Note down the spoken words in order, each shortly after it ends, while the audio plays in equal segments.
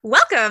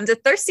Welcome to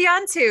Thirsty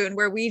on Tune,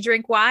 where we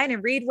drink wine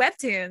and read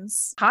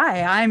webtoons.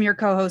 Hi, I'm your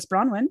co-host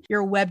Bronwyn,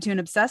 your webtoon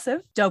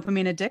obsessive,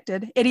 dopamine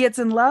addicted, idiots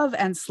in love,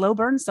 and slow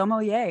burn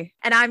sommelier.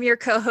 And I'm your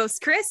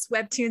co-host Chris,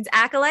 webtoons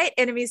acolyte,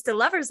 enemies to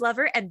lovers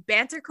lover, and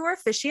bantercore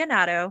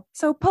aficionado.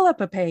 So pull up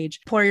a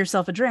page, pour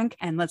yourself a drink,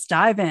 and let's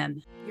dive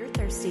in. You're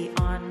thirsty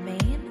on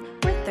Maine,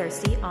 we're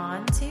thirsty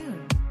on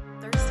Tune.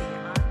 Thirsty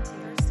on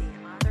Tune, thirsty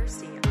on,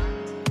 thirsty on Tune.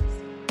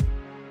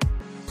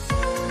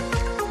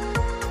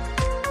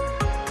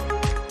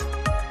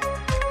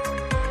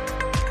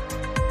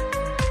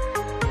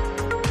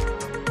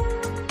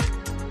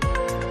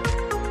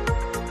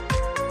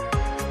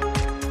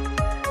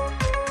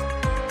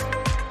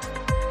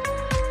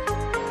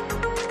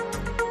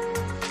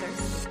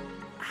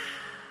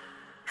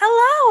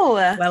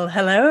 Hello. Well,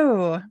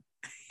 hello.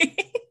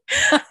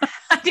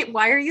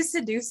 Why are you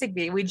seducing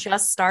me? We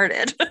just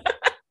started.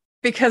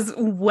 Because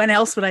when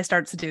else would I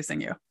start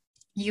seducing you?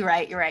 You're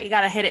right. You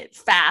got to hit it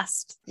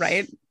fast.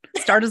 Right?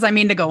 Start as I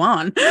mean to go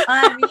on.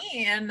 I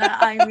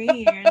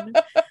mean.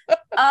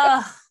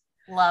 Oh,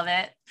 love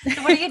it.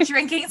 So what are you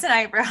drinking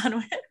tonight,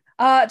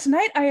 Bronwyn?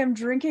 Tonight I am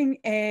drinking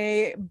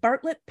a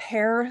Bartlett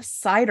pear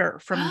cider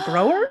from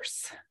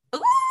Growers.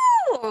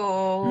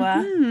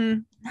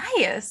 Ooh,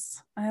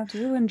 nice. I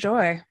do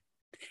enjoy.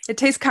 It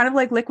tastes kind of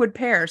like liquid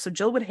pear, so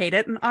Jill would hate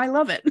it, and I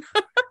love it.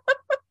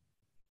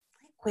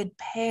 Liquid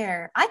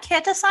pear. I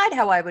can't decide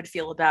how I would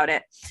feel about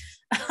it.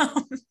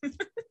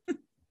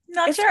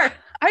 Not sure.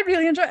 I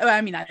really enjoy it.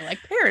 I mean, I like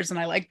pears and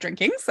I like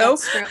drinking, so.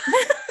 That's true.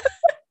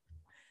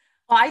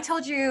 Well, I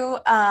told you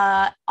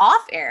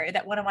off air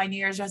that one of my New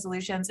Year's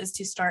resolutions is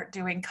to start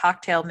doing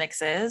cocktail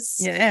mixes.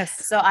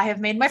 Yes. So I have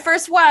made my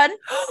first one.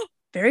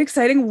 Very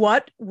exciting.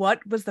 What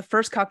was the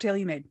first cocktail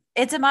you made?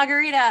 It's a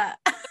margarita.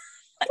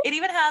 It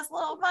even has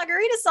little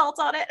margarita salt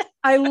on it.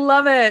 I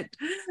love it.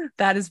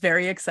 That is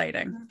very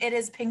exciting. It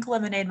is pink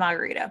lemonade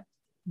margarita.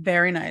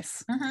 Very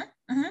nice. Mm-hmm,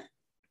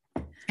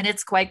 mm-hmm. And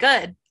it's quite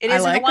good. It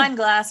is in a wine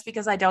glass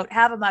because I don't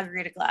have a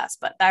margarita glass,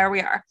 but there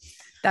we are.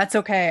 That's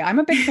okay. I'm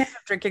a big fan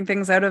of drinking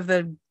things out of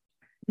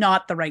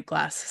not the right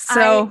glass.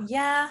 So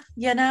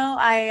it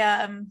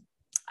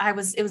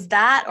was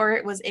that, or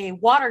it was a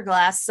water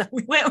glass. So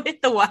we went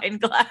with the wine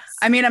glass.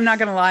 I mean, I'm not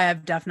going to lie.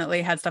 I've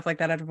definitely had stuff like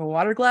that out of a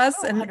water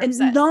glass, and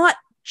not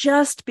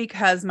just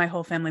because my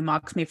whole family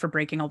mocks me for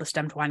breaking all the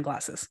stemmed wine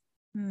glasses.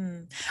 I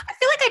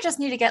feel like I just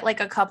need to get like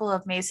a couple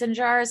of mason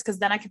jars, because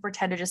then I can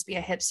pretend to just be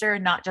a hipster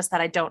and not just that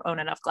I don't own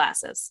enough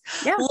glasses.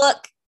 Yeah.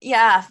 Look.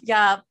 Yeah.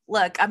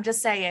 Look, I'm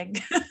just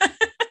saying.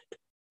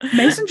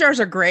 Mason jars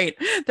are great.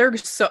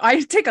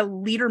 I take a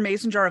liter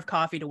mason jar of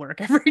coffee to work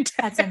every day.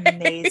 That's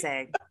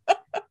amazing.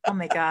 Oh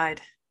my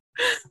God.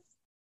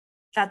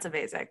 That's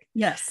amazing.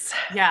 Yes.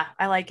 Yeah,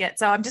 I like it.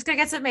 So I'm just gonna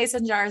get some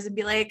mason jars and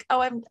be like,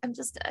 oh, I'm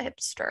just a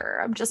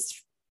hipster. I'm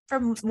just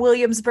from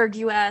Williamsburg,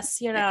 US.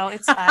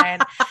 It's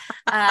fine.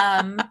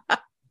 I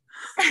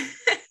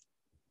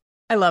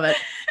love it.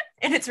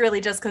 And it's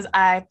really just because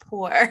I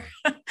pour.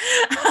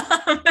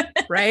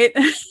 Right?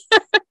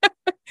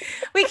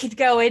 We could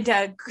go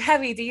into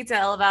heavy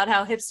detail about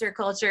how hipster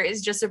culture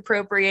is just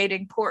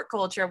appropriating poor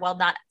culture while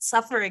not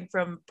suffering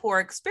from poor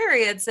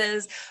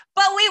experiences,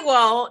 but we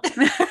won't.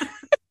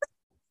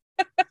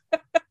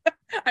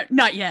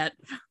 Not yet.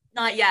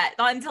 Not yet.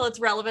 Not until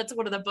it's relevant to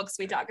one of the books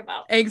we talk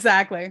about.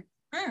 Exactly.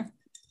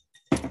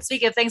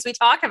 Speaking of things we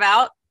talk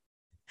about.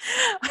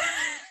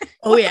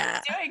 Oh, yeah.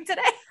 What are we doing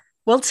today?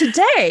 Well,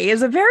 today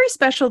is a very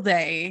special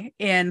day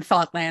in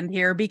Thoughtland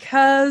here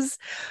because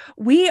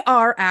we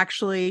are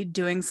actually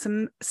doing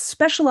some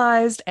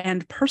specialized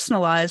and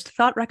personalized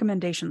thought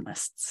recommendation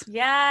lists.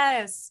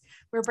 Yes.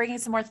 We're bringing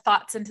some more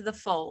thoughts into the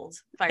fold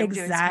by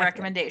doing some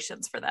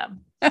recommendations for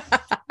them.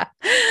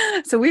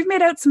 So we've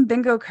made out some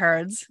bingo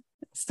cards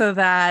so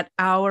that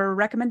our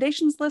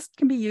recommendations list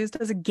can be used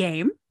as a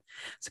game.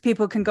 So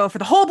people can go for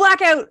the whole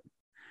blackout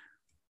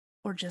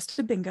or just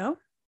a bingo,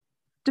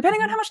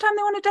 depending on how much time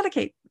they want to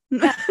dedicate.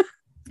 Yeah,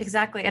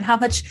 exactly. And how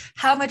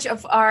much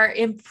of our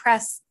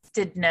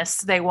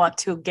impressedness they want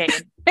to gain.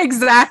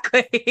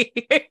 Exactly.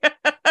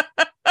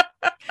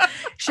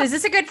 Is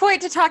this a good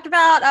point to talk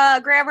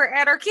about grammar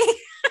anarchy?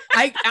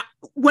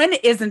 When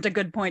isn't a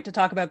good point to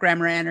talk about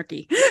grammar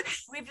anarchy?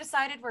 We've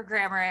decided we're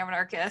grammar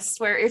anarchists,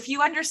 where if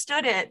you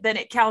understood it, then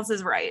it counts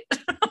as right.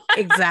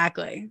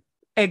 Exactly.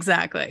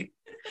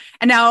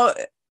 And now,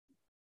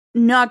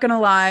 not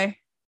gonna lie,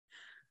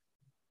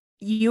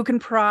 you can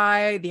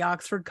pry the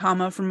Oxford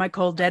comma from my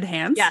cold dead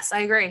hands. Yes,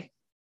 I agree.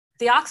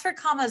 The Oxford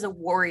comma is a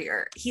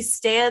warrior. He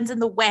stands in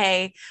the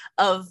way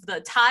of the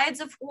tides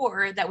of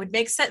war that would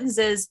make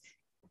sentences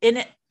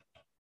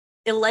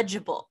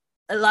illegible.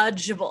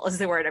 Illegible is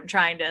the word I'm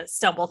trying to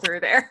stumble through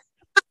there.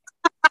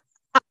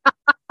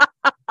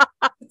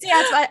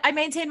 Yeah, I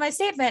maintain my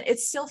statement. It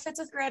still fits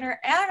with grammar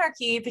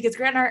anarchy because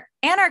grammar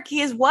anarchy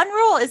is one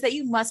rule is that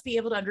you must be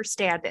able to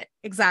understand it.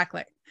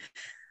 Exactly.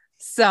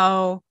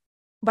 So,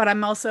 but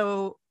I'm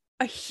also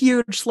a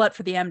huge slut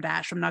for the M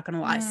dash. I'm not going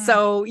to lie.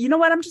 So you know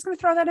what? I'm just going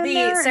to throw that in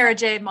there. The Sarah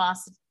J.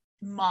 Moss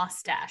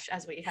dash,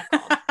 as we have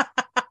called.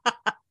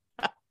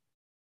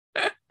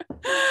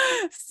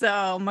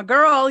 So my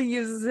girl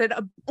uses it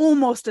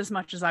almost as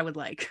much as I would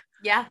like.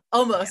 Yeah,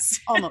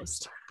 almost.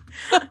 Almost.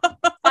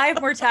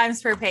 5 more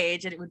times per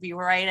page, and it would be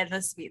right in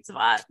the sweet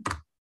spot.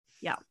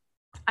 Yeah.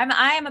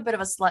 I am a bit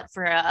of a slut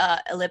for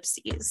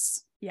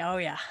ellipses. Yeah. Oh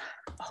yeah.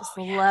 Just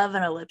love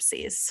an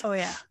ellipses. Oh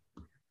yeah.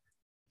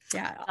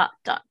 Yeah. ...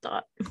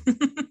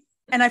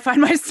 And I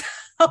find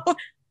myself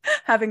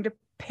having to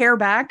pare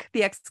back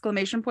the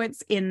exclamation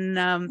points in,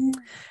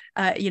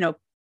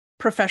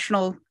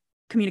 professional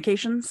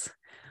communications.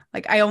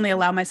 Like I only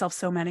allow myself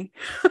so many.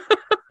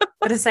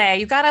 But to say,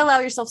 you got to allow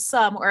yourself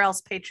some, or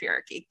else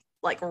patriarchy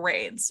like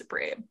reigns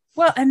supreme.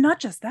 Well, and not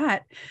just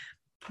that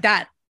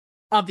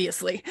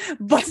obviously,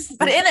 but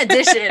in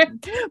addition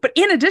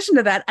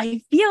to that,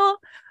 I feel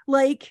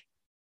like,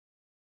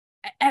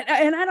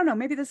 and I don't know,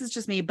 maybe this is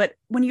just me, but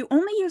when you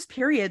only use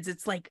periods,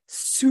 it's like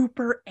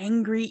super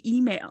angry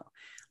email.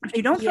 If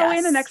you don't throw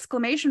in an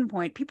exclamation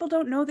point, people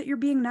don't know that you're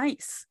being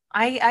nice.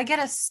 I get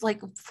a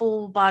like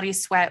full body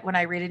sweat when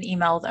I read an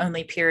email with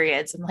only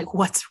periods. I'm like,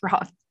 what's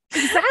wrong?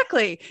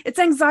 Exactly. It's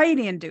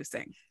anxiety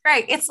inducing.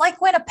 Right. It's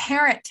like when a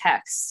parent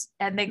texts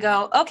and they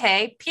go,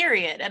 okay,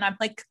 period. And I'm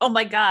like, oh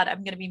my God, I'm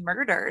going to be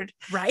murdered.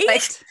 Right.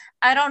 Like,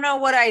 I don't know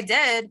what I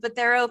did, but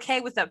they're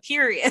okay with a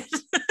period.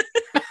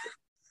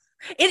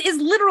 It is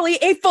literally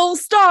a full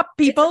stop,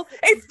 people.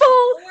 A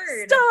full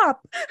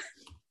stop.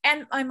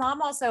 And my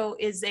mom also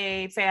is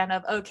a fan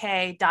of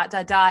okay, ...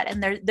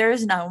 And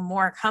there's no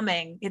more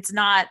coming. It's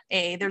not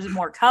there's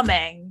more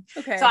coming.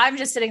 Okay. So I'm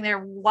just sitting there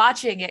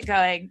watching it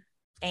going,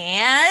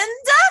 and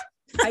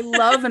I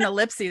love an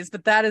ellipses,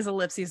 but that is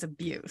ellipses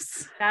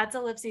abuse. That's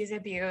ellipses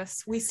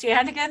abuse. We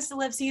stand against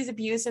ellipses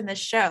abuse in this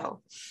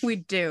show. We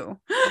do.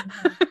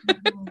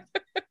 Mm-hmm.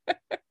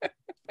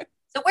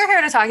 So we're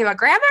here to talk about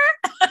grammar.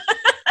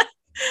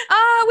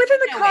 Within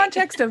the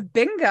context of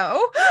bingo.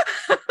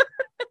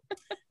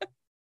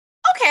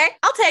 Okay,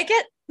 I'll take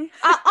it.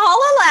 I'll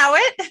allow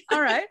it.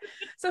 All right.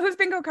 So whose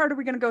bingo card are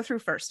we going to go through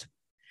first?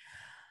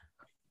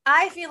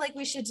 I feel like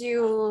we should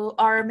do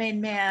our main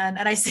man.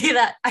 And I say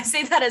that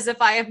as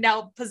if I am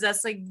now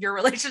possessing your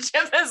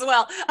relationship as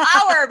well.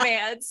 Our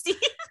man, Steve.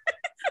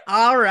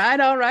 All right.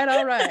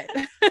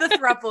 The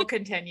throuple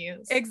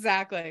continues.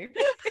 Exactly.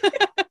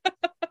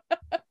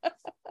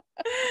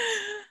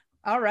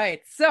 All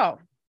right. So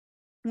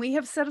we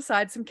have set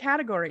aside some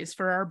categories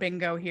for our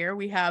bingo here.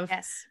 We have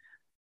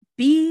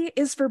B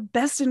is for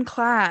best in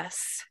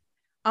class.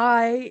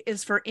 I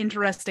is for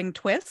interesting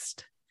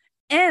twist.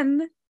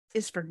 N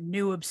is for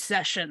new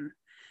obsession.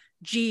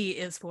 G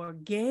is for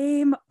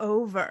game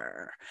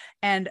over.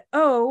 And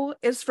O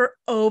is for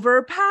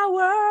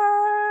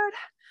overpowered.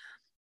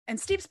 And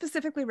Steve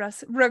specifically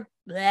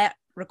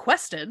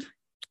requested,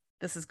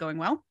 this is going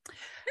well,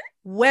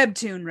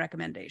 webtoon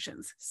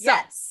recommendations. So,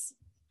 yes.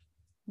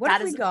 What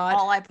have we got?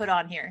 All I put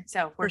on here.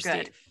 So we're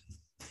good.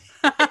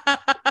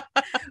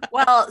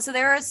 Well, so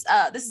there's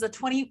this is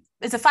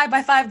it's a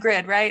 5x5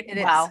 grid, right? It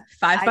is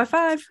 5x5.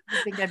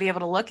 I think I'd be able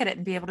to look at it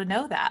and be able to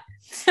know that.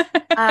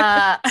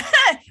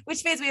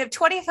 Which means we have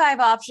 25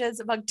 options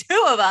among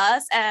 2 of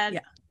us.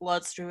 And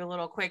let's do a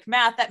little quick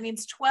math. That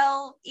means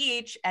 12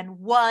 each and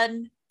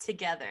 1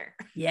 together.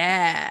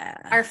 Yeah.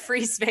 Our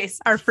free space.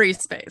 All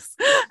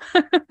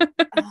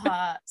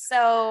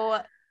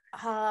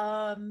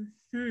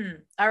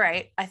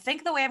right. I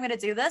think the way I'm going to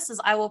do this is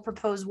I will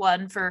propose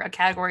one for a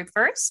category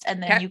first,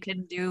 and then you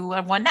can do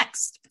one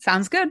next.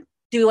 Sounds good.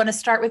 Do you want to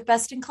start with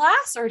best in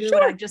class, or do you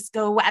want to just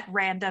go at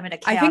random in a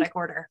chaotic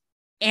order?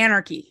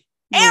 Anarchy.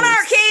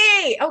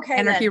 Okay.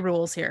 Anarchy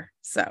rules here.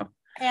 So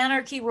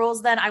anarchy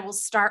rules. Then I will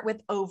start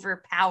with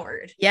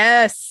overpowered.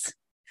 Yes.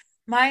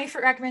 My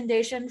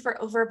recommendation for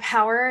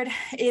overpowered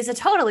is a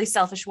totally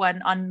selfish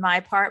one on my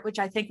part, which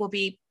I think will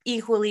be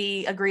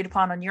equally agreed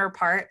upon on your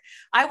part.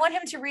 I want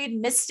him to read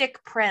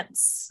Mystic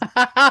Prince.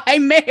 I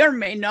may or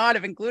may not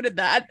have included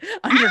that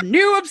under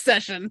new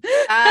obsession.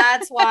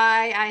 That's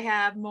why I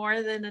have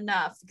more than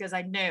enough, because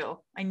I knew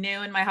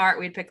in my heart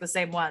we'd pick the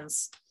same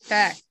ones.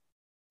 Okay.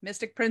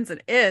 Mystic Prince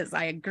it is.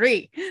 I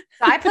agree.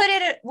 So I put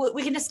it,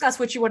 we can discuss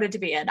what you wanted to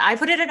be in. I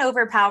put it in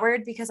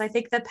overpowered because I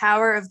think the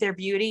power of their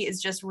beauty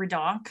is just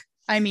redonk.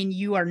 I mean,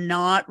 you are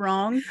not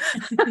wrong.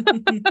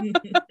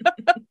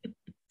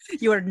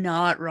 You are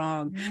not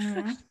wrong.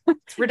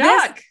 It's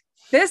redonk.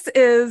 This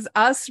is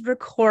us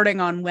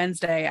recording on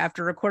Wednesday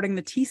after recording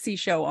the TC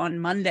show on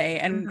Monday,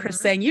 and Chris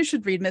saying you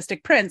should read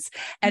Mystic Prince,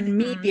 and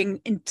me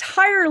being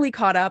entirely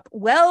caught up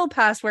well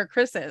past where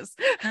Chris is.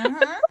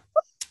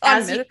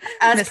 As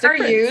per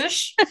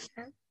usual.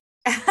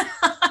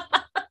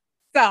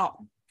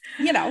 So,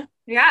 you know.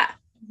 Yeah.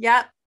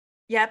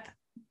 Yep.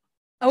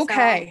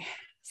 Okay.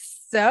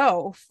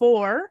 So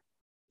for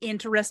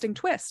interesting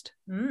twist,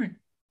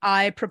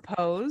 I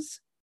propose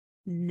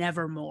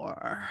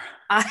Nevermore.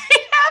 I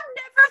have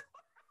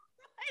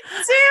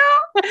Nevermore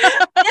too.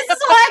 This is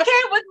why I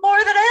came with more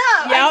than I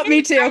have. Yeah,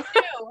 me too.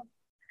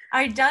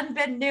 I done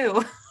been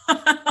new.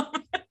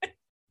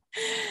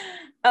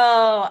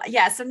 Oh,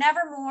 yeah. So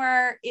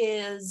Nevermore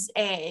is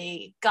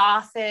a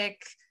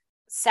gothic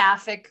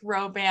sapphic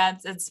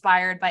romance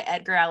inspired by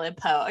Edgar Allan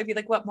Poe. I'd be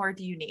like, what more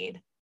do you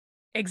need?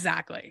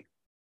 Exactly.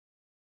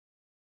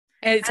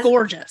 And it's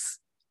gorgeous.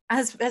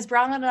 As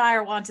Bronwyn and I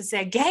are wont to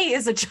say, gay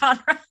is a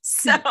genre.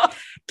 So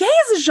gay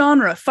is a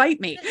genre.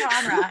 Fight me. It's a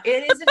genre.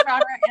 It is a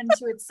genre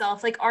into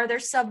itself. Like, are there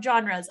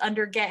subgenres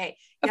under gay?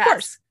 Of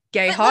course.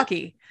 Gay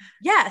hockey.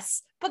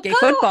 Yes. But gay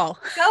football.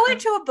 Go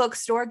into a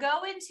bookstore,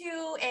 go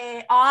into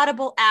a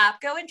Audible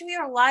app, go into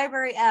your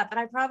library app, and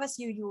I promise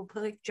you, you will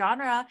click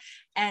genre,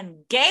 and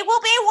gay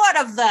will be one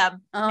of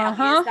them.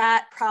 Now, is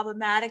that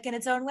problematic in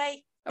its own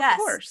way? Yes. Of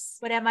course.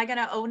 But am I going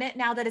to own it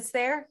now that it's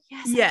there?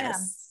 Yes.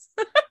 Yes.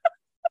 I am.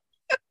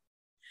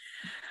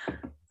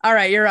 All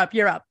right, you're up.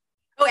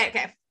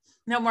 Okay.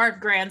 No more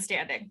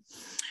grandstanding.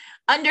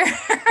 Under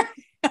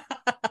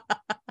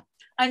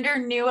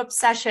new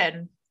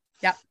obsession.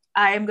 Yep.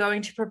 I am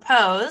going to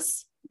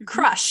propose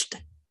Crushed.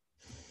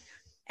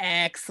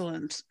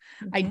 Excellent.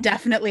 I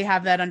definitely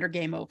have that under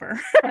Game Over.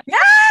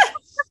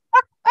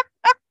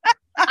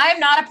 I'm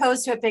not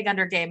opposed to it being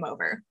under Game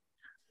Over.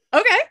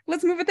 Okay,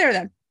 let's move it there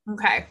then.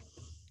 Okay.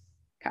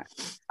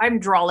 I'm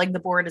drawing the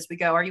board as we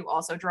go. Are you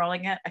also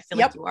drawing it? I feel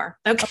like you are.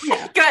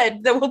 Okay,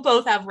 good. Then we'll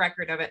both have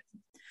record of it,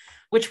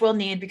 which we'll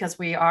need because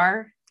we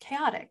are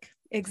chaotic.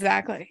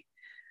 Exactly.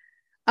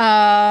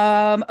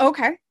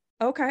 Okay.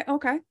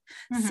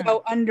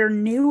 So under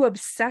new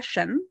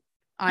obsession,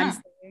 I'm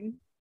saying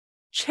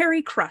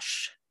Cherry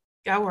Crush.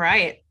 Oh,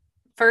 right.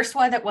 First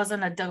one that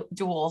wasn't a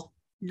duel.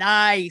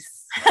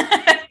 Nice.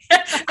 I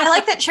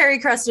like that Cherry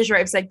Crust is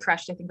right beside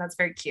Crushed. I think that's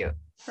very cute.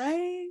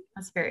 Right.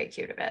 That's very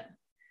cute of it.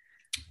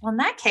 Well, in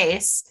that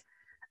case,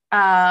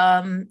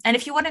 and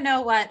if you want to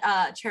know what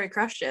Cherry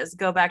Crushed is,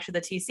 go back to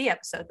the TC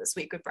episode this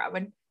week with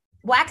Bronwyn.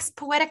 Wax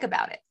poetic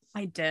about it.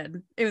 I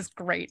did. It was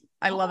great.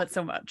 I love it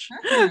so much.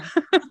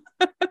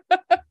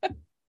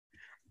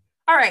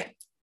 All right.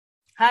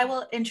 I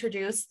will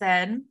introduce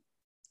then.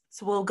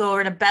 So we'll go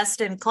over to best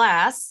in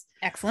class.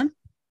 Excellent.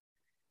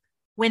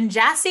 When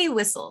Jassy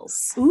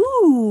Whistles.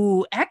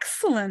 Ooh,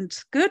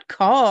 excellent. Good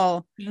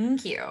call.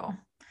 Thank you.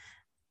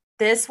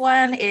 This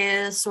one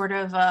is sort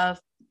of a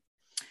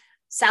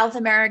South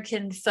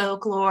American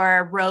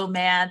folklore,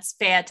 romance,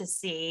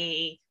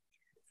 fantasy,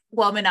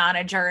 woman on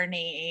a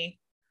journey,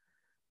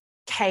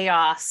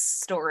 chaos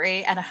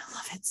story. And I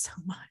love it so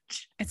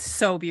much. It's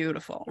so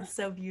beautiful. It's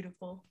so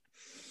beautiful.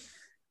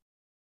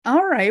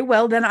 All right.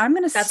 Well, then I'm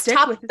going to stick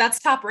with... That's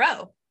top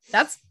row.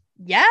 That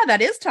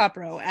is top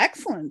row.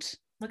 Excellent.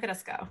 Look at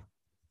us go.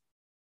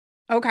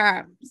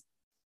 Okay.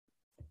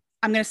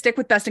 I'm going to stick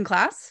with best in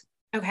class.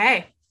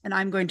 Okay. And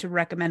I'm going to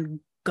recommend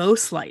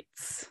Ghost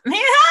Lights.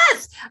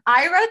 Yes!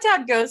 I wrote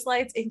down Ghost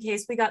Lights in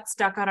case we got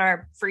stuck on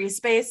our free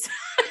space.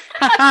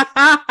 Like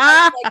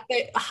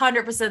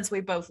 100%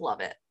 we both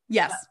love it.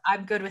 Yes. But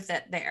I'm good with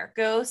it there.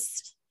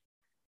 Ghost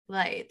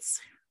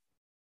Lights.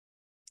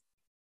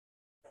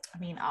 I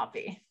mean,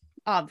 Obvi.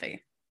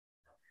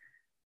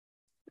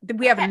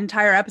 We have an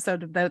entire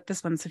episode about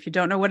this one, so if you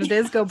don't know what it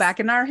is, go back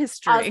in our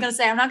history. I was going to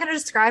say, I'm not going to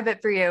describe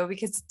it for you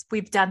because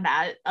we've done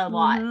that a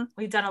lot.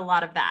 We've done a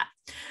lot of that.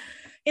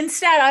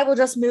 Instead, I will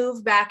just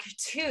move back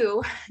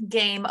to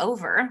Game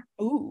Over.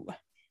 Ooh.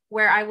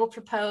 Where I will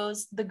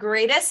propose The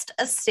Greatest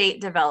Estate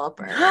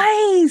Developer.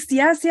 Nice.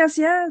 Yes.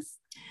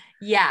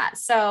 Yeah.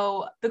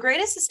 So The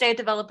Greatest Estate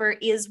Developer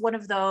is one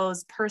of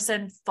those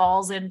person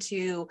falls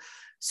into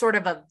sort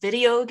of a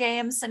video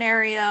game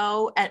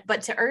scenario,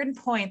 but to earn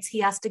points,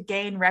 he has to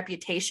gain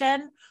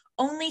reputation.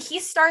 Only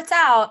he starts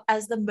out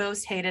as the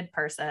most hated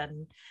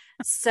person.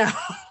 So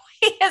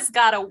he has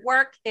got to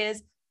work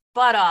his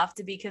butt off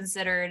to be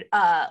considered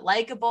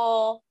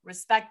likable,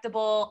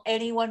 respectable,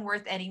 anyone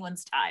worth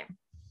anyone's time.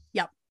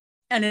 Yep.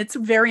 And it's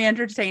very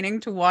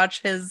entertaining to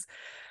watch his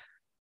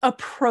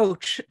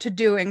approach to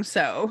doing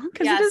so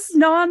because it is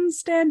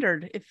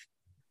non-standard. If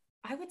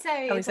I would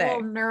say it's a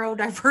little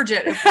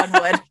neurodivergent, if one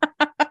would.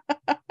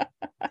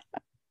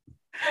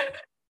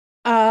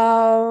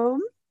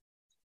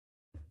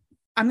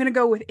 I'm going to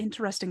go with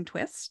Interesting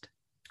Twist.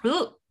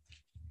 Ooh.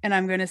 And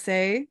I'm going to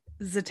say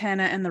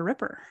Zatanna and the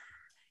Ripper.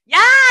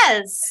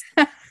 Yes!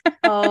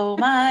 Oh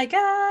my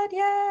God,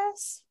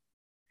 yes.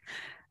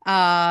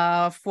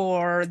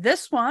 For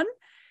this one,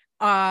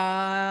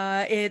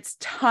 it's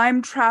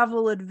time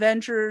travel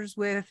adventures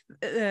with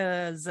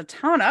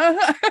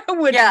Zatanna,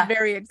 which is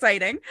very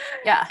exciting.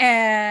 Yeah.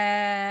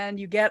 And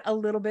you get a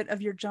little bit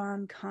of your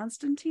John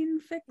Constantine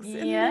fix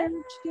in there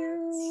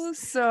too.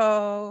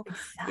 So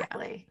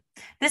exactly.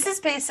 This is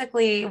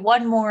basically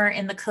one more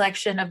in the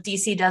collection of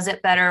DC does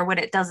it better when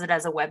it does it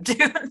as a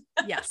webtoon.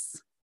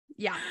 Yes.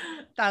 Yeah.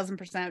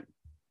 1000%.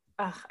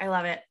 Oh, I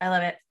love it.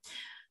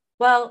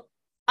 Well,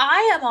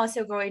 I am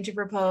also going to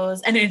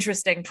propose an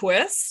interesting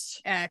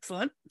twist.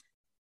 Excellent.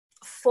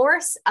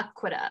 Force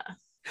Aquita.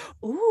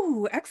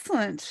 Ooh,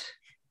 excellent.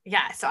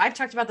 Yeah, so I've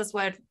talked about this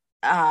one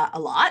a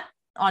lot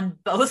on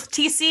both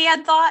TC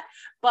and Thought,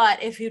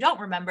 but if you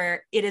don't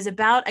remember, it is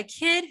about a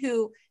kid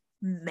who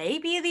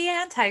maybe the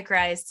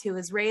Antichrist, who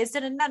is raised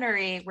in a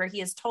nunnery where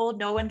he is told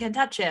no one can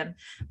touch him,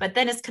 but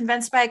then is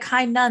convinced by a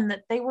kind nun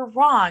that they were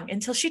wrong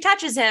until she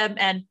touches him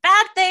and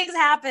bad things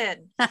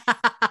happen.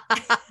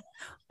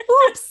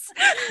 Oops.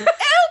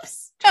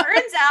 Oops.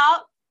 Turns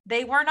out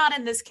they were not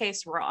in this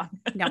case wrong.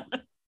 No.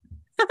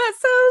 I'm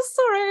so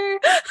sorry.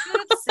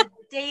 Oops,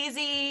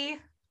 Daisy.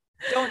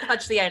 Don't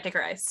touch the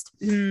Antichrist.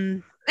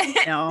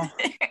 No.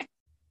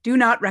 Do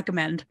not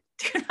recommend.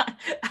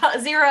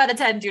 0 out of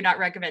 10, do not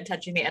recommend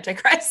touching the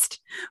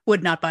Antichrist.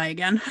 Would not buy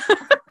again.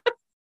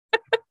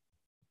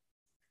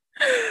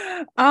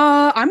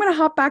 I'm going to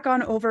hop back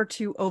on over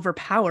to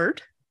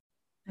Overpowered.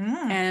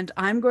 And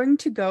I'm going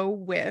to go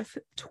with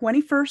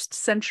 21st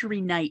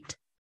Century Night.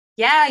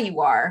 Yeah,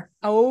 you are.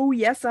 Oh,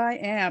 yes, I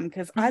am,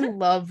 because I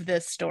love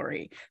this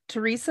story.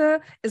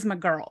 Teresa is my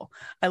girl.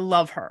 I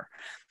love her.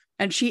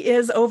 And she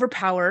is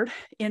overpowered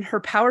in her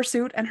power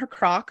suit and her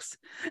Crocs.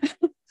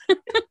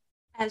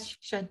 As she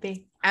should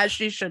be. As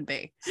she should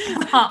be.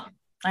 I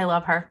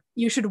love her.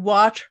 You should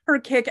watch her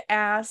kick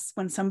ass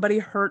when somebody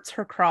hurts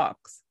her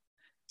Crocs.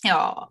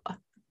 Oh,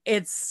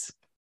 it's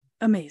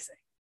amazing.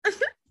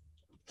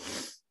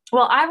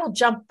 Well, I will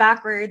jump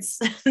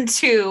backwards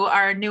to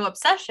our new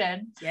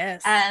obsession.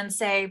 Yes. And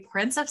say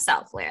Prince of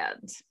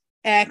Southland.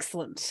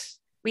 Excellent.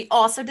 We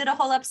also did a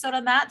whole episode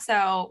on that.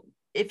 So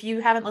if you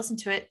haven't listened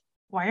to it,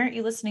 why aren't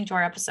you listening to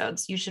our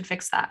episodes? You should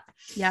fix that.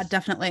 Yeah,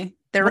 definitey.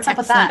 They're What's up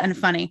with excellent that? And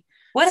funny.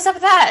 What is up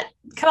with that?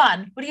 Come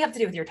on. What do you have to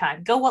do with your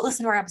time? Go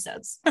listen to our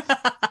episodes.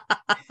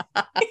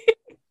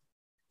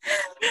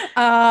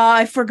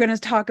 If we're going to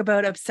talk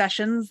about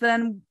obsessions,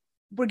 then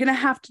we're going to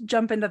have to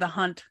jump into The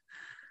Hunt.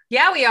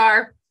 Yeah, we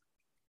are.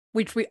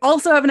 Which we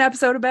also have an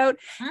episode about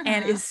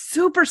and is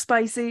super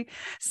spicy.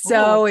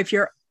 So if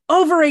you're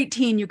over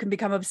 18, you can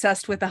become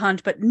obsessed with The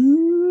Hunt. But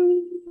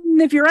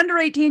if you're under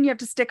 18, you have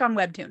to stick on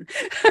Webtoon.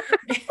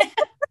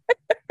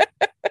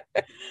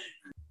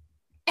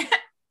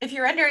 If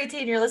you're under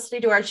 18, you're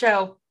listening to our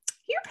show.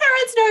 Your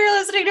parents know you're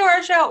listening to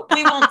our show.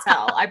 We won't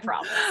tell, I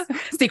promise.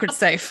 Secret's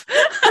safe.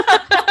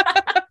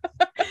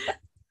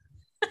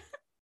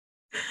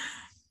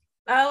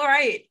 All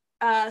right.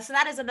 So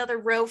that is another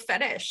row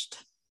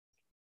finished.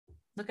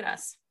 Look at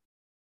us.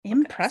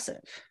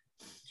 Impressive.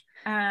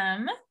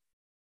 I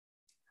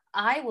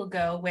will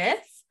go with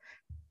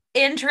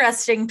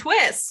interesting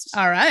twist.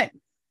 All right.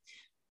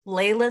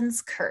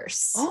 Leyland's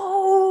Curse.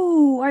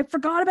 Oh, I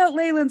forgot about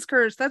Leyland's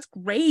Curse. That's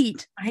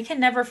great. I can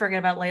never forget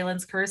about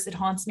Leyland's Curse. It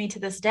haunts me to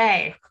this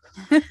day.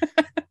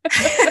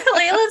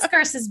 Leyland's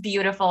Curse is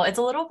beautiful. It's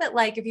a little bit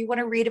like if you want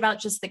to read about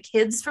just the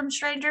kids from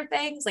Stranger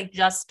Things, like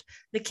just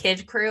the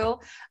kid crew.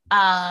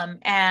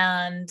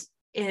 And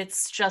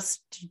it's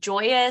just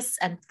joyous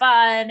and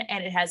fun,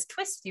 and it has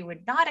twists you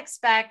would not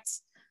expect.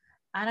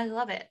 And I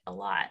love it a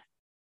lot.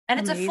 And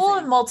it's Amazing. a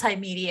full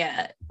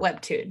multimedia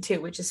webtoon too,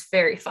 which is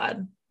very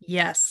fun.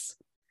 Yes.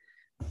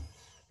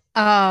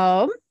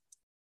 I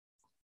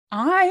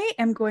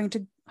am going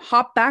to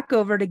hop back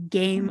over to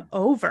Game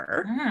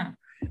Over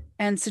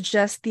and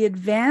suggest the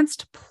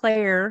advanced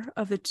player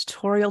of the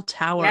Tutorial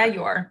Tower. Yeah,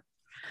 you are.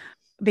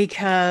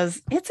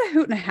 Because it's a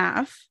hoot and a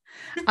half.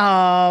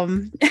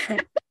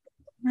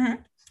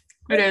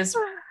 It is.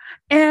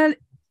 And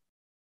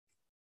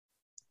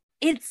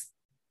it's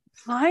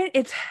fine.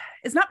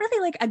 It's not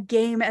really like a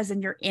game as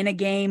in you're in a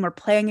game or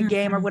playing a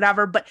game or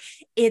whatever, but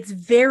it's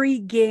very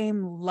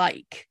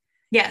game-like.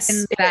 Yes.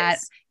 In that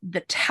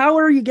the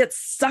tower you get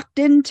sucked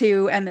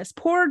into and this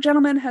poor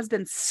gentleman has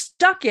been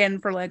stuck in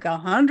for like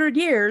 100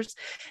 years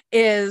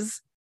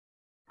is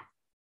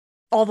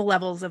all the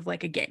levels of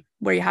like a game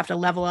where you have to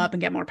level up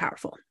and get more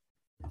powerful.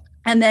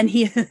 And then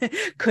he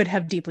could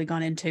have deeply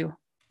gone into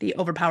the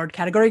overpowered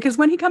category because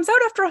when he comes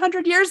out after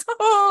 100 years,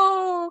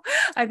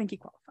 I think he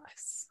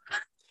qualifies.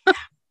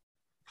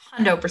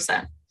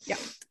 100%. Yeah.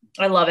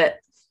 I love it.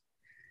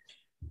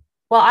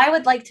 Well, I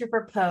would like to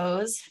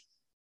propose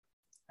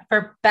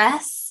for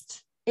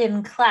best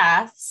in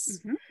class,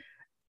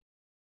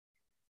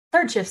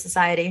 Third Shift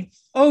Society.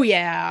 Oh,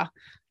 yeah.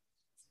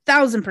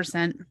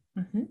 1000%.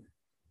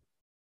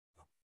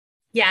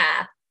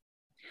 Yeah.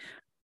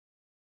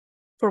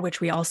 For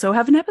which we also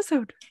have an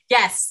episode.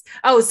 Yes.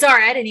 Oh,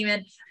 sorry. I didn't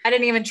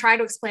even try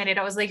to explain it.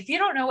 I was like, if you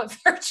don't know what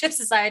Third Shift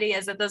Society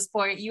is at this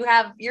point,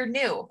 you're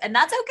new, and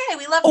that's okay.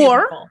 We love new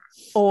people.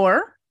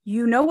 Or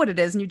you know what it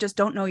is and you just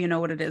don't know you know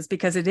what it is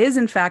because it is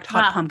in fact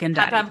Hot Pumpkin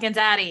Daddy. Hot Pumpkin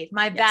Daddy.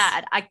 My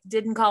bad. I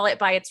didn't call it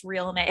by its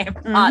real name.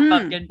 Hot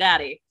Pumpkin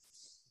Daddy.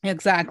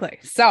 Exactly.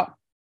 So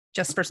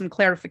just for some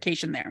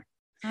clarification there.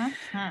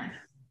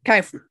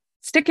 Okay.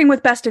 Sticking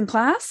with best in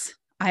class,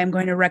 I am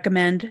going to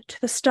recommend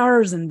To the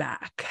Stars and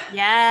Back.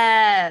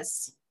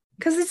 Yes.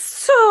 Because it's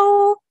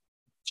so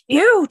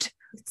cute.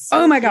 It's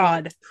so my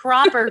God.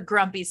 Proper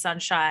Grumpy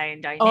Sunshine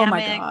dynamic. Oh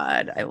my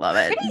God. I love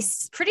it.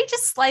 Pretty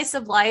just slice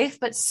of life,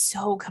 but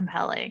so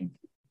compelling.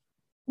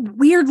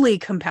 Weirdly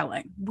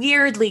compelling.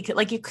 Weirdly,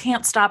 like you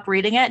can't stop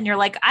reading it and you're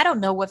like, I don't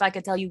know if I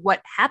could tell you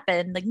what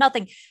happened. Like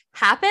nothing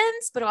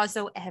happens, but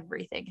also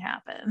everything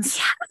happens.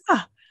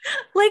 Yeah.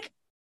 Like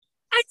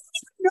I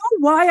don't know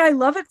why I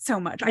love it so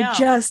much. I No.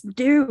 just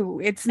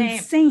do. It's Same.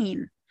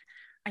 insane.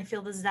 I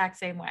feel the exact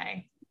same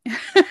way.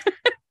 So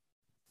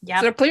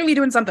Yeah. they're clearly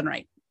doing something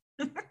right.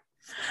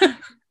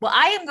 Well,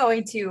 I am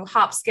going to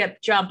hop,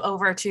 skip, jump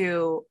over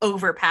to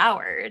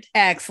Overpowered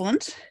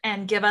Excellent.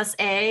 and give us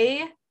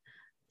a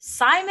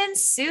Simon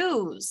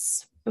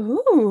Sues.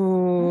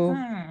 Ooh.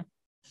 Mhm.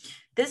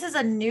 This is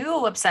a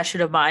new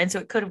obsession of mine, so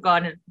it could have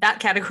gone in that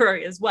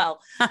category as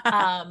well.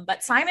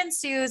 But Simon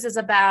Sues is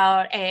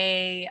about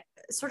a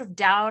sort of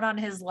down on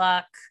his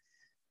luck.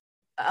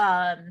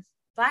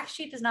 Black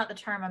sheep is not the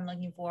term I'm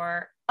looking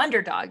for.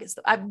 Underdog is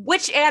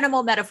which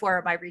animal metaphor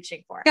am I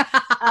reaching for?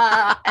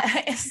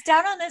 It's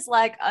down on this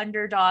like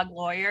underdog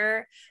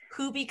lawyer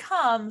who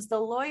becomes the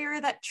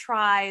lawyer that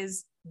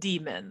tries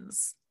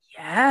demons.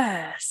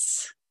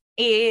 Yes.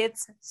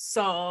 It's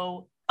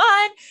so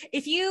fun.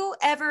 If you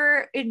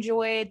ever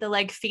enjoyed the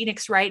like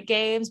Phoenix Wright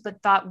games,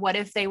 but thought, what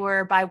if they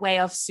were by way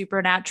of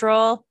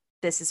Supernatural?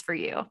 This is for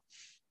you.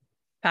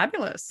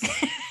 Fabulous.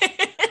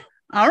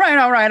 All right.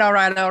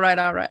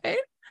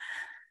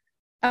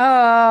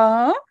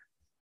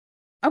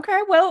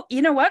 Okay, well,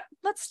 you know what?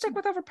 Let's stick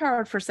with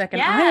Overpowered for a second.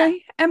 Yeah. I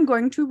am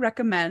going to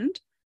recommend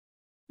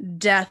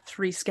Death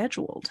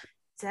Rescheduled.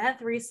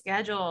 Death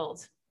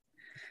Rescheduled.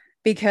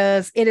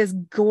 Because it is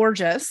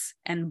gorgeous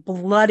and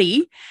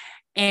bloody,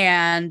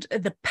 and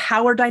the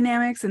power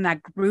dynamics in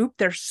that group,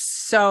 they're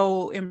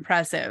so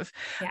impressive.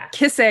 Yeah.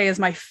 Kisei is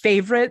my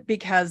favorite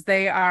because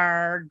they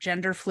are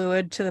gender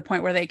fluid to the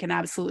point where they can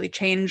absolutely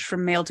change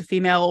from male to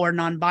female or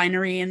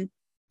non-binary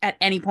at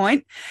any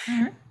point.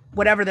 Mm-hmm.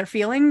 Whatever they're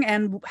feeling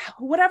and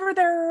whatever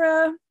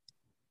their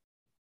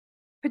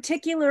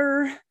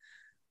particular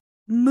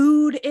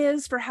mood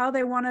is for how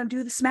they want to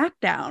do the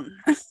smackdown.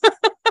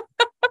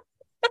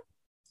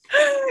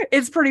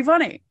 It's pretty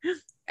funny.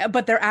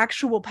 But their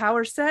actual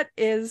power set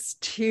is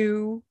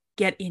to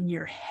get in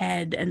your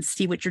head and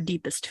see what your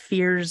deepest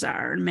fears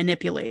are and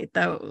manipulate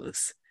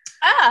those.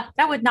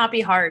 That would not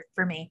be hard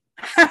for me.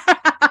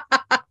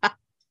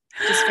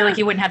 Just feel like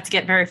you wouldn't have to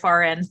get very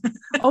far in.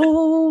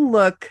 Oh,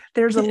 look,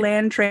 there's a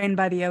land train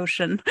by the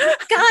ocean.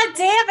 God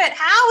damn it.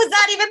 How is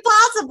that even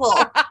possible?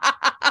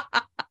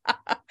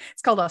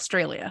 It's called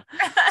Australia.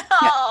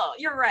 Oh,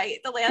 you're right.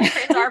 The land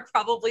trains are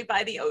probably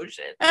by the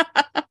ocean.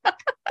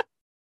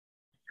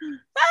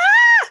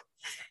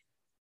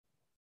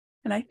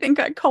 And I think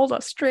I called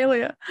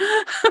Australia.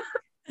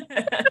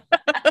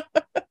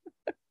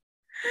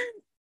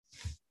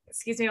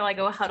 Excuse me while I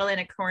go huddle in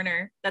a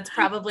corner that's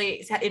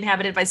probably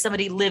inhabited by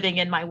somebody living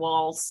in my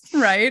walls.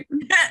 Right.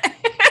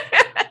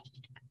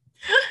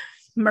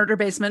 Murder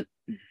basement.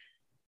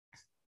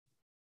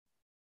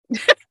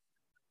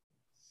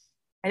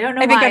 I don't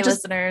know why,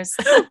 listeners.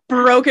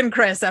 Broken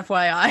Chris,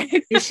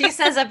 FYI. If she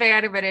says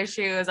abandonment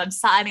issues, I'm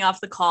signing off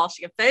the call.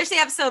 She can finish the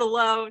episode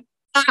alone.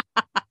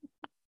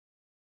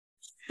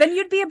 Then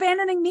you'd be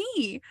abandoning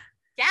me.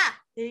 Yeah.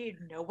 You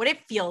know what it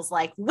feels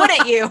like,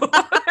 wouldn't you?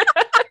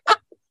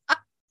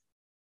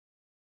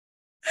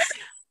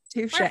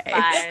 Touche.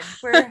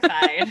 We're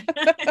fine.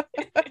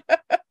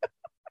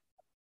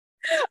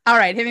 All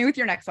right, hit me with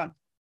your next one.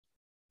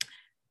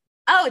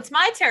 Oh, it's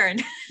my turn.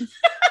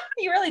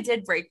 You really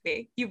did break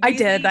me. I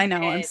did. I know.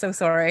 Did. I'm so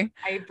sorry.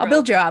 I'll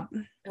build you up.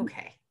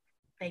 Okay.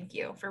 Thank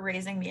you for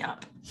raising me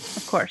up.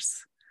 Of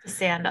course. To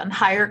stand on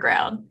higher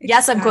ground. Exactly.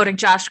 Yes, I'm quoting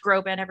Josh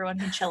Groban. Everyone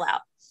can chill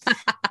out.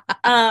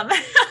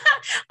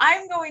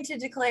 I'm going to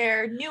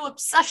declare new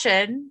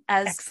obsession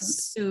as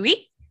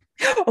Suri.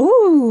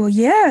 Oh,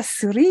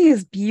 yes. Suri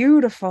is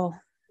beautiful.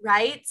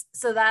 Right?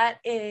 So that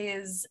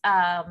is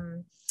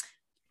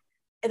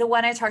the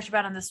one I talked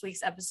about on this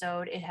week's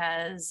episode. It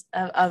has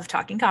of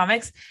Talking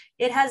Comics.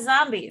 It has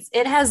zombies.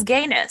 It has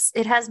gayness.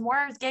 It has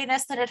more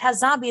gayness than it has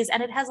zombies,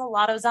 and it has a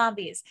lot of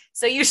zombies.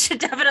 So you should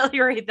definitely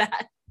read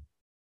that.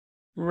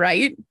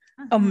 Right?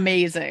 Mm-hmm.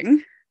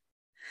 Amazing.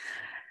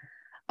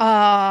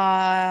 I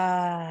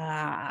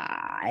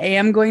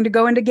am going to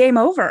go into Game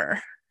Over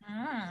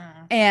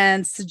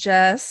and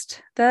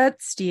suggest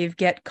that Steve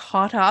get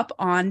caught up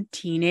on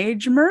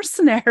Teenage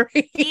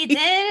Mercenary. He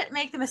did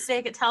make the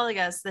mistake at telling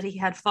us that he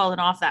had fallen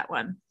off that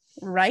one.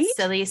 Right?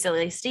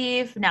 Silly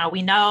Steve. Now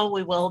we know.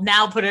 We will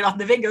now put it on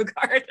the bingo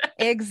card.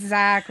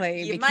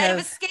 Exactly. You might have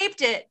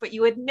escaped it, but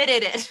you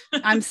admitted it.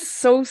 I'm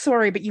so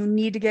sorry, but you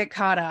need to get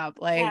caught up.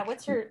 Like, yeah,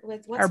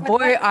 our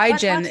boy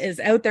Ijen is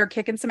out there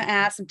kicking some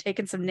ass and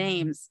taking some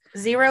names.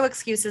 Zero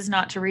excuses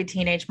not to read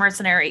Teenage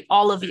Mercenary.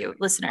 All of you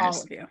listeners.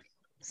 All of you.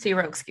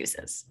 Zero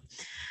excuses.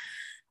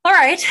 All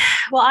right.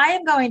 Well, I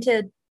am going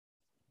to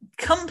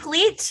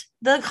complete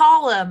the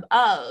column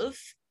of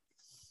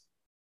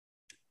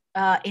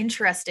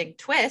interesting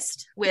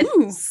twist with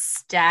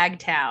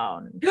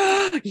Stagtown.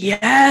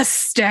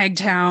 Yes,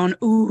 Stagtown.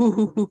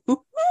 Ooh.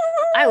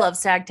 I love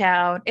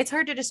Stagtown. It's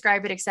hard to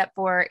describe it except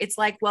for it's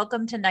like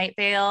Welcome to Night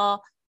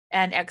Vale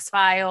and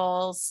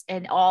X-Files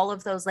and all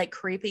of those like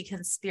creepy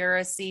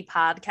conspiracy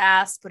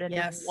podcasts put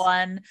into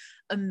one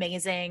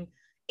amazing.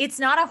 It's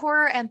not a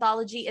horror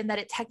anthology in that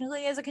it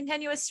technically is a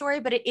continuous story,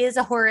 but it is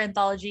a horror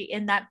anthology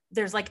in that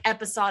there's like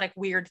episodic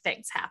weird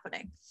things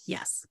happening.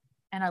 Yes.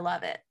 and I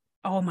love it.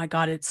 Oh my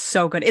God, it's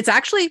so good. It's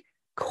actually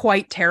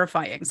quite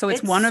terrifying. So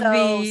it's one of so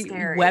the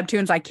scary.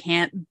 webtoons I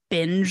can't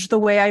binge the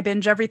way I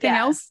binge everything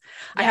else.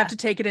 I Yeah. have to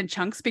take it in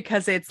chunks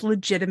because it's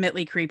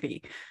legitimately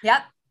creepy.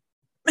 Yep.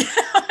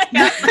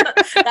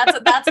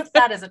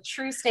 That is a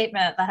true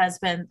statement that has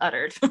been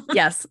uttered.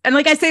 Yes. And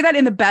like I say that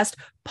in the best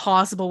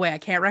possible way. I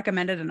can't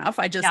recommend it enough.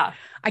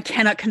 I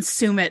cannot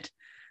consume it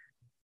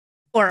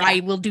or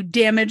I will do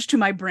damage to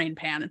my brain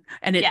pan.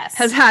 And it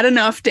has had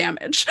enough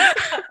damage.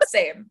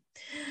 Same.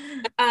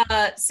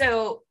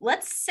 So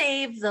let's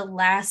save the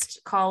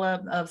last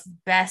column of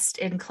best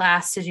in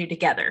class to do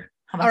together.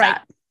 How about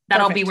that?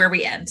 That'll be where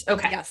we end.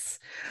 Okay. Yes.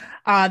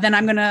 Then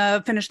I'm going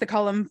to finish the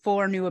column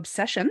for new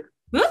obsession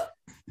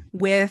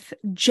with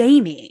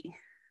Jamie.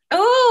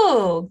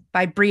 Oh,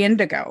 by Brie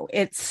Indigo.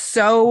 It's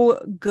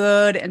so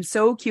good and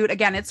so cute.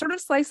 Again, it's sort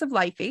of slice of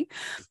lifey,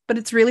 but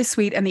it's really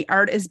sweet and the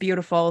art is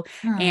beautiful.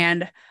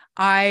 And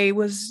I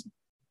was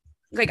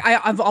like,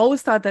 I've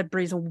always thought that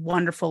Brie's a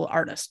wonderful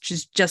artist.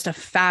 She's just a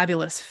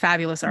fabulous,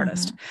 fabulous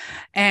artist.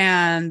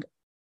 And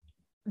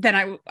then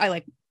I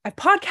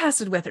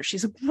podcasted with her.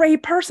 She's a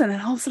great person.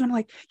 And all of a sudden I'm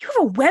like, you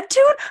have a webtoon?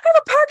 I have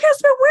a podcast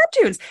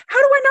about webtoons. How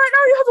do I not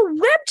know you have a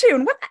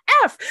webtoon? What the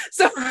F?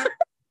 So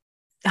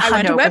I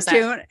went to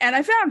Webtoon and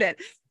I found it.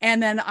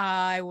 And then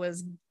that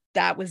was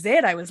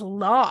it. I was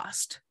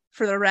lost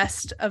for the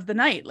rest of the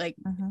night. Like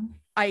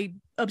I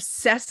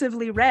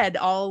obsessively read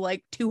all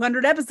like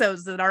 200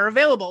 episodes that are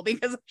available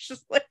because it's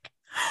just like,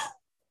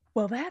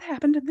 well, that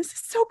happened and this is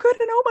so good.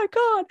 And oh my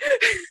God.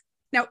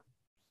 Now,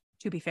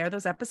 to be fair,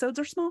 those episodes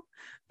are small.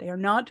 They are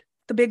not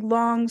the big,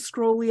 long,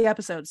 scrolly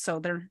episodes.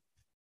 So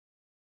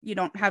you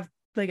don't have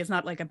like, it's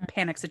not like a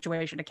panic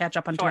situation to catch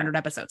up on 200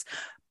 episodes,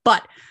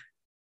 but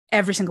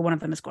every single one of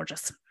them is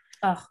gorgeous.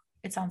 Oh,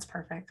 it sounds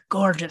perfect.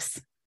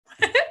 Gorgeous.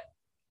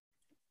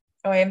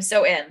 Oh, I am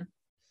so in.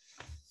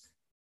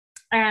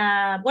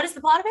 What is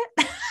the plot of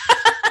it?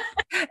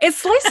 It's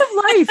slice of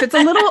life. It's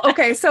a little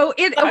okay. So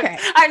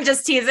I'm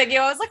just teasing you.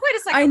 I was like, wait a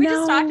second. We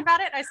just talked about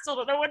it. And I still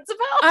don't know what it's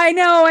about. I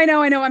know.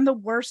 I'm the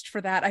worst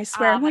for that. I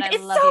swear. I'm like, it's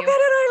so good and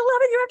I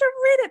love it. You have to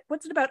read it.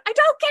 What's it about? I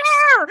don't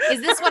care.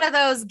 Is this one of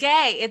those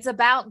gay? It's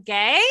about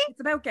gay? It's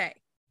about gay.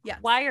 Yeah.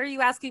 Why are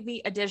you asking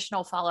me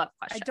additional follow-up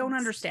questions? I don't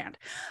understand.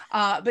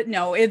 But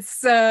no,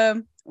 it's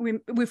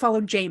we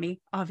followed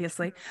Jamie,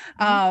 obviously.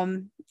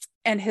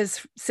 And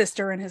his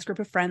sister and his group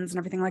of friends and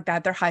everything like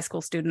that. They're high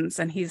school students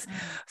and he's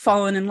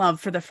fallen in love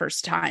for the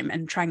first time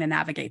and trying to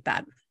navigate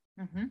that.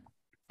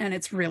 And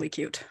it's really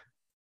cute.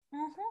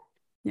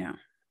 Yeah.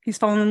 He's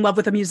fallen in love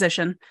with a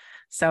musician.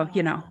 So,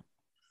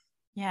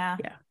 Yeah.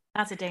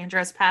 That's a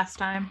dangerous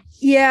pastime.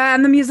 Yeah.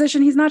 And the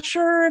musician, he's not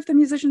sure if the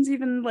musician's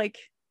even like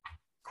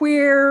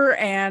queer,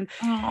 and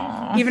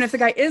even if the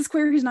guy is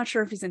queer, he's not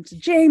sure if he's into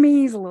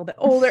Jamie. He's a little bit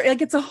older.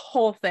 Like it's a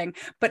whole thing.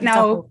 But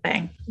now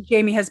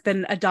Jamie has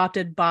been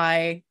adopted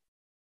by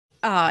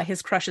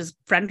his crush's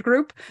friend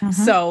group.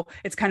 So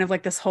it's kind of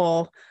like this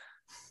whole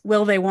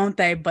will they, won't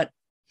they, but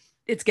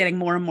it's getting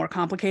more and more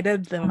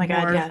complicated. The more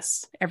God,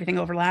 yes. Everything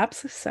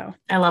overlaps. So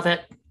I love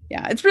it.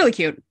 Yeah, it's really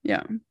cute.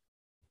 Yeah.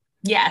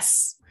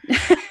 Yes.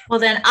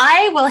 Well, then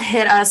I will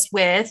hit us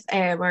with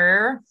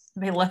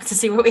let me look to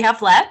see what we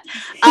have left.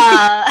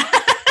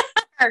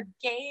 Our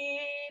game.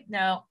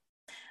 No,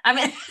 I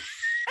mean,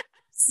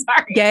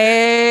 sorry.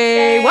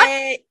 Gay.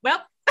 What?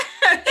 Well,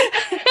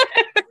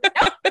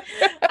 nope.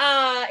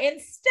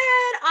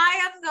 Instead,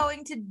 I am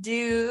going to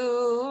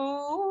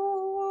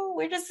do.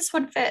 Where does this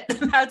one fit?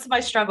 That's my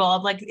struggle.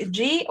 I'm like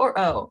G or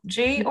O.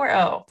 G or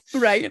O.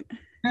 Right.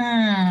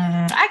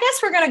 I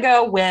guess we're gonna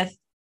go with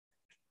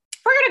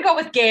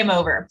Game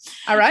Over.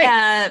 All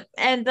right.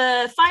 And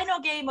the final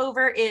Game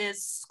Over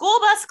is School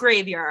Bus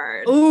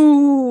Graveyard.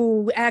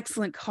 Ooh,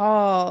 excellent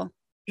call.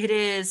 It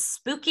is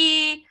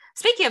spooky.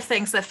 Speaking of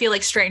things that feel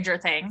like Stranger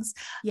Things.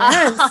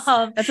 Yes.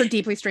 That's a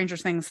deeply Stranger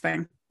Things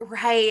thing.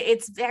 Right.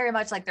 It's very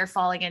much like they're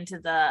falling into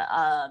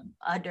the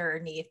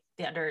underneath,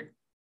 the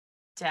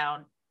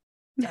down.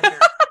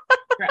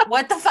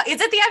 What the fuck?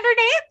 Is it the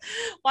underneath?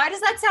 Why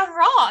does that sound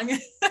wrong?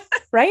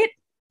 Right?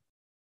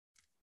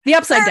 The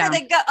upside down.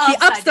 The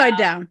upside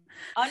down.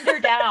 Under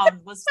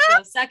down was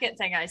the second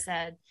thing I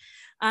said.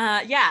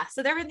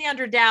 So they're in the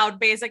under down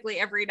basically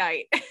every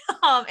night.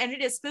 And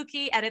it is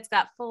spooky and it's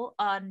got full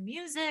on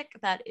music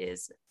that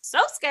is so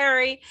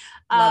scary.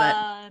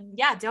 Love it.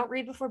 Yeah, don't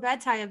read before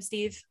bedtime,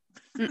 Steve.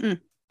 Don't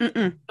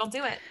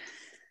do it.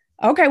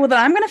 Okay, well then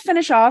I'm going to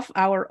finish off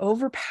our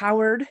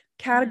overpowered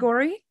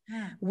category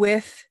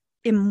with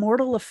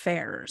Immortal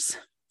Affairs.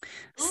 Ooh.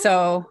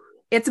 So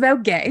it's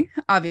about gay,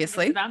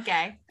 obviously. It's about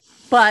gay.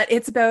 But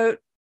it's about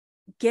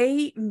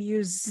gay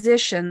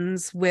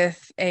musicians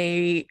with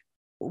a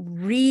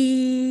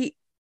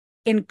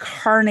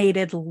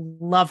reincarnated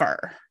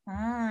lover.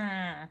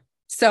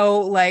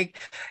 So like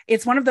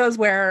it's one of those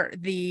where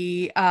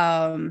the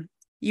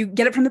you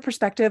get it from the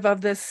perspective of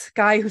this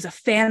guy who's a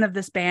fan of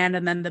this band,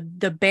 and then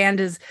the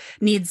band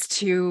needs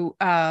to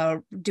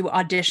do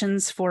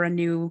auditions for a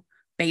new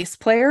bass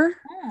player.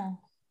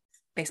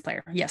 bass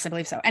player. Yes, I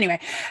believe so. Anyway,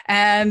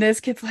 and this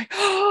kid's like,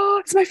 oh,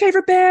 it's my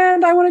favorite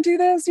band. I want to do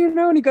this,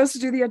 and he goes to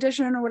do the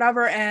audition or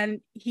whatever.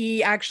 And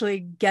he actually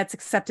gets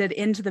accepted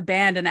into the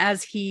band. And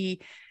as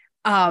he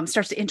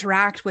starts to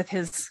interact with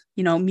his,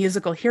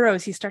 musical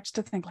heroes, he starts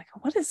to think like,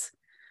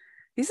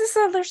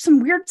 there's some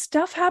weird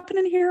stuff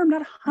happening here. I'm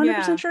not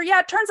 100% sure. Yeah,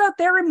 it turns out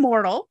they're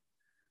immortal.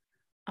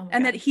 Oh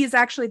and God. That he's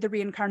actually the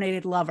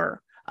reincarnated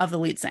lover of the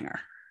lead singer.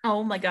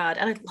 Oh my God.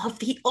 And I love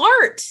the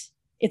art.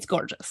 It's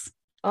gorgeous.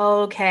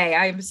 Okay.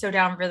 I'm so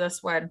down for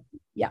this one.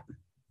 Yeah.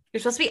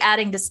 You're supposed to be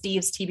adding to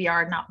Steve's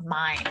TBR, not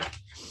mine.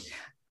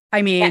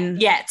 I mean,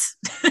 yet.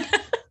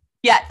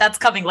 Yeah, that's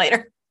coming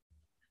later.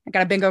 I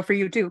got a bingo for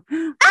you too.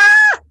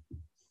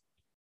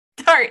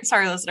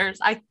 Sorry, listeners.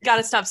 I got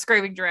to stop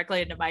screaming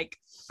directly into Mike.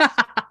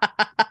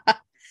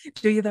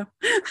 Do you though?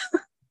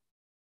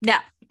 No.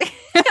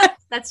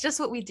 That's just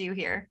what we do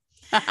here.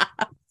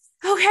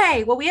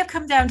 Okay, well, we have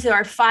come down to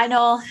our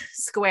final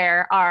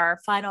square,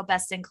 our final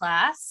best in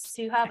class.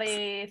 Do you have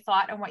a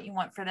thought on what you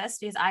want for this?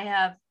 Because I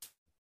have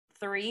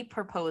 3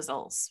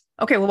 proposals.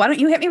 Okay, well, why don't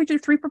you hit me with your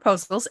 3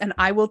 proposals and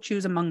I will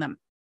choose among them.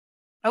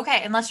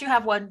 Okay, unless you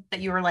have one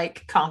that you were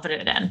like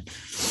confident in.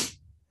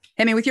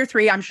 Hit me with your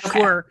 3. I'm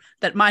sure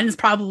that mine is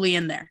probably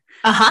in there.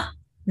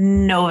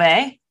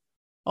 Nove.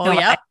 Oh, Nove.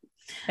 Yeah.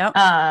 Yep.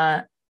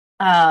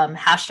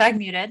 Hashtag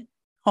muted.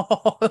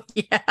 Oh,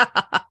 yeah.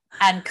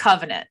 And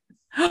Covenant.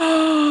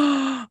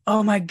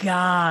 Oh my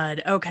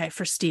God. Okay,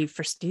 for Steve.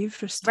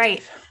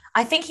 Right.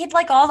 I think he'd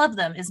like all of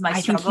them is my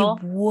struggle. I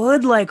think he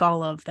would like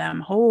all of them.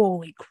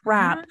 Holy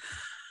crap.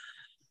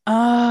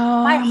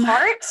 My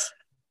heart.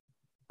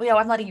 Well, yeah,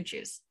 I'm letting you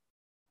choose.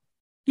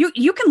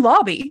 You can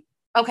lobby.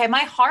 Okay,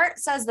 my heart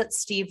says that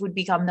Steve would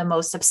become the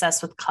most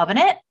obsessed with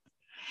Covenant.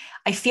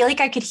 I feel like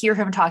I could hear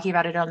him talking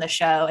about it on the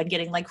show and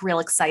getting like real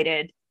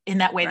excited in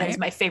that way. Right. That is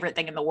my favorite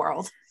thing in the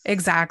world.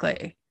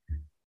 Exactly.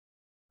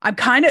 I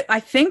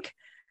think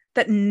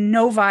that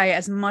Novi,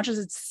 as much as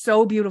it's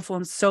so beautiful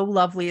and so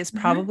lovely, is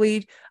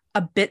probably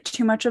a bit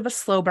too much of a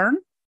slow burn.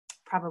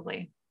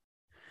 Probably.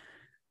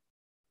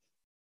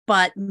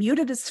 But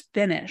Muted is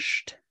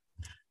finished.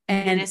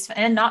 And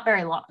not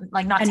very long,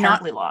 like not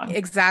terribly long.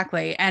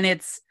 Exactly. And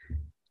it's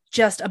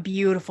just a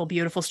beautiful,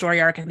 beautiful story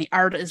arc. And the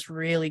art is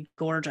really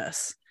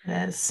gorgeous.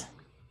 It is.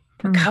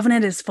 But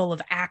Covenant is full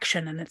of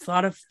action and it's a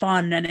lot of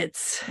fun. And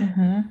it's...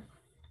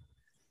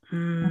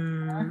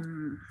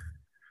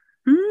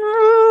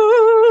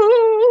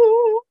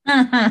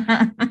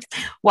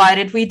 Why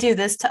did we do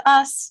this to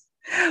us?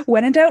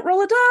 When in doubt,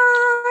 roll a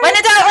die. When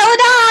in doubt, roll a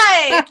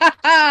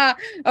die.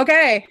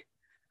 Okay.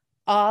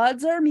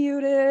 Odds are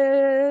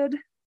muted.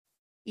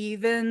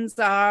 Evens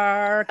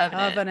are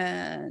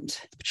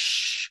Covenant.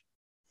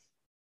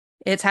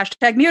 It's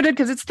hashtag muted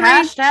because it's 3.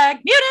 Hashtag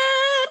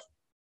muted.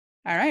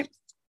 All right.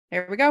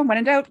 Here we go. When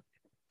in doubt,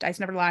 dice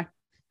never lie.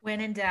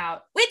 When in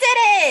doubt. We did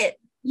it.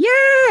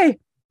 Yay.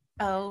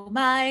 Oh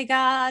my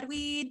God,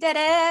 we did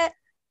it.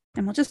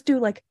 And we'll just do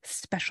like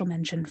special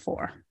mention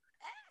for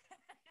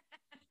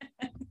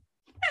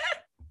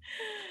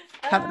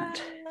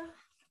Covenant.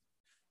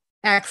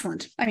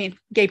 Excellent. I mean,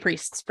 gay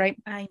priests, right?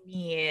 I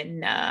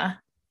mean,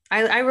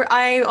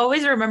 I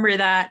always remember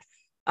that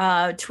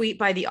tweet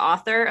by the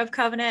author of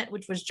Covenant,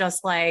 which was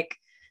just like,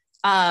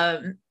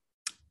 in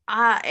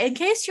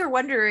case you're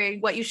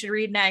wondering what you should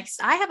read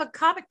next, I have a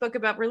comic book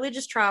about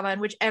religious trauma in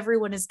which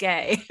everyone is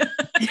gay.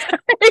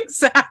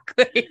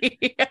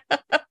 Exactly.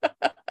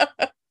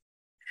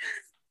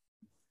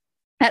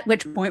 At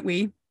which point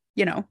we,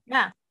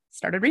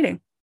 started reading.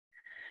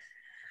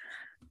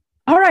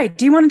 All right.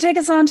 Do you want to take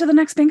us on to the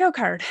next bingo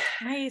card?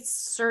 I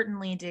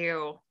certainly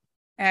do.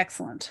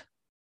 Excellent.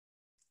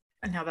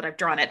 And now that I've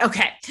drawn it.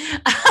 Okay.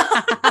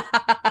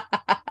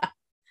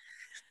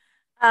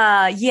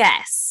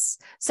 Yes.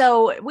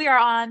 So we are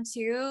on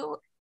to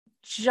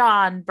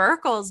John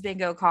Burkle's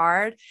bingo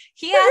card.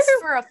 He asked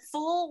for a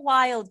full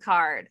wild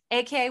card,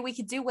 aka we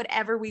could do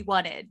whatever we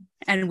wanted.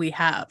 And we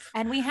have.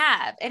 And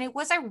it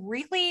was a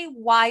really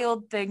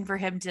wild thing for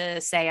him to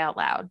say out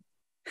loud.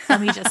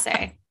 Let me just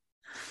say.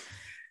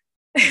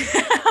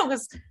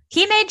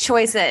 He made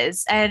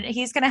choices and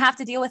he's going to have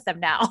to deal with them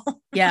now.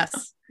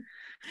 Yes.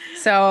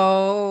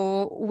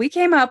 So we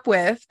came up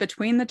with,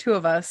 between the two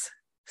of us,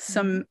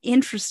 some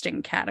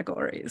interesting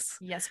categories.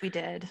 Yes, we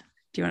did.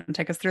 Do you want to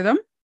take us through them?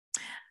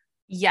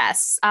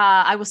 Yes.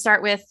 I will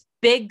start with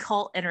big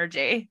cult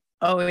energy.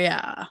 Oh,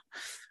 yeah.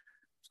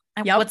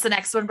 And what's the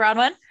next one,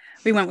 Bronwyn?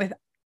 We went with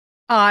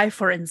I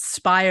for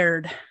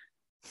inspired.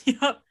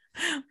 Yep.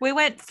 We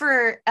went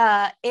for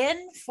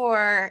N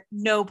for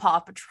no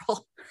Paw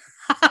Patrol.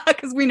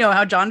 Because we know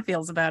how John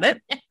feels about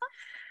it.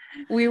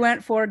 We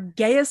went for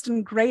gayest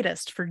and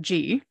greatest for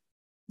G.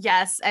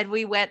 Yes, and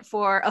we went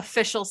for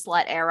official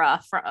slut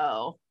era for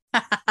O.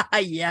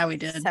 Yeah, we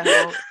did.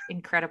 So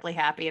incredibly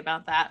happy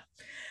about that.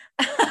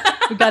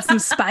 We got some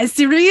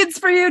spicy reads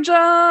for you,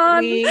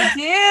 John. We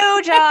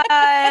do, John.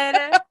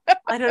 I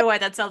don't know why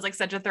that sounds like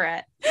such a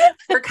threat.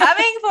 We're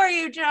coming for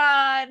you,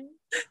 John.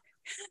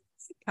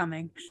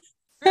 Coming.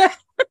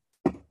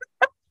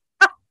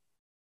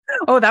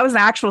 Oh, that was an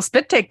actual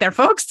spit take there,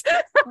 folks.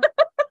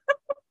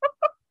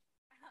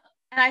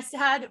 And I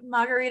had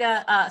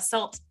margarita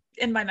salt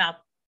in my mouth.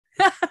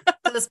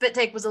 So the spit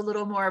take was a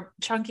little more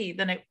chunky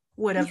than it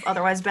would have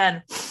otherwise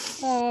been.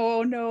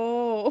 Oh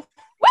no.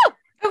 Woo!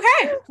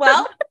 Okay.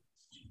 Well,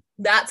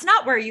 that's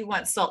not where you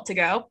want salt to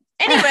go.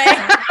 Anyway.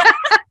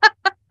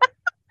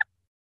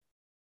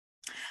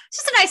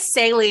 It's just a nice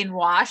saline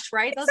wash,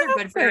 right? Those are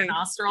good for your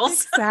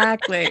nostrils.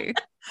 Exactly.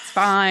 It's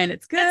fine.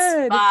 It's good.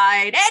 It's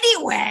fine.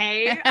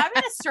 Anyway, I'm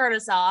going to start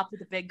us off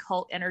with a big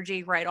cult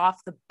energy right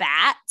off the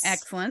bat.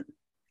 Excellent.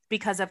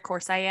 Because of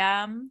course I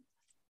am.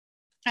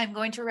 I'm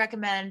going to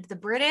recommend the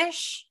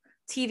British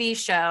TV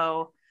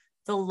show,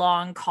 The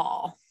Long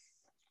Call.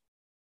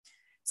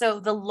 So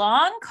The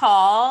Long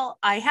Call,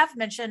 I have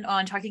mentioned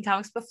on Talking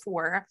Comics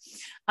before,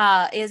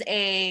 is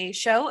a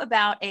show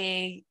about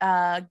a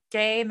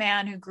gay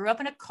man who grew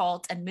up in a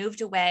cult and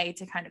moved away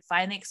to kind of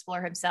finally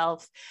explore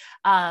himself,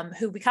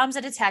 who becomes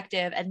a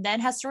detective and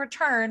then has to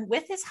return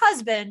with his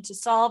husband to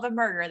solve a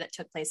murder that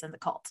took place in the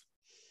cult.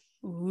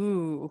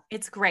 Ooh.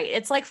 It's great.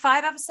 It's like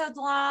 5 episodes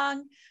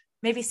long,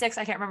 maybe 6.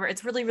 I can't remember.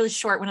 It's really, really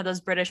short. One of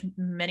those British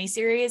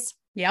miniseries.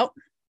 Yep.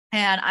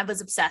 And I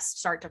was obsessed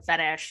start to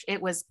finish.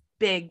 It was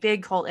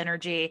big cult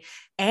energy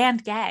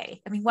and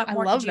gay. I mean, what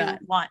more could you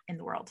want in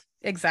the world?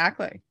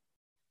 Exactly.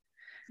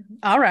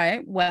 All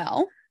right.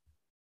 Well,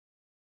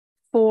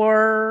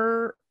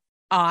 for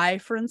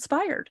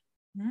Inspired,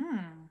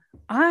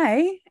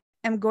 I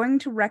am going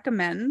to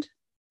recommend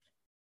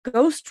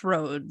Ghost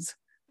Roads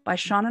by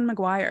Seanan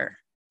McGuire.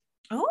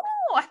 Oh,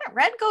 I haven't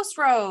read Ghost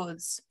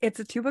Roads. It's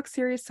a 2-book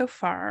series so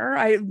far.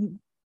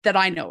 That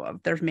I know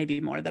of. There's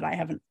maybe more that I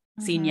haven't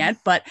seen yet,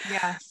 but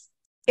yeah,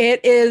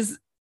 it is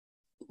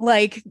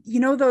like, you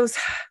know, those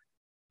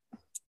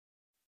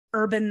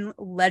urban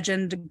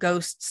legend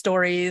ghost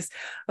stories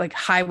like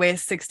Highway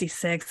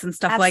 66 and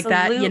stuff like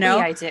that, you know?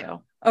 I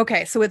do.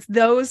 Okay, so it's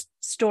those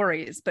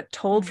stories, but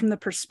told from the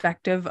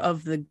perspective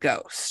of the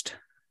ghost.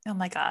 Oh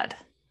my God.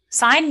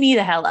 Sign me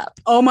the hell up.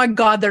 Oh my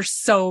God, they're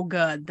so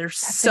good. They're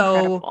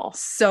incredible.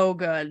 So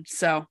good.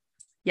 So,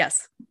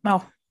 yes.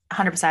 Oh,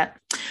 100%.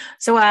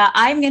 So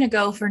I'm going to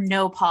go for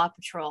no Paw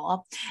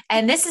Patrol.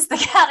 And this is the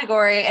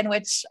category in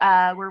which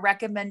we're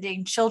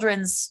recommending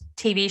children's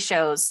TV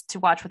shows to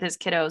watch with his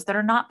kiddos that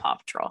are not Paw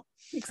Patrol.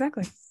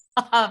 Exactly.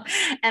 And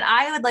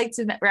I would like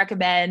to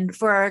recommend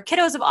for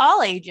kiddos of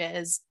all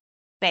ages,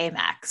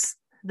 Baymax,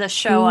 the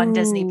show on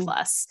Disney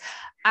Plus.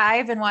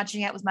 I've been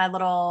watching it with my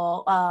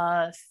little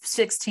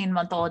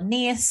 16-month-old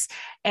niece,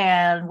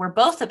 and we're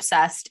both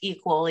obsessed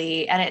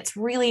equally. And it's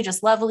really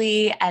just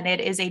lovely. And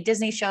it is a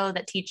Disney show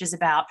that teaches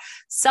about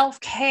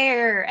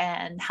self-care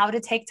and how to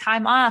take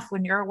time off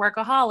when you're a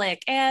workaholic,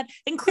 and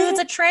includes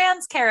a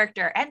trans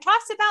character and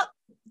talks about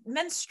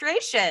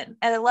menstruation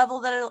at a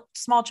level that a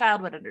small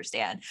child would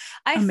understand.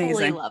 I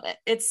fully love it.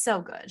 It's so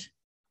good.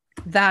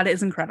 That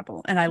is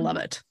incredible. And I love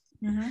it.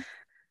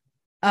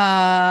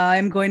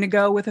 I'm going to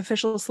go with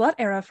Official Slut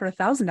Era for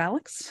 1,000,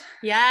 Alex.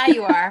 Yeah,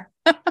 you are.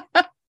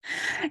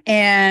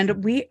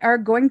 And we are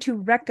going to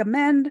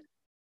recommend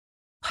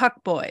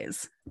Puck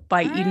Boys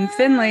by Eden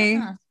Finley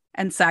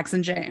and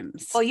Saxon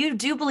James. Well, you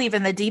do believe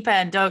in the deep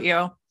end, don't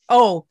you?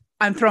 Oh,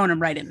 I'm throwing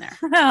them right in there.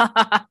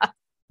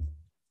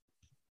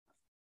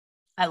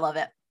 I love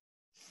it.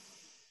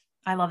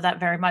 I love that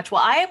very much.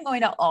 Well, I am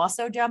going to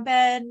also jump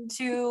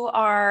into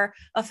our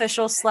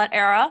Official Slut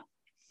Era.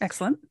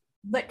 Excellent.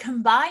 But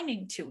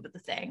combining two of the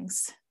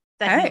things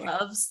that he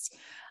loves,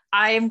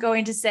 I am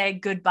going to say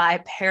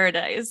Goodbye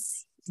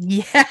Paradise.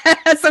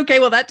 Yes. Okay.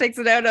 Well, that takes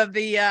it out of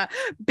the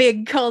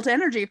big cult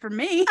energy for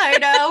me. I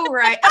know,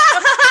 right?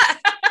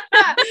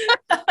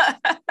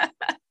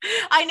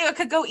 I knew it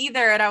could go either,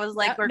 and I was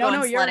like, "We're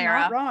going slut era."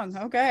 Not wrong.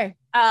 Okay.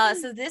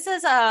 So this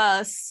is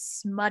a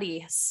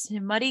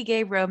smutty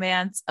gay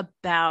romance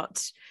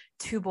about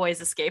two boys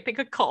escaping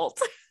a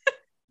cult.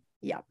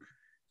 Yep.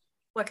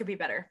 What could be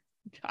better?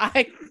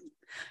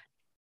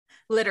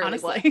 Literally,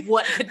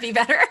 what could be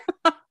better?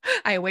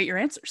 I await your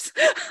answers.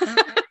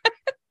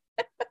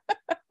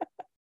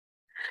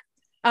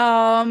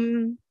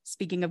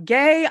 Speaking of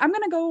gay, I'm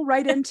gonna go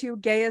right into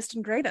Gayest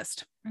and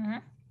Greatest,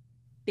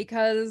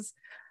 because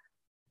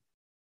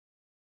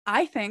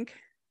I think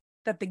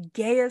that the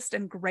gayest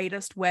and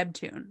greatest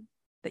webtoon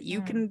that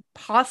you can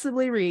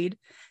possibly read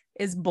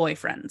is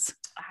Boyfriends.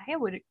 I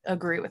would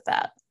agree with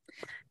that.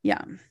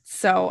 Yeah.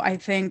 So I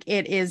think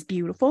it is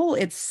beautiful.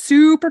 It's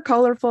super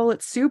colorful.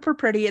 It's super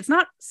pretty. It's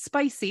not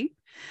spicy.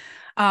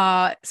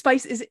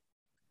 Spice is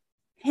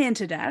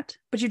hinted at,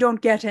 but you don't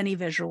get any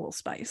visual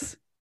spice.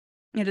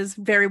 It is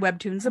very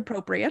webtoons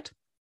appropriate.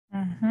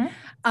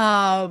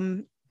 But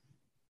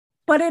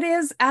it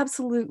is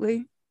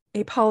absolutely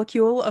a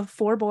polycule of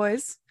 4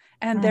 boys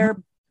and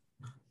their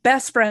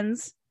best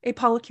friends, a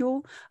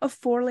polycule of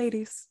 4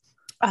 ladies.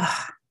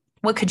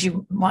 What could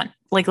you want?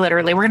 Like,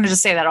 literally, we're going to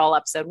just say that all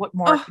episode. What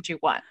more could you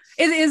want?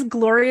 It is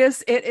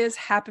glorious. It is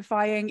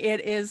happifying.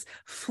 It is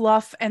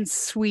fluff and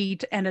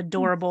sweet and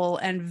adorable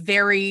and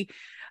very,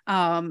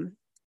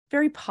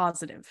 very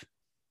positive.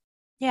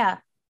 Yeah.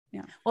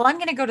 Well, I'm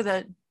going to go to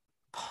the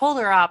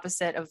polar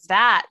opposite of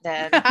that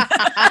then.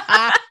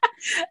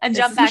 And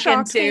jump back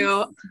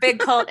into big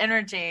cult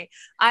energy.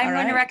 I'm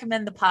going to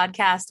recommend the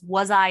podcast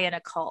Was I in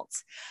a Cult?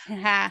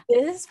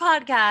 This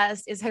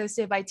podcast is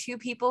hosted by two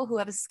people who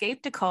have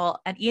escaped a cult,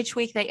 and each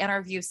week they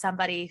interview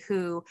somebody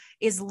who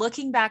is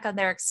looking back on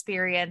their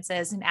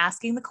experiences and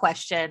asking the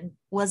question,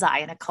 was I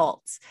in a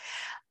cult?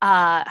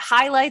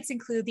 Highlights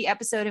include the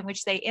episode in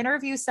which they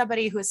interview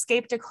somebody who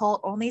escaped a cult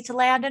only to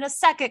land in a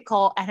second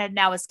cult and had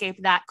now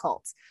escaped that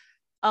cult.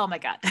 Oh my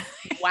God.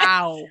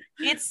 Wow.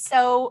 It's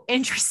so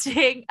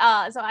interesting.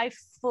 So I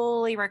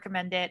fully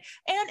recommend it.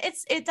 And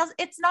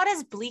it's not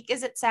as bleak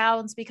as it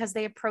sounds because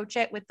they approach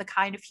it with the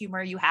kind of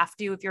humor you have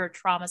to if you're a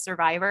trauma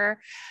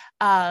survivor.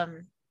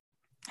 And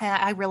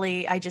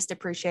I just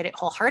appreciate it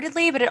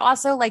wholeheartedly, but it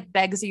also like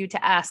begs you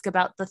to ask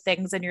about the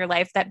things in your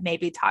life that may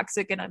be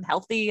toxic and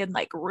unhealthy and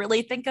like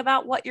really think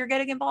about what you're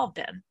getting involved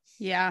in.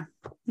 Yeah,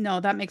 no,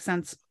 that makes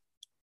sense.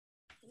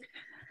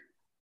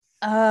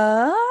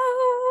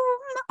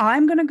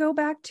 I'm going to go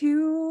back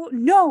to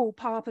No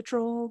Paw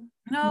Patrol.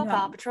 No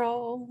Paw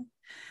Patrol.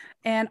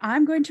 And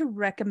I'm going to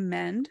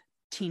recommend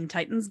Teen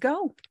Titans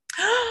Go.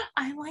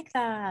 I like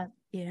that.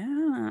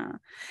 Yeah.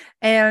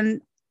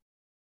 And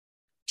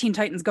Teen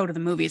Titans Go to the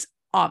movies,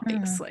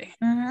 obviously.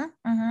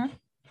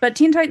 But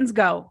Teen Titans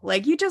Go,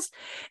 like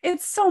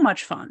it's so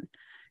much fun.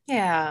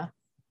 Yeah.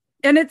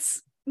 And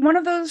it's one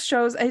of those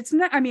shows, it's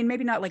not, I mean,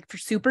 maybe not like for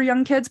super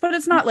young kids, but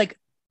it's not like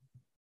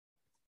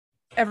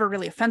ever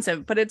really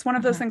offensive, but it's one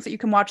of those things that you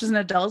can watch as an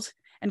adult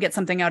and get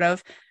something out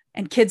of,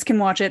 and kids can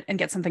watch it and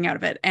get something out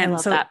of it.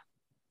 And so that.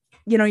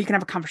 You know, you can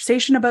have a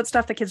conversation about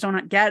stuff that kids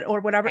don't get or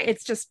whatever. Right.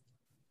 It's just,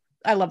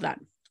 I love that.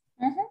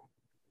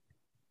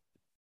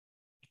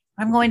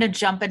 I'm going to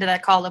jump into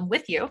that column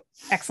with you.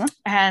 Excellent.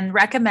 And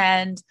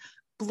recommend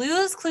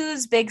Blue's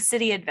Clues Big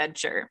City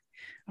Adventure.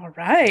 All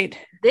right.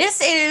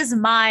 This is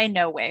my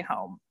No Way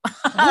Home.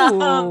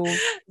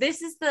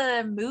 This is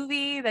the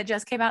movie that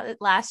just came out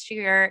last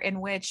year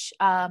in which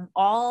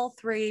all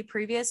three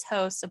previous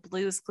hosts of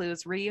Blue's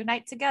Clues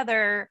reunite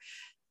together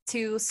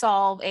to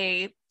solve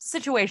a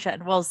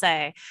situation, we'll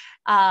say,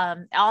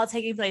 all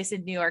taking place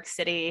in New York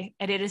City.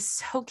 And it is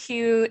so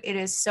cute. It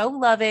is so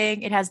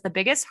loving. It has the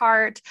biggest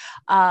heart.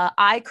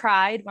 I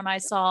cried when I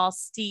saw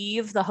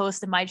Steve, the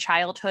host of my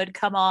childhood,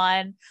 come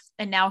on.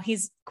 And now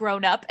he's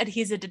grown up and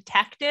he's a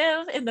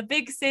detective in the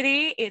big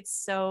city. It's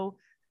so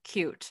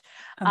cute.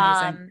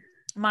 Amazing.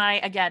 My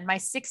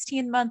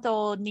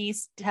 16-month-old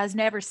niece has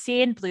never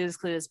seen Blue's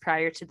Clues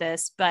prior to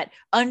this, but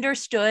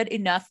understood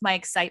enough my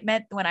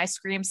excitement when I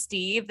screamed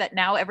Steve that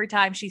now every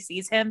time she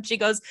sees him, she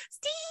goes,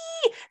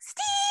 Steve,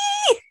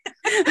 Steve.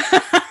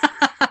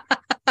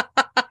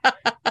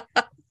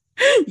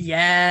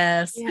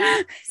 Yes.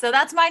 Yeah. So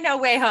that's my No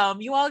Way Home.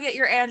 You all get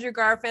your Andrew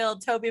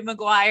Garfield, Tobey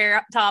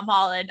Maguire, Tom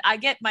Holland. I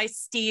get my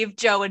Steve,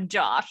 Joe, and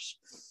Josh.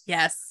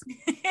 Yes.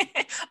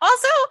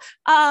 Also,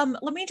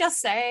 let me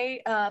just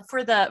say,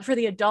 for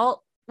the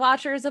adult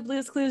watchers of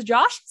Blue's Clues,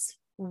 Josh is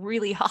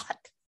really hot.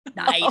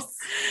 Nice.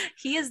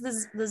 He is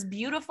this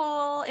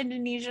beautiful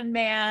Indonesian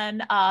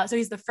man. So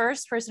he's the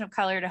first person of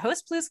color to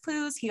host Blue's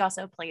Clues. He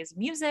also plays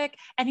music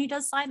and he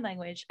does sign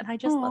language. And I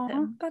just love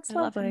him. That's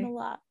lovely. Love him a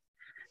lot.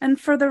 And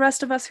for the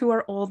rest of us who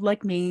are old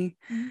like me,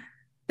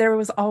 there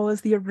was always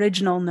the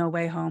original No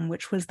Way Home,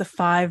 which was the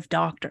 5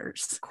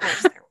 Doctors. Of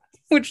course there was.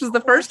 Which was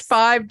the first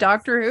 5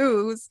 Doctor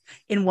Who's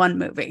in one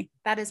movie.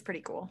 That is pretty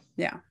cool.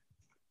 Yeah.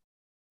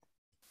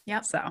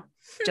 Yep. So,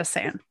 just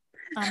saying.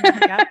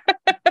 Yeah.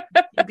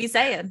 You'll be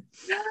saying.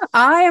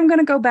 I am going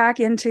to go back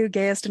into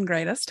Gayest and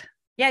Greatest.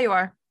 Yeah, you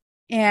are.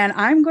 And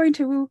I'm going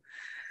to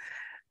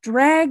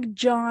drag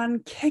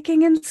John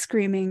kicking and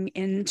screaming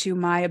into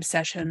my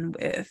obsession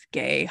with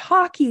gay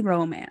hockey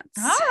romance.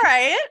 All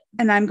right.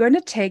 And I'm going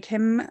to take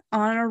him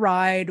on a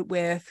ride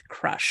with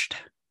Crushed.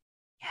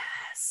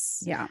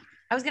 Yes. Yeah.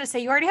 I was going to say,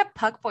 you already have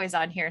Puck Boys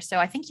on here, so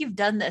I think you've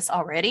done this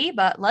already,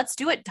 but let's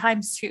do it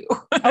times 2.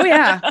 Oh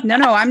yeah.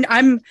 No,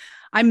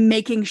 I'm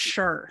making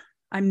sure.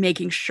 I'm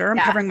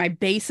covering my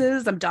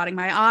bases. I'm dotting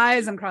my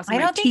I's. I'm crossing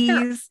my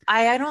T's.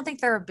 I don't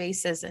think there are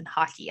bases in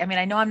hockey. I mean,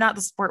 I know I'm not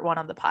the sport one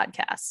on the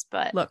podcast,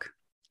 but look,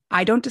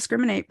 I don't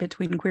discriminate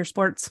between queer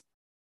sports.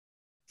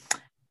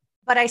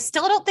 But I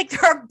still don't think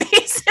there are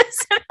bases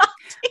in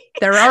hockey.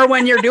 There are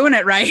when you're doing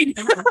it right.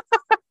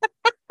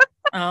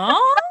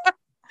 Oh.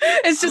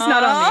 It's just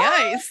not on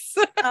the ice.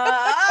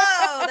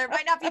 There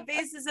might not be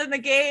bases in the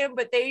game,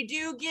 but they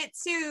do get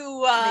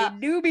to they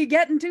do be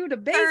getting to the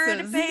bases.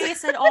 Third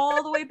base and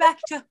all the way back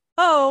to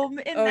home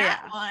in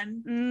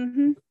one.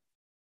 Mm-hmm.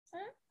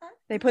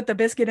 They put the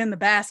biscuit in the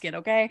basket,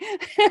 okay?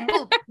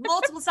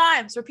 Multiple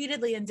times,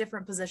 repeatedly in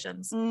different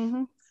positions.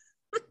 Mm-hmm.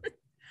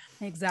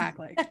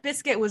 Exactly. That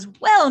biscuit was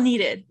well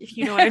needed, if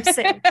you know what I'm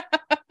saying.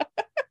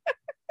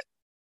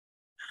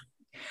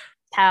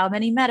 How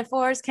many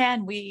metaphors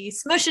can we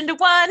smush into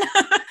one?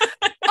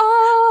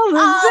 All the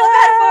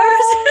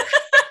metaphors.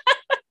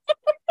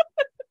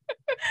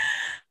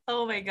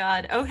 Oh my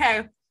God.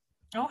 Okay.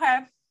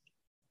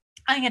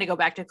 I'm going to go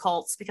back to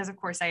cults because of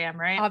course I am,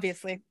 right?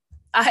 Obviously.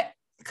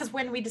 because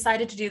when we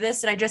decided to do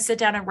this, did I just sit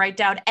down and write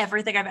down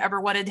everything I've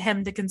ever wanted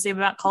him to consume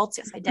about cults?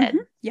 Yes, I did. Mm-hmm.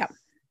 Yeah.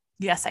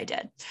 Yes, I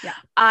did. Yeah.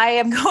 I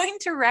am going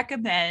to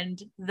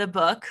recommend the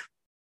book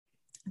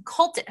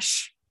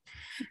Cultish.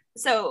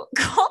 So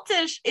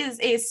Cultish is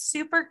a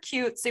super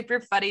cute,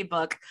 super funny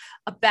book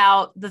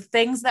about the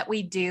things that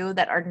we do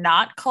that are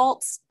not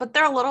cults, but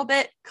they're a little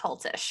bit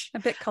cultish. A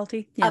bit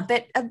culty. Yeah. A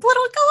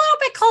little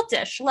bit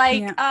cultish,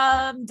 like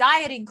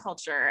dieting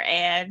culture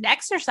and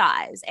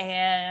exercise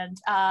and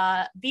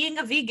being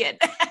a vegan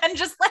and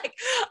just like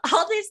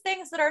all these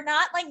things that are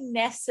not like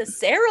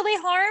necessarily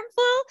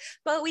harmful,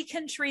 but we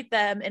can treat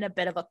them in a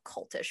bit of a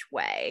cultish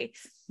way.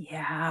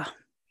 Yeah.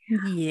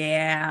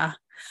 Yeah.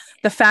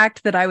 The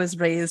fact that I was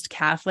raised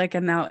Catholic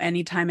and now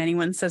anytime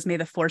anyone says, may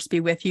the force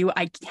be with you,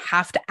 I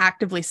have to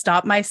actively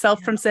stop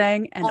myself from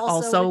saying, and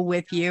also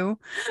with you.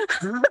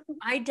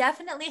 I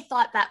definitely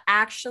thought that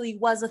actually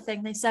was a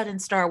thing they said in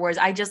Star Wars.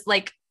 I just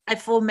like, I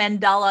full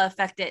Mandela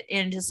effect it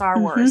into Star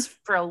Wars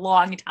for a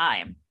long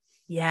time.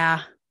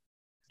 Yeah.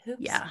 Oops.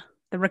 Yeah.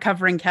 The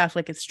recovering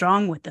Catholic is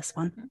strong with this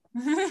one.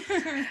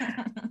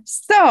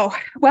 So,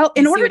 well,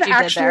 in order to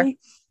actually,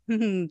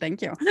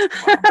 thank you.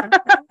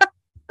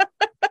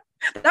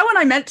 That one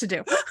I meant to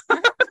do.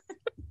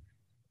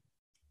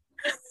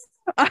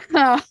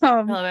 I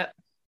love it.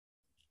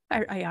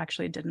 I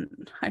actually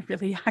didn't. I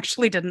really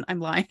actually didn't. I'm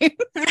lying. I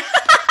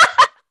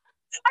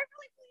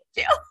really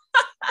do.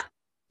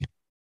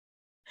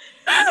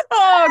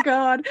 Oh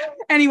God.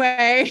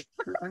 Anyway.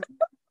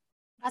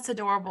 That's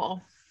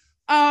adorable.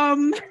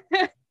 I'm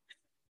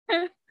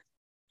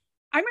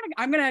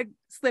gonna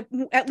slip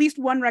at least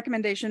one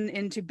recommendation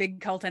into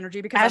big cult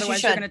energy because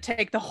otherwise you're gonna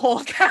take the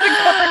whole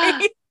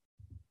category.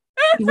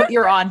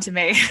 You're on to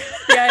me.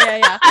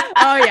 Yeah.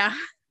 Oh yeah.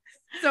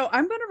 So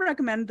I'm going to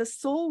recommend the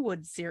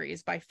Soulwood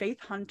series by Faith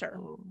Hunter,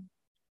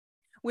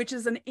 which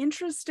is an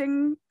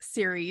interesting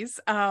series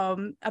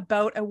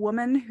about a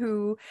woman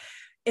who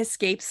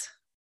escapes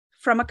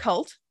from a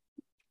cult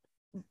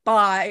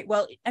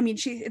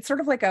it's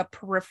sort of like a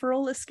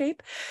peripheral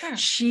escape.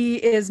 She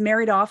is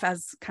married off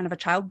as kind of a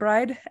child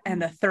bride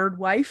and a third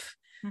wife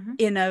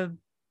in a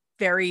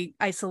very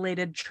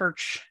isolated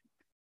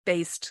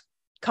church-based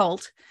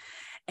cult.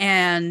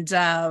 And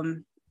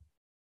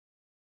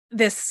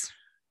this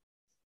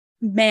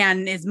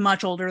man is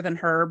much older than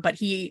her, but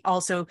he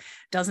also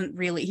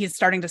he's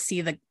starting to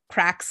see the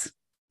cracks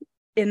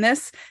in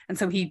this. And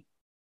so he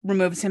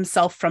removes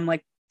himself from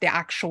like the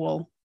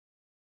actual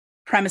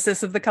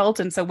premises of the cult.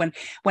 And so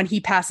when he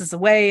passes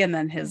away and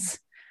then his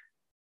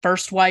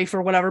first wife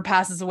or whatever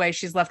passes away,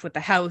 she's left with the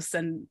house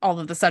and all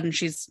of a sudden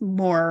she's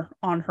more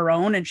on her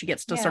own and she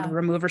gets to sort of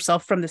remove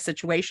herself from the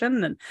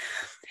situation. And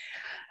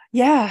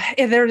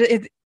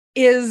it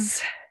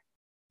is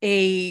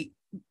a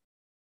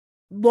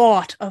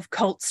lot of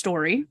cult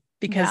story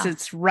because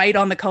it's right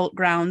on the cult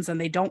grounds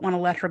and they don't want to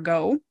let her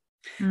go.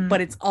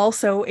 But it's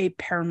also a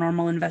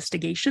paranormal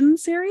investigation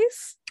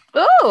series.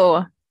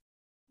 Oh,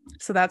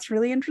 so that's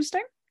really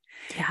interesting.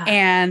 Yeah.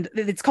 And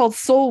it's called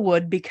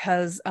Soulwood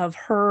because of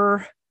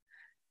her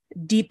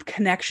deep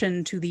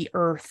connection to the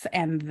earth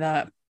and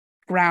the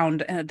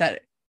ground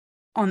that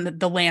on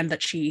the land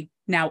that she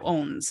now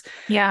owns.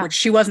 Yeah. Which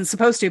she wasn't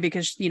supposed to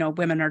because,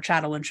 women are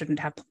chattel and shouldn't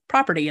have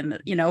property in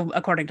the,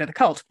 according to the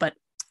cult. But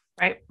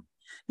right.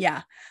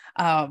 Yeah.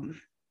 So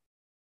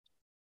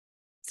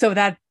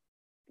that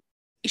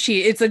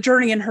it's a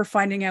journey in her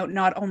finding out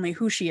not only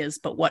who she is,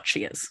 but what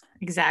she is.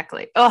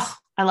 Exactly. Oh,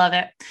 I love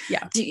it.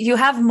 Yeah. Do you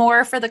have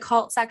more for the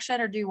cult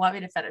section or do you want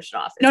me to finish it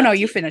off? No,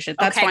 you finish it.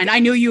 That's fine. I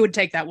knew you would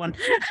take that one.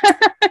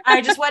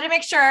 I just wanted to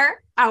make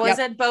sure I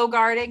wasn't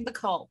bogarting the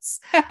cults.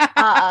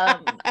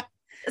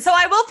 So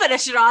I will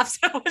finish it off.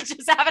 So we'll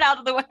just have it out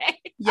of the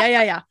way.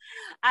 Yeah.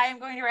 I am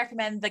going to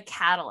recommend the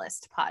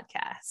Catalyst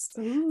podcast.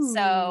 Ooh.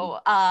 So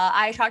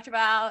I talked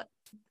about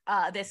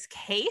this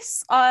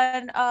case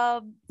on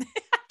I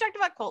talked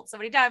about cults so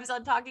many times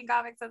on Talking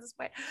Comics at this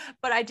point,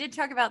 but I did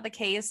talk about the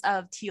case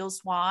of Teal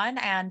Swan,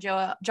 and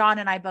John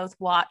and I both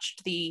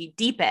watched the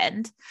Deep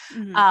End.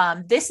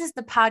 This is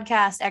the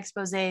podcast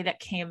expose that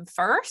came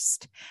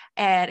first,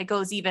 and it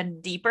goes even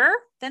deeper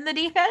than the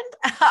Deep End.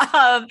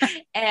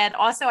 And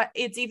also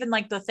it's even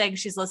like the thing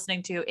she's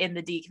listening to in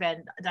the Deep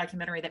End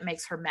documentary that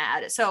makes her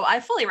mad. So I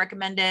fully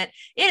recommend it.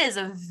 It is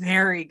a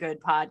very good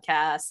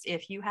podcast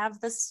if you have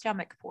the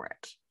stomach for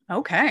it.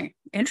 Okay.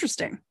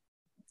 Interesting.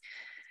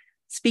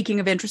 Speaking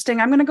of interesting,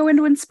 I'm going to go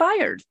into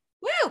Inspired.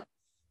 Woo!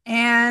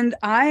 And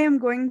I am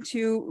going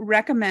to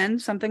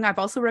recommend something I've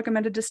also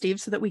recommended to Steve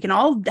so that we can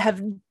all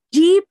have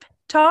deep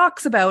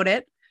talks about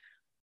it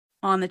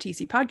on the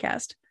TC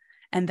podcast.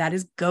 And that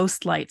is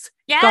Ghost Lights.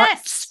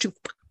 Yes! Got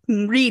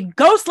to read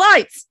Ghost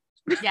Lights.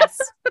 Yes.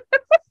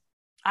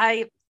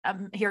 I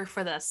am here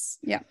for this.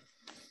 Yeah.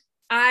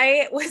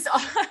 I was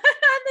on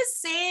the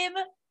same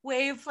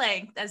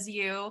wavelength as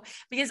you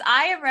because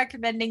I am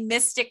recommending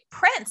Mystic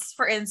Prince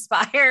for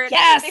Inspired.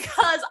 Yes,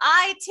 because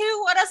I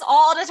too want us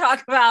all to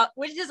talk about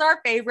which is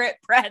our favorite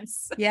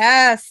Prince.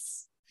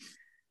 Yes.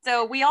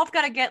 So we all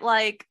got to get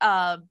like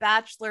a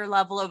bachelor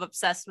level of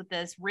obsessed with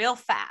this real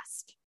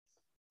fast.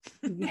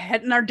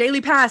 Hitting our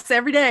daily pass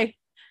every day.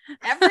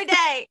 Every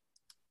day.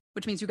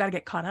 Which means you got to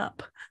get caught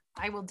up.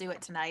 I will do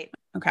it tonight.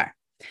 Okay.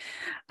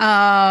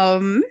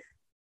 I'm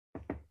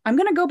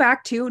going to go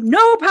back to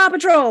no Paw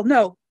Patrol.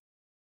 No.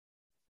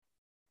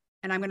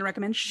 And I'm going to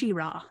recommend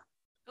She-Ra.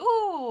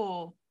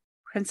 Ooh.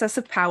 Princess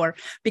of Power,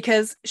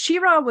 because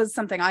She-Ra was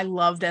something I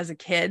loved as a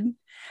kid. And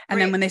Right.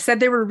 then when they said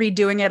they were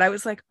redoing it, I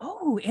was like,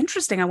 oh,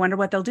 interesting. I wonder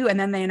what they'll do. And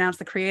then they announced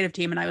the creative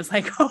team and I was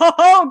like,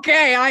 oh,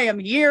 okay, I am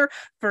here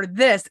for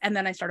this. And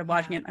then I started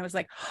watching it and I was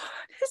like, oh,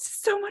 this is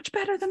so much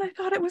better than I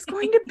thought it was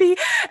going to be.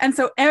 And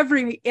so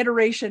every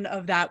iteration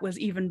of that was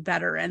even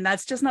better. And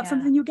that's just not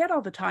something you get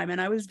all the time. And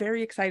I was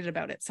very excited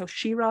about it. So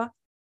She-Ra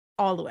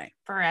all the way.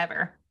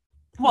 Forever.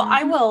 Well,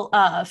 I will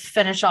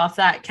finish off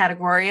that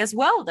category as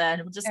well then.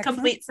 We'll just Excellent.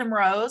 complete some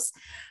rows,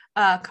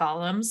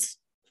 columns.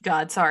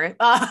 God, sorry.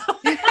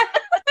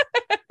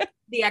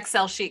 The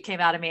Excel sheet came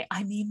out of me.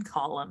 I mean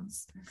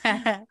columns.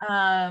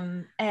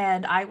 And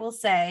I will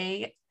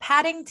say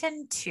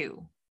Paddington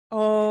 2.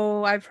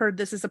 Oh, I've heard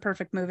this is a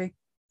perfect movie.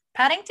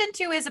 Paddington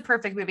 2 is a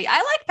perfect movie. I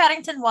like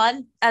Paddington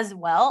 1 as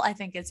well. I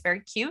think it's very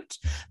cute,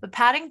 but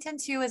Paddington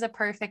 2 is a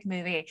perfect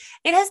movie.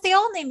 It is the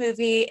only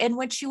movie in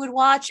which you would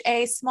watch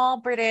a small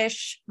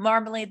British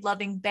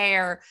marmalade-loving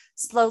bear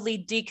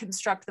slowly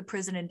deconstruct the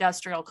prison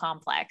industrial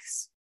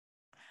complex.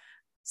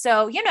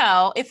 So, you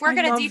know, if we're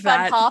going to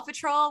defund Paw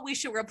Patrol, we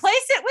should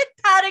replace it with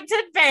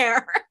Paddington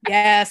Bear.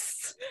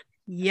 Yes.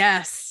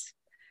 Yes.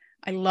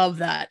 I love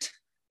that.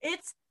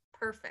 It's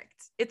perfect.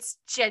 It's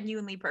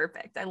genuinely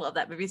perfect. I love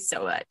that movie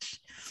so much.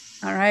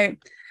 All right.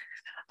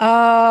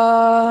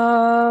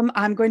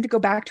 I'm going to go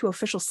back to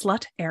official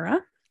slut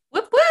era.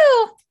 Whoop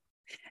woo.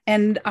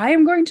 And I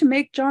am going to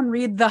make John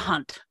read The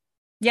Hunt.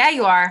 Yeah,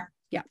 you are.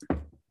 Yeah.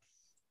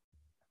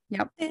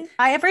 Yep.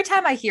 Every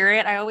time I hear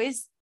it, I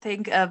always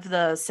think of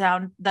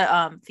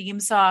the theme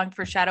song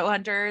for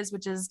Shadowhunters,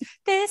 which is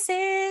 "This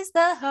is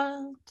the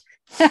Hunt."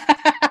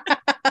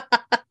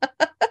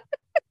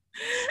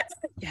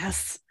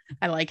 Yes,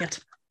 I like it.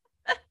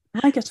 I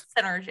like it.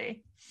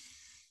 Synergy.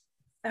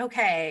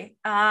 Okay.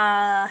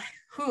 The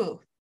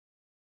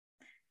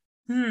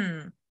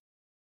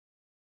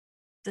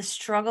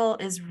struggle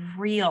is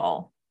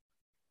real.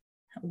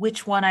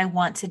 Which one I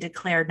want to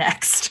declare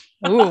next?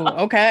 Ooh,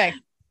 okay.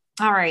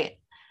 All right.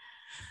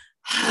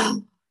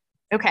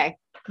 Okay.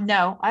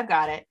 No, I've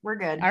got it. We're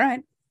good. All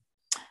right.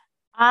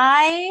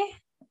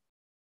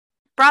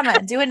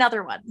 Brahma, do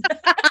another one.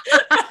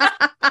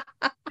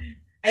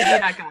 I do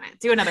not got it.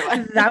 Do another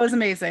one. That was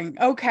amazing.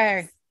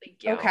 Okay.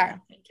 Thank you. Okay.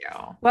 Thank you.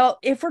 Well,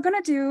 if we're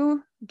going to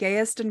do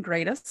gayest and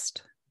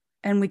greatest,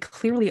 and we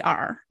clearly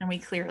are,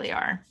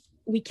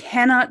 we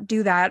cannot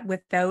do that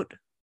without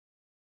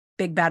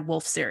Big Bad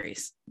Wolf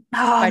series.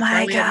 Oh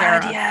my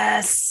God.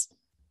 Yes.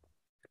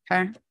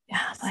 Okay. Yeah.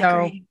 I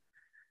So agree.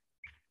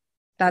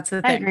 That's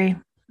the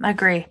thing. I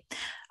agree.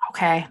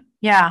 Okay.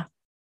 Yeah.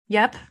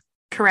 Yep.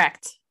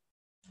 Correct.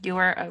 You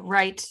are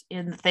right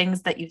in the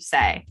things that you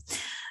say.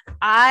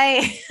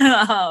 I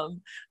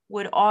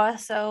would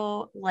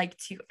also like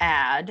to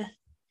add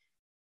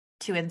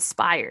to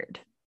Inspired.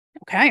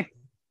 Okay.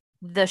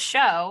 The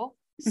show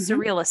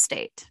Surreal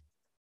Estate.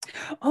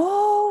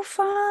 Oh,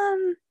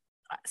 fun.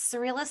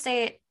 Surreal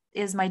Estate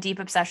is my deep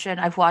obsession.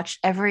 I've watched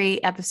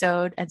every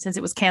episode, and since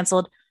it was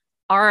canceled,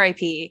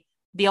 RIP,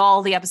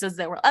 all the episodes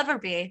that will ever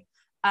be.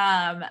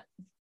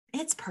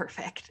 It's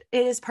perfect.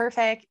 It is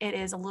perfect. It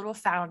is a little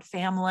found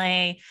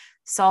family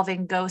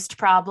solving ghost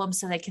problems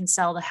so they can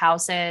sell the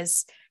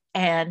houses,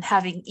 and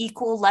having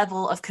equal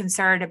level of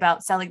concern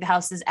about selling the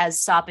houses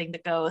as stopping the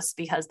ghosts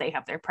because they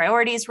have their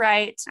priorities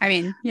right. I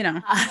mean, you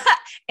know.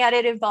 And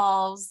it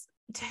involves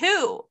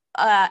two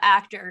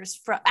actors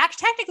from,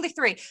 actually technically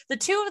three. The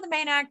two of the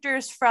main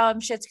actors from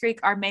Schitt's Creek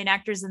are main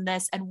actors in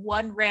this, and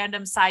one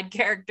random side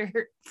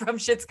character from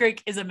Schitt's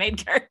Creek is a main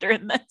character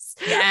in this.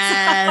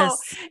 Yes.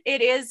 So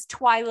it is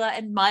Twyla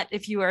and Mutt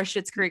if you are a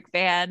Schitt's Creek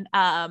fan.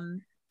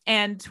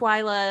 And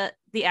Twyla,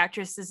 the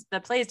actress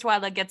that plays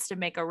Twyla, gets to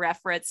make a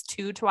reference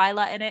to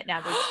Twyla in it.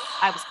 Now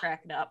I was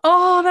cracking up.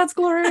 Oh, that's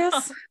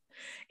glorious.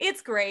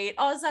 It's great.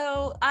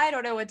 Also, I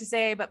don't know what to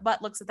say, but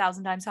Mutt looks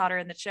 1,000 times hotter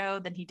in the show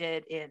than he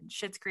did in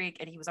Schitt's Creek,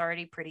 and he was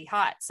already pretty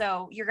hot.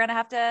 So you're gonna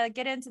have to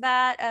get into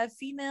that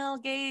female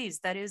gaze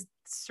that is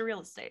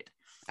Surreal Estate.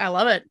 I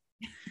love it.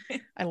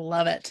 I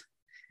love it.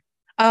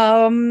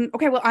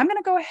 Okay, well, I'm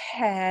gonna go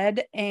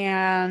ahead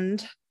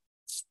and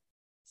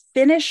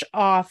finish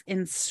off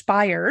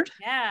Inspired.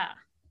 Yeah.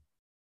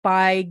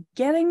 By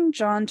getting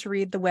John to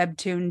read the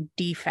webtoon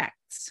Defects.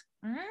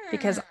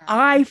 Because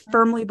I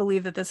firmly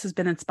believe that this has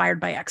been inspired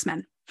by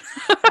X-Men.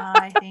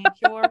 I think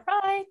you're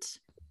right.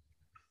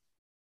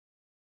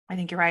 I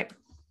think you're right.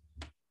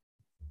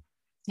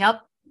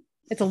 Yep.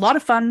 It's a lot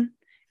of fun.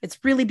 It's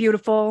really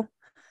beautiful.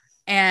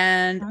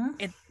 And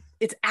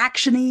it's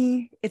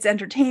actiony. It's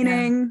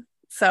entertaining. Yeah.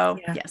 So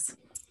yes.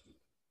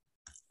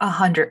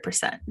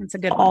 100%. It's a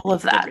good all one.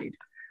 Of that.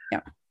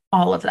 Yeah.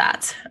 All of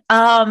that.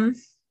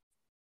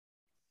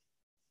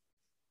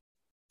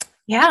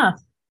 Yeah.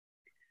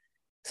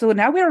 So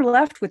now we are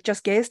left with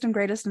just gayest and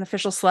greatest and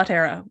official slut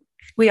era.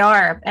 We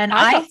are. And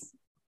I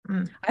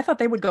thought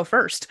they would go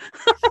first.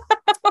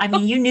 I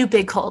mean, you knew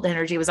Big Cold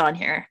Energy was on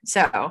here.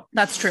 So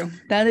that's true.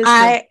 That is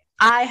true.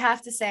 I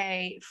have to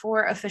say,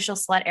 for official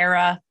slut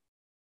era,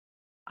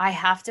 I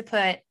have to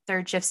put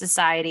Third Shift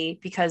Society,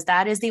 because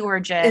that is the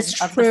origin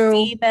of the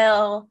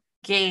female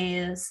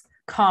gaze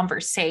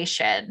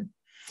conversation.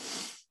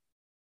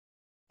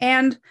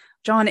 And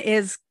John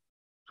is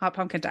Hot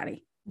Pumpkin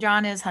Daddy.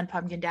 John is Hot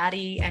Pumpkin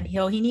Daddy, and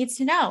he needs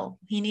to know.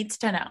 He needs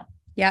to know.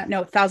 Yeah,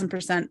 no,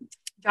 1,000%.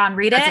 John,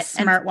 read That's it.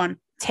 A smart one.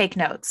 Take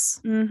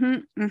notes.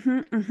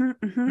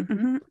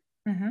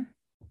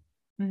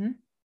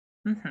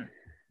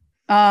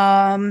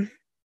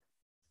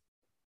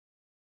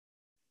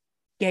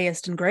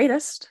 Gayest and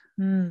greatest.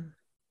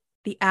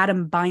 The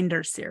Adam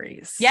Binder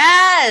series.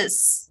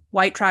 Yes.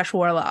 White Trash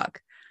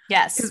Warlock.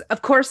 Yes. Because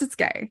of course it's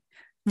gay.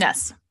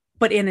 Yes.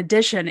 But in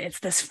addition, it's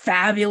this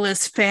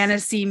fabulous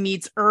fantasy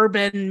meets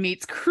urban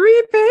meets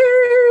creepy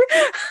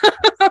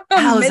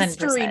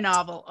mystery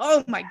novel.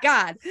 Oh my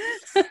God.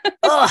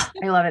 I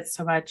love it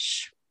so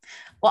much.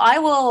 Well, I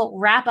will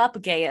wrap up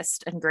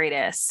gayest and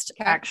greatest,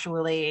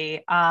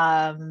 actually.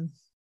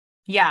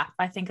 Yeah,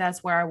 I think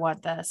that's where I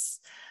want this,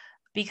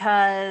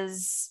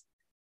 because,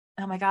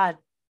 oh my God,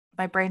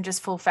 my brain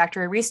just full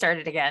factory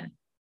restarted again.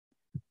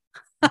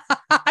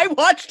 I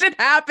watched it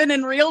happen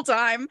in real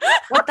time.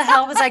 What the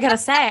hell was I going to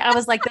say? I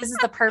was like, this is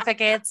the perfect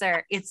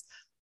answer. It's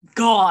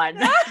gone.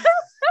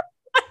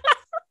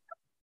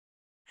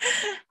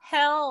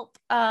 Help.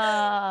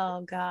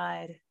 Oh,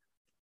 God.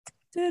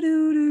 I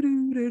don't know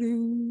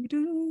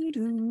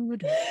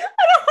what it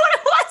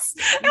was.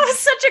 It was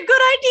such a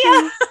good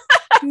idea.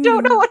 I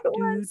don't know what it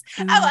was.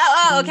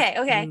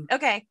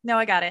 Okay. No,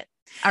 I got it.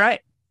 All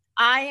right.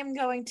 I am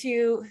going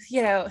to,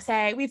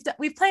 say we've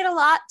played a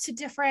lot to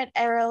different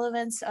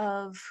elements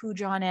of who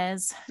John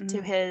is,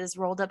 to his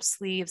rolled up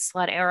sleeve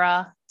slut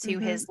era, to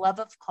his love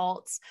of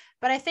cults.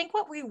 But I think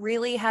what we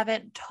really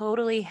haven't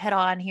totally hit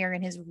on here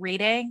in his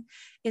reading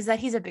is that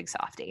he's a big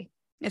softie.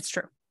 It's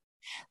true.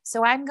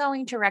 So I'm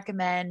going to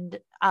recommend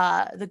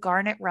the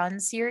Garnet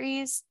Run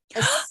series,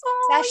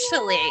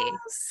 especially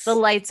The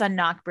Lights on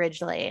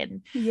Knockbridge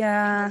Lane.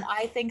 Yeah. And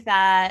I think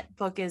that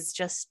book is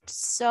just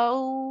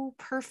so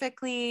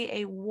perfectly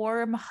a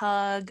warm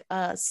hug,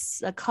 a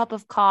cup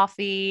of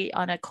coffee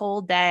on a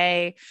cold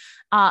day,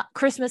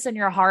 Christmas in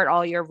your heart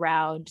all year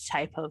round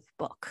type of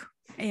book.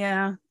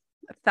 Yeah,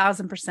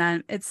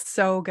 1,000%. It's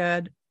so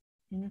good.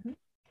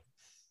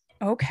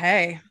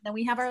 Okay. Then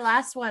we have our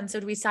last one. So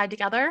do we side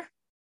together?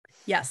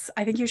 Yes,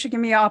 I think you should give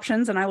me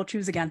options and I will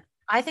choose again.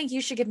 I think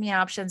you should give me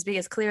options,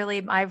 because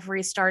clearly I've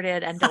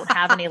restarted and don't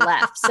have any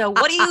left. So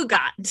what do you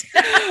got?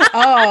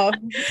 Oh,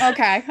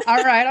 okay.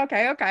 All right.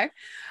 Okay.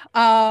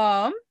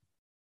 All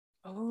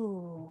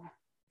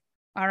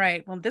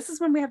right. Well, this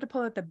is when we have to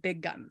pull out the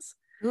big guns.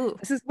 Ooh.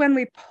 This is when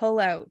we pull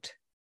out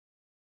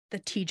the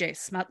TJ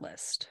Smut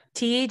List.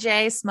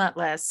 TJ Smut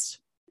List.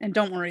 And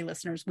don't worry,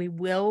 listeners, we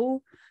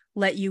will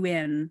let you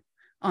in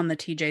on the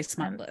TJ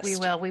Smut List. We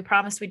will. We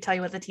promised we'd tell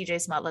you what the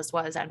TJ Smut List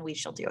was, and we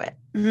shall do it.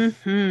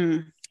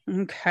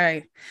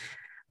 Okay.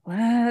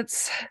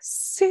 Let's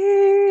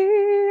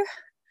see.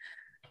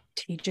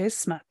 TJ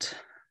Smut.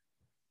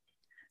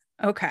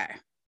 Okay.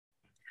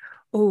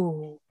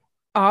 Oh,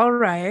 all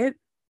right.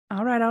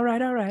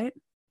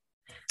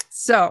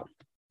 So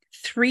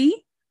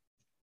 3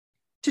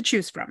 to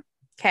choose from.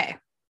 Okay.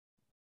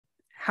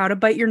 How to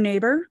Bite Your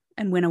Neighbor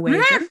and Win a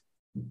Wager.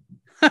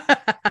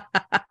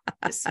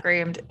 I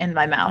screamed in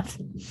my mouth.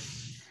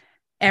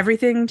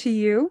 Everything to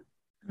You.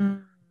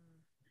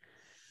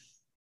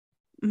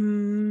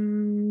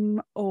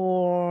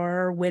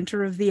 Or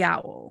Winter of the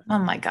Owl. Oh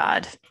my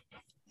God.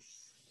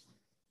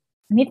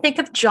 Let me think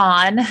of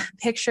John,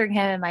 picturing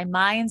him in my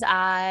mind's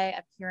eye.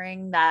 I'm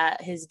hearing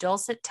that his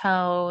dulcet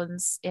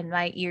tones in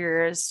my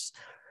ears.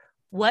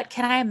 What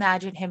can I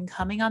imagine him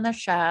coming on the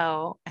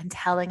show and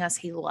telling us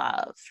he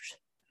loved?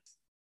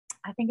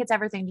 I think it's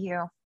Everything to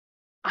You.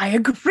 I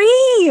agree.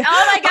 Oh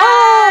my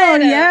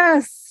God. Oh,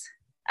 yes.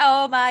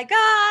 Oh my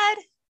God.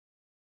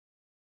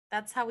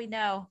 That's how we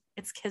know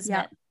it's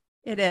kismet.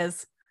 Yeah, it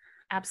is.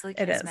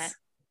 Absolutely kismet. It is.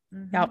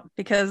 Yep,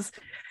 because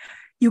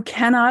you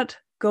cannot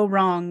go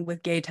wrong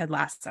with gay Ted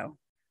Lasso.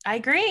 I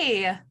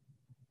agree.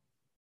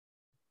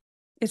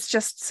 It's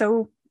just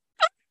so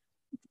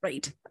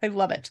great. I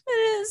love it. It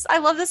is. I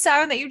love the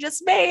sound that you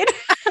just made.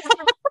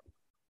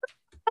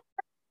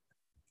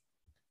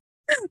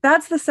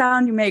 That's the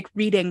sound you make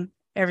reading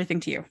Everything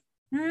to You.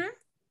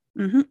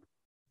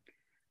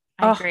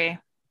 I agree.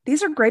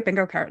 These are great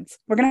bingo cards.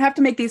 We're going to have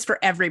to make these for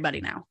everybody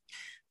now.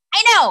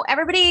 I know.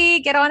 Everybody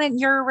get on it.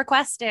 You're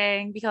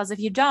requesting, because if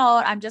you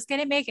don't, I'm just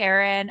going to make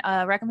Aaron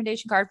a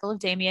recommendation card full of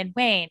Damian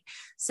Wayne.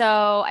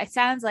 So it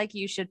sounds like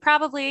you should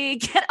probably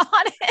get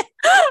on it.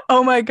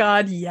 Oh my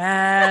God.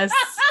 Yes.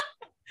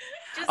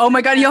 Oh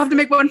my God. You'll have to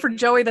make one for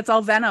Joey that's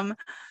all Venom.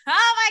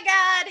 Oh my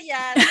God.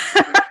 Yes.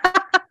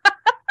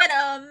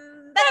 Venom.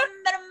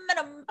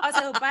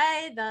 Also,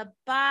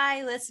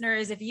 by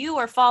listeners, if you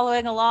are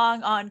following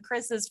along on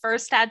Chris's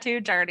first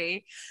tattoo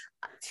journey,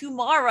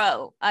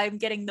 tomorrow I'm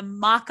getting the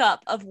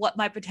mock-up of what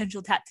my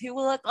potential tattoo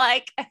will look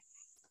like.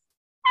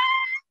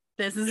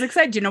 This is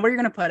exciting. Do you know where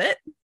you're going to put it?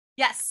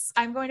 Yes,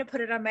 I'm going to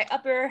put it on my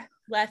upper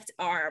left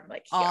arm.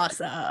 Like here.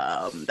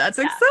 Awesome. That's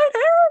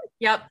exciting.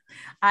 Yep.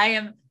 I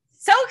am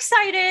so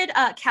excited.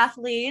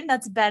 Kathleen,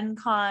 that's Ben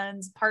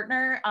Con's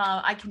partner.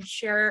 I can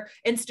share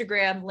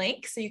Instagram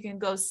link so you can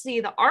go see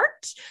the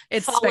art.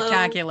 It's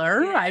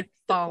spectacular. I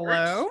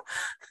follow.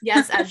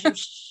 Yes, as you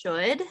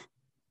should.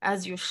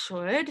 As you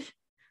should.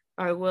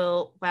 I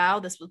will. Wow,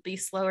 this will be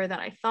slower than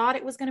I thought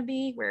it was going to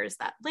be. Where is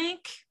that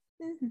link?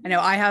 I know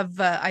I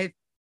have,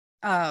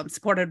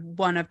 supported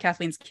one of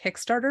Kathleen's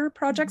Kickstarter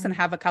projects and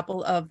have a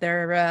couple of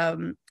their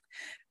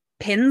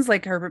pins,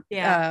 like her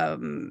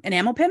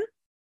enamel pin.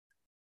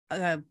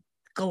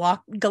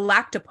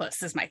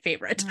 Galactopus is my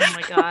favorite. Oh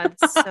my God,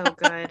 so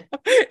good.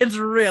 It's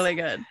really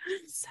good.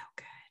 So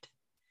good.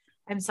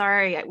 I'm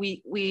sorry,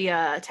 we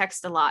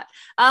text a lot.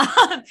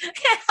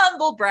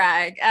 Humble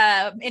brag.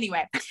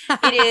 Anyway,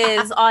 it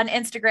is on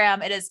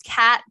Instagram. It is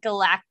Cat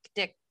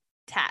Galactic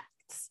Tats.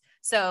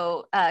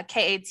 So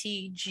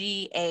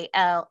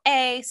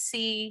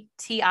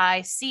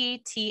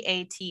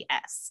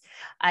KATGALACTICTATS.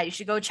 You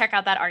should go check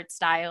out that art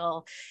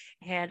style.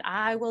 And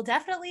I will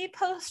definitely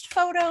post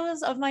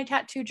photos of my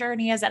tattoo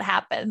journey as it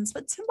happens.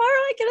 But tomorrow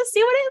I get to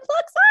see what it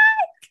looks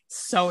like.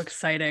 So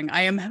exciting.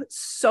 I am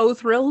so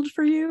thrilled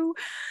for you.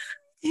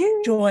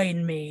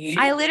 Join me.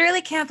 I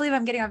literally can't believe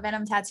I'm getting a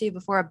Venom tattoo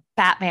before a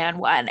Batman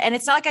one. And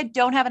it's not like I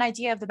don't have an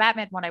idea of the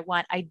Batman one I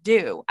want. I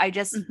do. I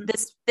just,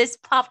 this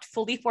popped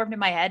fully formed in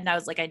my head and I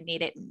was like, I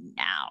need it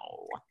now.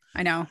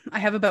 I know. I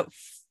have about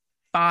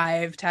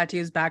 5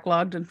 tattoos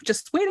backlogged and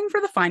just waiting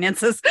for the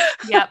finances.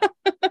 Yep.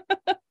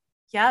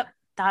 Yep.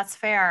 That's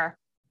fair.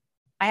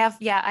 I have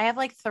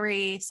like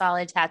 3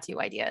 solid tattoo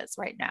ideas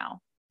right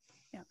now.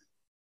 Yeah.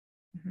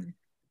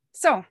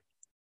 So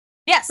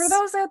yes, for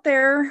those out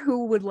there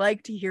who would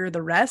like to hear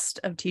the rest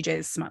of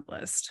TJ's smut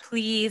list,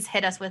 please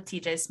hit us with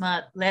TJ's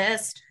smut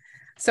list.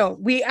 So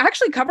we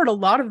actually covered a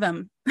lot of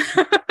them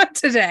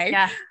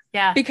today.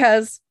 Yeah.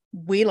 Because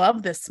we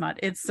love this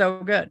smut. It's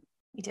so good.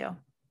 We do.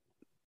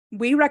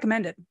 We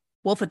recommend it.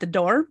 Wolf at the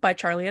Door by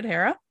Charlie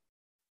O'Hara.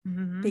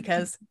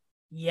 Because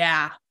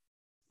yeah.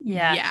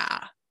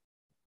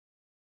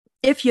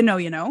 If you know,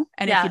 you know.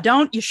 And if you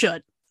don't, you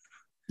should.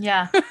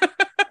 Yeah.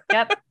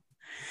 Yep.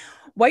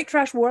 White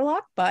Trash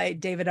Warlock by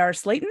David R.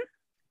 Slayton.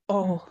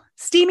 Oh,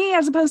 steamy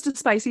as opposed to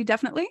spicy,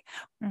 definitely.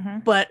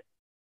 But,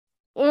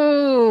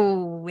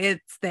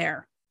 it's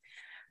there.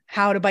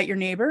 How to Bite Your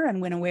Neighbor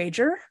and Win a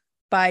Wager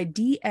by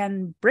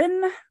D.N.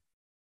 Bryn.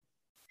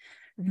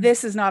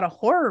 This Is Not a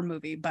Horror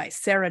Movie by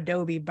Sarah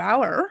Doby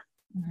Bauer.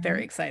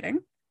 Very exciting.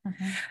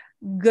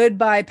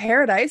 Goodbye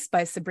Paradise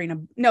by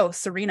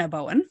Serena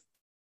Bowen.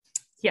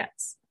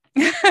 Yes.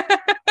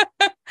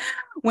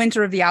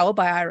 Winter of the Owl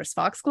by Iris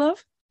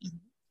Foxglove.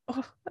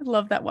 Oh, I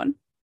love that one.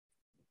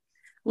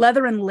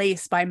 Leather and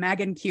Lace by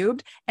Megan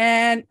Cubed.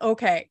 And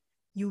okay,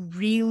 you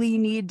really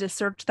need to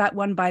search that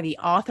one by the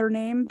author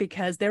name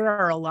because there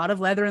are a lot of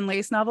leather and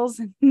lace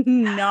novels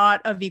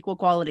not of equal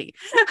quality.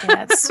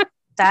 Yes.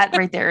 That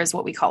right there is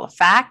what we call a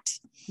fact.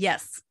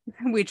 Yes,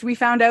 which we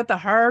found out the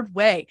hard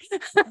way.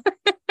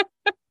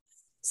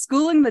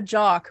 Schooling the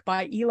Jock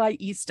by Eli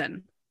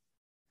Easton.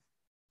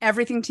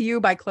 Everything to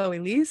You by Chloe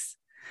Leese.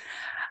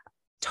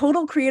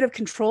 Total Creative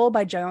Control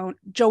by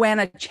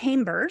Joanna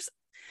Chambers.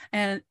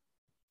 And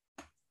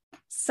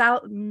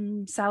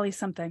Sally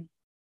something.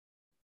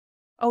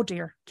 Oh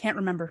dear, can't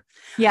remember.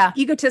 Yeah.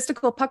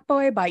 Egotistical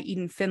Puckboy by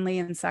Eden Finley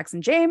and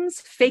Saxon James.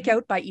 Fake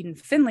Out by Eden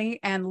Finley.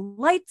 And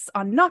Lights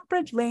on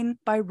Knockbridge Lane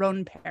by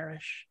Roan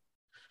Parrish.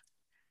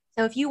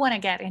 So if you want to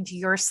get into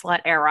your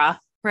slut era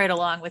right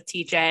along with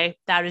TJ,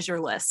 that is your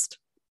list.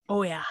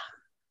 Oh yeah.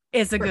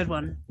 It's a good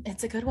one.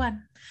 It's a good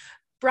one.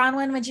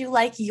 Bronwyn, would you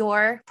like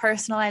your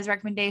personalized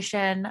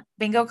recommendation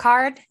bingo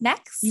card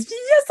next?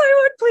 Yes,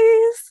 I would,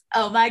 please.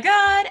 Oh my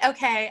God.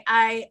 Okay.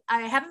 I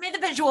haven't made the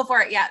visual for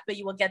it yet, but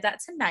you will get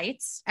that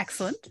tonight.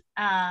 Excellent.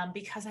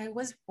 Because I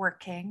was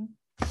working.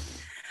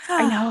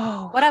 I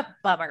know. What a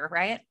bummer,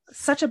 right?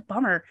 Such a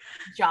bummer.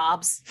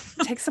 Jobs.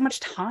 It takes so much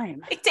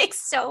time. It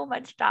takes so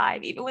much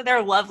time, even when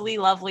they're lovely,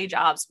 lovely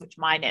jobs, which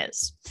mine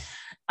is.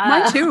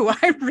 Mine too.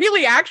 I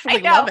really actually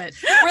love it.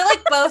 We're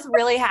like both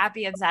really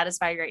happy and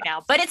satisfied right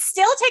now, but it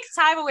still takes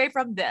time away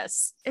from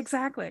this.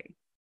 Exactly.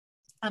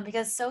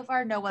 Because so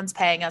far no one's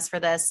paying us for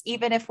this,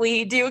 even if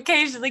we do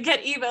occasionally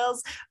get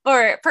emails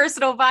for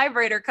personal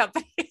vibrator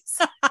companies.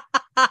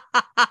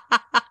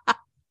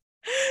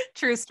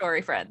 True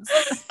story, friends.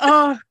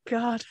 Oh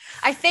God.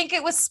 I think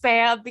it was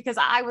spam because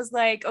I was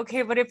like,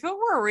 okay, but if it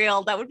were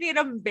real, that would be an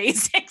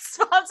amazing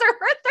sponsor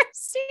for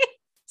Thirsty.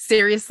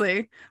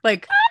 Seriously.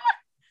 Like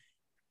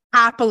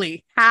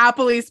happily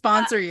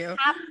sponsor you.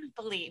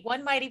 Happily.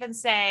 One might even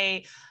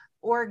say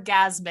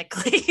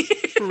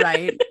orgasmically.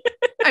 Right.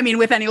 I mean,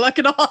 with any luck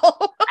at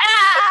all.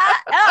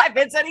 If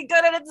it's any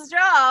good at its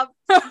job.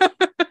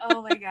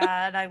 Oh my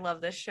God. I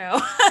love this show.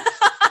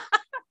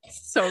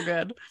 So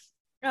good.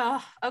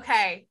 Oh,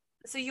 okay.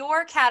 So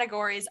your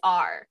categories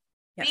are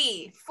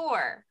B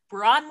for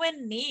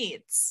Bronwyn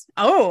Needs.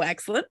 Oh,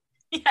 excellent.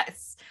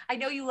 Yes. I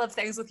know you love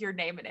things with your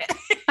name in it.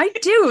 I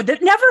do.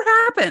 That never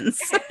happens.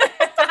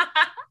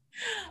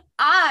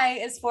 I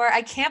is for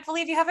I can't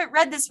believe you haven't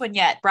read this one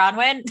yet,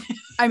 Bronwyn.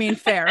 I mean,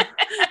 fair.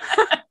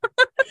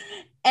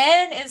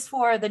 N is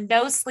for the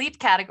no sleep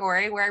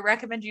category, where I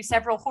recommend you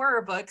several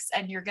horror books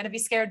and you're going to be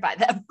scared by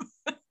them.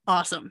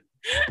 Awesome.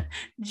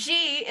 G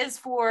is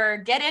for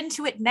get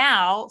into it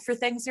now, for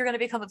things you're going to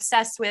become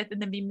obsessed with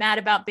and then be mad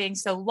about being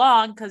so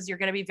long because you're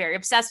going to be very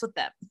obsessed with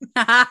them.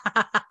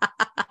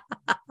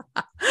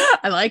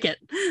 I like it.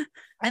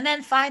 And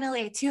then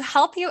finally, to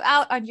help you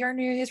out on your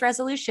New Year's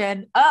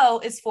resolution, O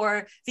is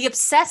for the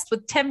obsessed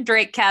with Tim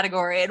Drake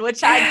category, in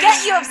which I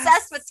get you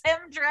obsessed with Tim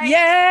Drake.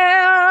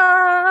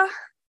 Yeah.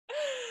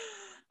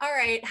 All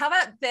right. How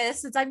about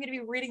this? Since I'm going to be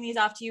reading these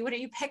off to you, why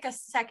don't you pick a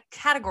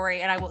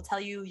category and I will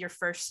tell you your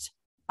first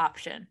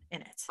option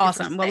in it.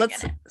 Awesome. Well,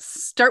 let's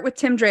start with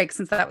Tim Drake,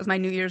 since that was my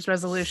New Year's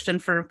resolution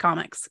for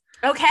comics.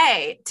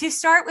 Okay, to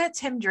start with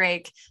Tim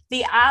Drake,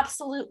 the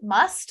absolute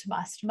must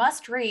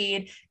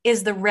read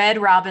is the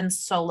Red Robin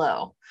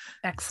solo.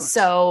 Excellent.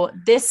 So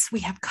this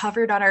we have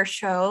covered on our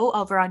show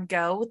over on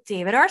Go with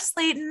David R.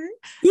 Slayton.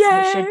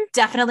 Yeah, you should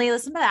definitely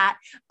listen to that.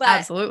 But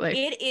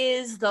absolutely, it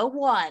is the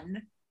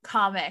one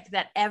comic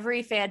that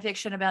every fan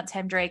fiction about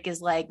Tim Drake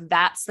is like,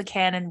 that's the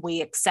canon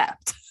we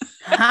accept.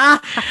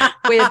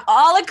 We've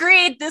all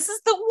agreed this is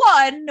the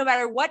one. No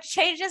matter what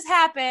changes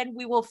happen,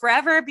 we will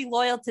forever be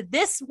loyal to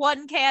this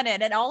one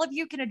canon, and all of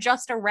you can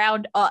adjust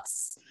around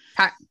us.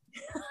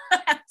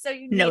 So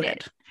you need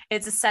it.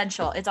 It's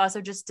essential. It's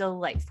also just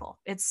delightful.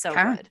 It's so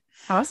good.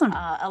 Awesome.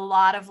 A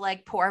lot of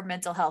like poor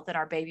mental health in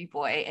our baby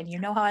boy, and you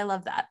know how I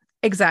love that.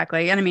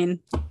 Exactly. And I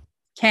mean,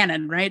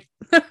 canon, right?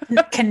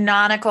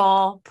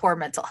 Canonical poor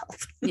mental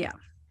health. Yeah.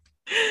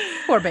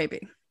 Poor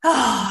baby.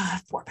 Oh,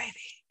 poor baby.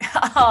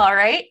 All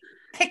right.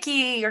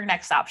 Picky your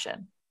next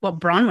option. Well,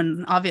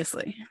 Bronwyn,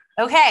 obviously.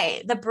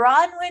 Okay. The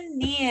Bronwyn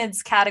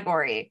Needs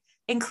category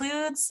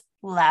includes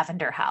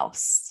Lavender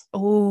House.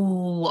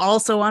 Oh,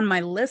 also on my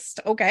list.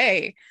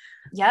 Okay.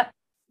 Yep.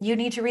 You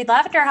need to read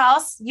Lavender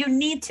House. You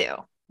need to.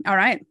 All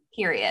right.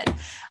 Period.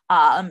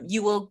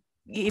 You will,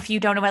 if you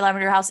don't know what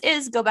Lavender House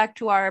is, go back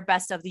to our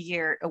Best of the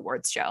Year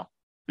awards show.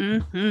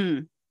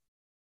 Mm-hmm.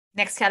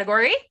 Next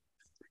category.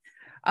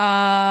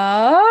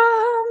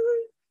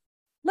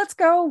 Let's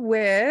go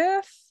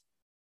with,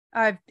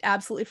 I've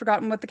absolutely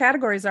forgotten what the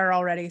categories are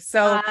already.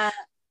 So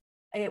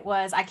it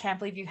was, I can't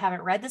believe you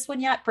haven't read this one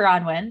yet,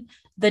 Bronwyn,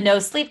 the no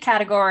sleep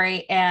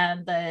category,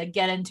 and the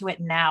get into it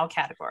now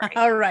category.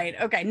 All right.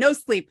 Okay. No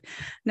sleep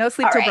till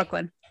right.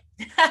 Brooklyn.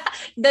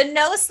 The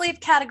no sleep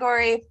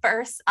category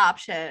first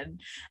option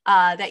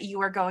that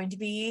you are going to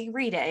be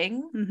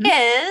reading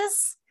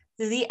is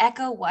The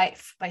Echo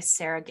Wife by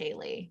Sarah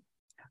Gailey.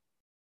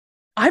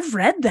 I've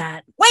read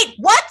that. Wait,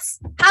 what?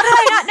 How did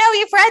I not know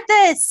you've read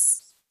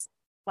this?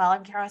 Well,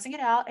 I'm crossing it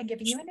out and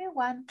giving you a new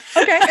one.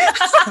 Okay.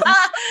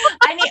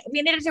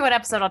 We need to do an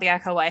episode on The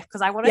Echo Wife,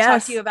 because I want to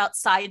talk to you about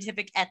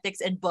scientific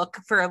ethics and book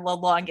for the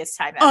longest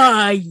time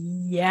ever.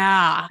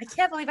 Yeah. I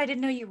can't believe I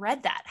didn't know you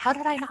read that. How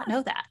did I not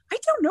know that? I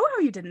don't know how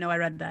you didn't know I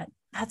read that.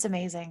 That's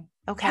amazing.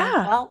 Okay.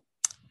 Yeah. Well,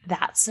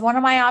 that's one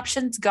of my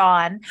options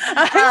gone.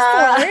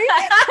 Sorry.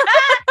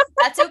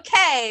 That's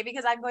okay,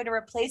 because I'm going to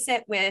replace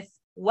it with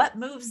What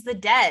Moves the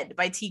Dead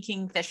by T.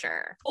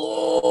 Kingfisher.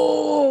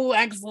 Oh,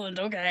 excellent.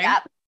 Okay.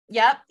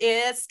 Yep.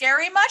 It's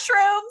scary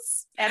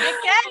mushrooms and a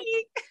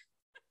cake.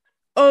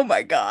 Oh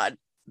my God.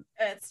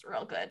 It's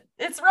real good.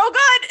 It's real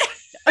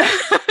good.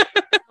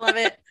 Love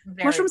it.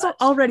 Mushrooms are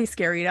already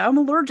scary. I'm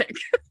allergic.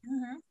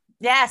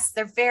 Yes,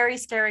 they're very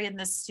scary in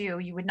this stew.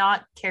 You would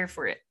not care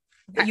for it.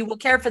 You will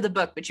care for the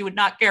book, but you would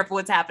not care for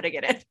what's happening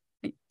in it.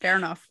 Fair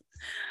enough.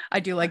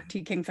 I do like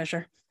T.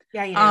 Kingfisher.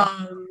 Yeah, you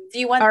do. Do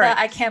you want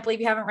I can't believe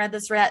you haven't read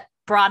this yet,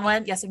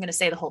 Bronwyn? Yes, I'm going to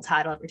say the whole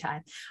title every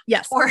time.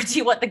 Yes. Or do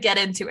you want the get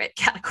into it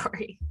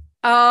category?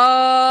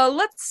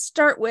 Let's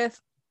start with,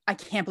 I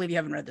can't believe you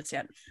haven't read this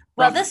yet.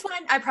 Well, this one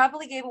I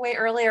probably gave away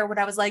earlier when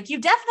I was like, you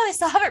definitely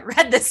still haven't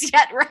read this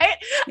yet, right?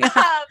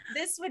 Yeah.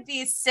 This would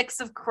be Six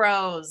of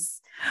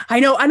Crows. I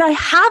know, and I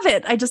have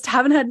it. I just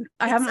haven't read it.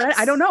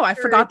 I don't know. I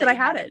forgot that I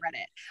had it. Read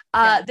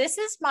it. This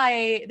is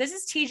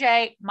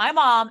TJ, my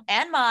mom,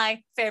 and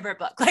my favorite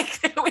book. Like,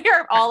 we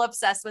are all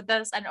obsessed with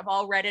this and have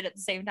all read it at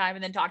the same time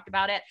and then talked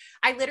about it.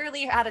 I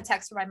literally had a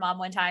text from my mom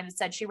one time that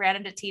said she ran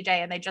into TJ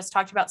and they just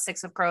talked about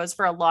Six of Crows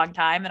for a long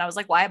time. And I was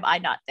like, why am I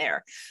not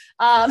there?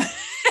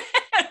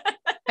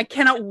 I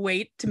cannot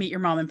wait to meet your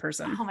mom in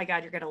person. Oh my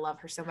God, you're going to love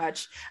her so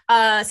much.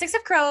 Six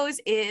of Crows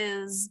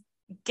is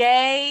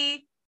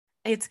gay.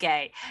 It's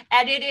gay.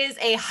 And it is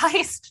a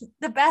heist.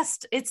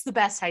 It's the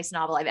best heist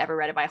novel I've ever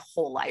read in my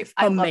whole life.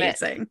 I love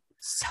it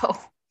so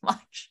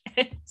much.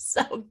 It's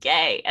so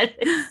gay. And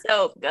it's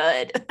so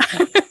good.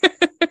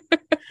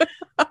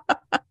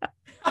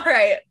 All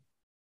right.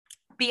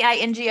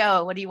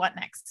 BINGO. What do you want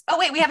next? Oh,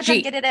 wait, we haven't done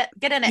G. get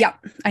in it.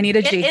 Yep. I need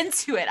a Get G.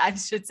 into it, I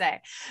should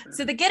say.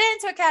 So the get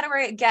into it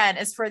category again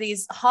is for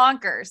these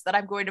honkers that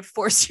I'm going to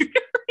force you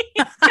to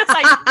read because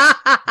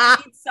I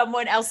need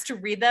someone else to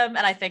read them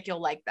and I think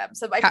you'll like them.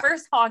 So my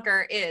first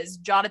honker is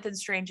Jonathan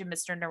Strange and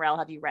Mr. Norrell.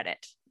 Have you read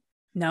it?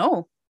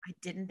 No. I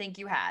didn't think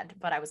you had,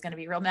 but I was going to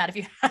be real mad if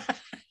you had.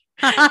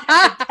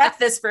 Get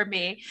this for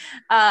me.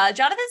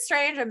 Jonathan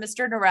Strange and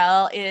Mr.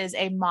 Norrell is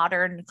a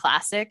modern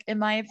classic, in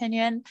my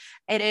opinion.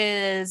 It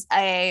is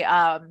a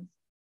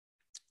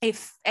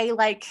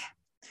like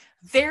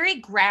very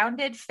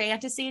grounded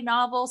fantasy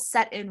novel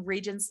set in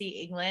Regency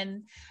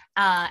England.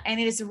 And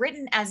it is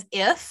written as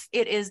if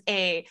it is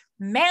a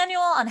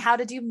manual on how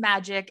to do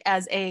magic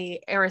as a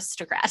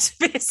aristocrat,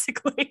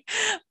 basically.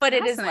 But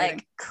it is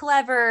like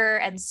clever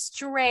and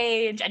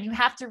strange, and you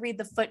have to read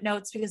the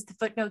footnotes because the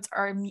footnotes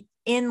are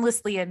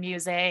endlessly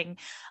amusing.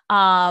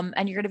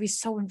 And you're going to be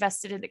so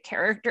invested in the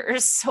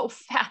characters so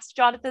fast.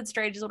 Jonathan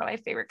Strange is one of my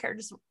favorite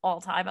characters of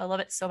all time. I love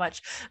it so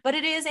much. But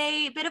it is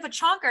a bit of a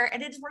chonker,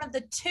 and it is one of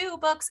the 2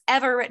 books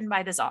ever written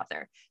by this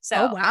author.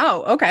 So, oh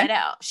wow, okay. I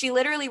know she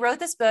literally wrote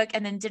this book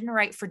and then didn't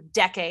write for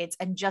decades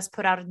and just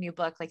put out a new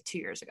book like 2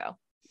 years ago.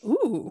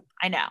 Ooh,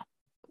 I know.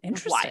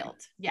 Interesting. Wild.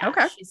 Yeah.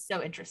 Okay. She's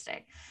so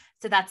interesting.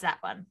 So that's that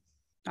one.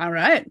 All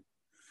right.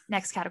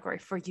 Next category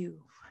for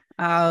you.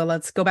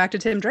 Let's go back to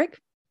Tim Drake.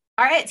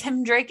 All right,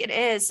 Tim Drake it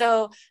is.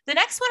 So the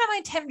next one on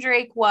my Tim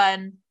Drake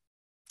one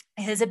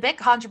is a bit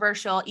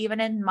controversial, even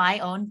in my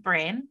own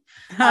brain.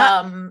 So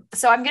I'm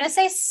going to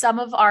say Some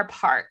of Our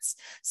Parts.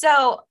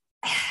 So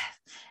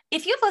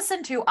if you've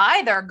listened to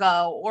either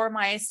Go or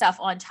my stuff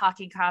on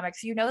Talking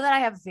Comics, you know that I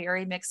have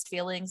very mixed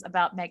feelings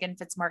about Megan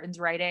Fitzmartin's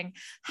writing.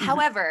 Mm-hmm.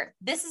 However,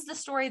 this is the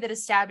story that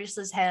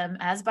establishes him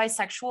as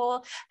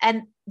bisexual,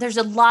 and there's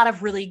a lot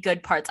of really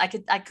good parts. I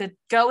could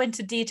go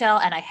into detail,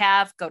 and I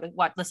have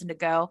listen to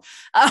Go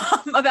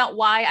about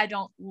why I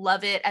don't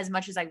love it as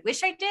much as I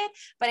wish I did,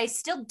 but I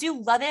still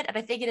do love it, and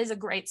I think it is a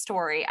great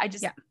story. I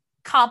just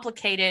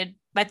complicated.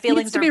 My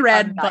feelings needs to be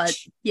read, but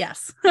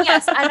yes.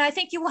 Yes. And I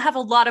think you will have a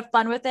lot of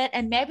fun with it,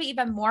 and maybe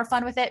even more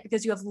fun with it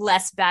because you have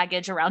less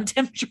baggage around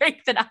Tim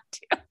Drake than I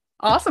do.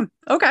 Awesome.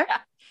 Okay. Yeah.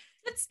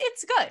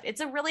 It's good.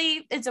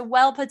 It's a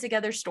well put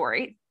together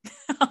story.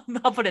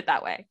 I'll put it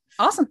that way.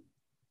 Awesome.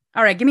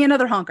 All right. Give me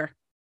another honker.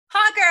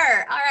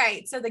 Honker. All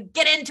right. So the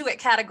get into it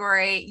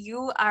category,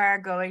 you are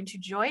going to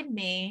join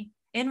me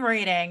in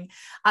reading.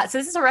 So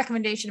this is a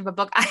recommendation of a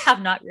book I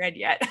have not read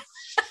yet.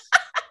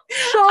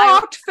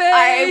 Shocked face.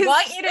 I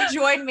want you to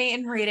join me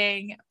in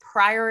reading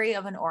Priory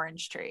of an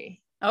Orange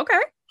Tree. Okay.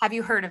 Have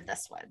you heard of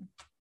this one?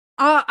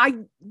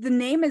 The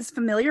name is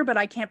familiar, but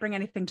I can't bring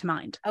anything to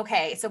mind.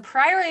 Okay, so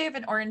Priory of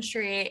an Orange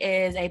Tree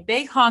is a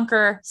big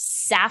honker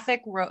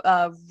sapphic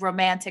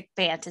romantic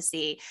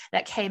fantasy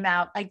that came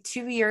out like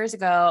 2 years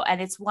ago,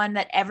 and it's one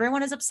that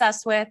everyone is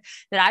obsessed with,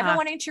 that I've been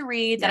wanting to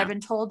read, that I've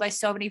been told by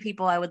so many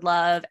people I would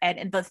love,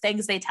 and the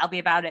things they tell me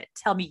about it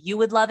tell me you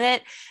would love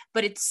it,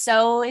 but it's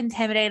so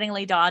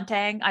intimidatingly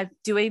daunting. I'm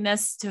doing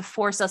this to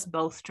force us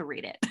both to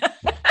read it.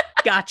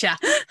 Gotcha.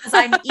 Because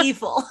I'm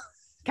evil.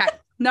 Okay.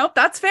 Nope,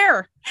 that's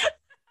fair.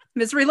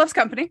 Misery loves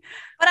company.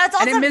 But it's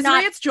also and in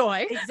misery, it's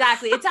joy.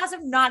 Exactly. It's also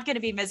not going to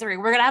be misery.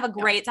 We're going to have a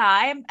great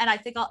time. And I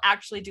think I'll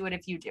actually do it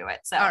if you do it.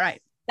 So all right.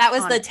 That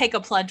was take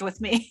a plunge with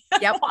me.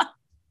 Yep.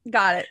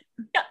 Got it.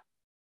 Yeah.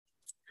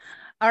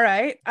 All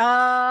right.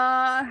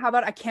 How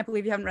about, I can't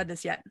believe you haven't read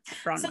this yet.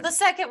 Bronwyn. So the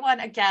second one,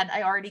 again,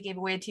 I already gave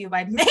away to you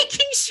by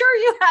making sure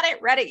you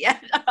hadn't read it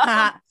yet,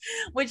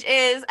 which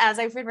is, as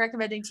I've been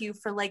recommending to you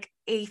for like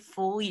a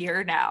full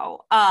year now.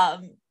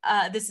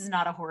 This is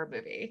not a horror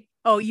movie.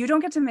 Oh, you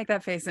don't get to make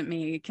that face at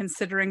me,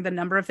 considering the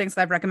number of things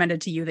I've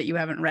recommended to you that you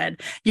haven't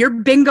read. Your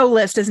bingo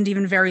list isn't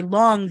even very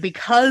long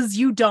because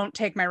you don't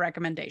take my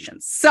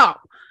recommendations. So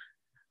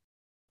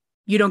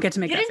you don't get to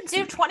make you that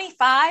didn't do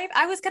 25.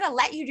 I was going to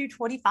let you do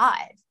 25.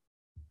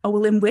 Oh,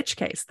 well, in which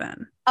case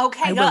then?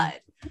 Okay, good.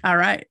 All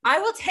right. I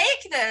will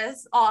take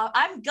this off.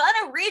 I'm going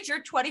to read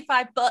your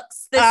 25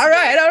 books this all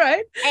right, year. all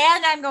right.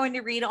 And I'm going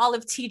to read all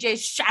of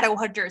TJ's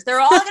Shadowhunters.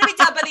 They're all going to be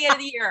done by the end of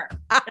the year.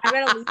 And I'm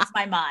going to lose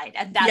my mind.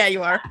 And that's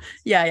you are.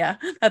 Yeah.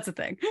 That's a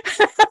thing.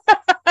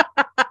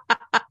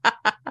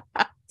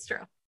 It's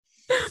true.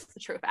 It's a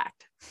true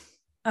fact.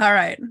 All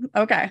right.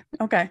 Okay.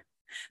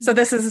 So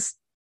this is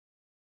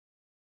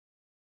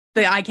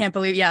I can't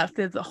believe,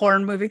 the horror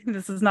movie.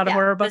 This is not a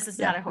horror book. This is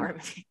not a horror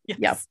movie.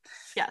 Yes.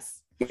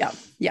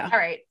 Yeah. All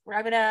right.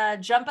 We're going to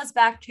jump us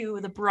back to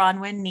the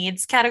Bronwyn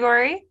Needs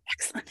category.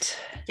 Excellent.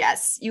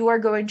 Yes. You are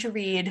going to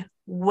read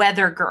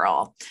Weather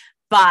Girl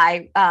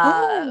by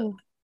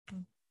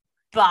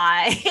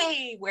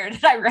where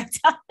did I write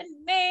down the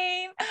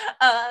name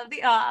of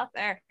the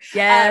author?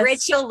 Yes.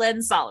 Rachel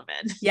Lynn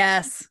Sullivan.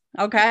 Yes.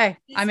 Okay.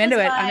 I'm into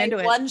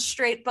it. One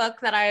straight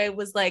book that I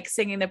was like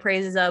singing the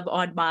praises of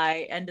on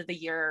my end of the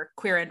year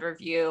Queer End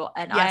review.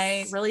 And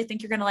I really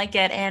think you're going to like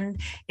it.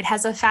 And it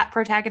has a fat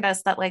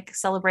protagonist that like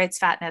celebrates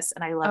fatness.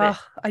 And I love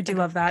it. I do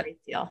love that.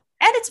 Great deal.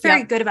 And it's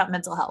very good about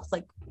mental health.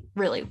 Like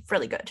really,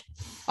 really good.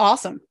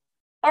 Awesome.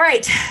 All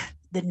right.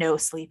 The no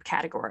sleep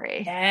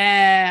category.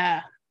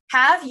 Yeah.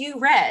 Have you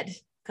read?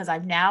 Because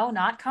I'm now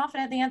not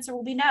confident the answer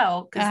will be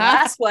no, because the Uh-huh.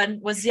 last one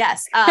was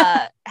yes.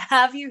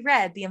 Have you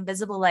read The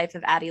Invisible Life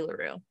of Addie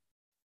LaRue?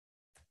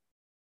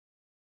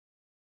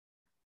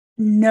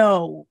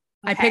 No.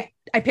 Okay.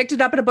 I picked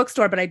it up at a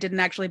bookstore, but I didn't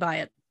actually buy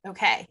it.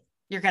 Okay.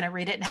 You're going to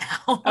read it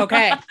now.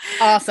 Okay.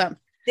 Awesome.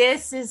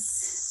 This is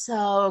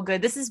so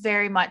good. This is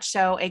very much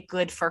so a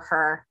good for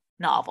her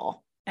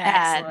novel.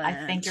 Excellent. And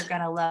I think you're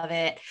going to love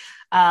it.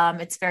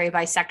 It's very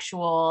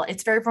bisexual.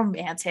 It's very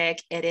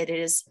romantic. It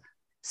is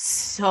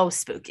so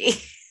spooky.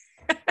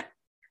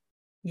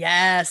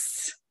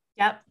 Yes.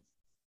 Yep.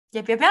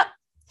 All right.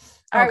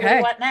 What do Okay.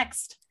 you want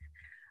next?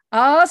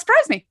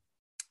 Surprise me.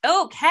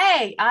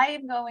 Okay. I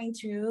am going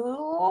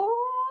to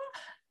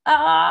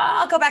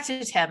I'll go back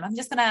to Tim. I'm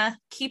just gonna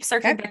keep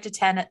circling back to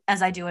 10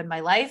 as I do in my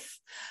life.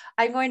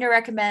 I'm going to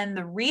recommend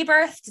the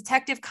Rebirth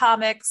Detective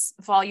Comics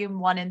Volume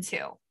 1 and 2.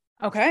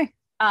 Okay.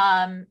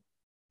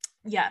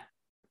 Yeah,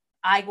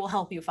 I will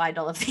help you find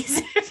all of these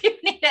if you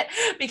need it,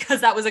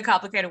 because that was a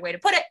complicated way to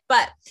put it.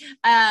 But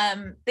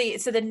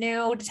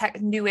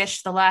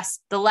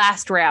the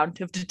last round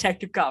of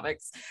Detective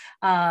Comics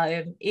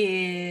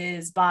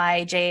is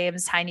by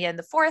James Tynion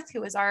the Fourth,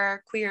 who is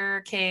our queer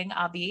king,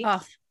 Abi.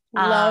 Oh,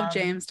 love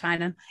James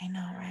Tynion. I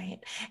know, right?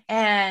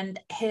 And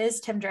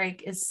his Tim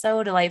Drake is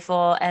so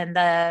delightful, and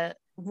the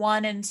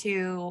 1 and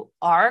 2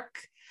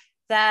 arc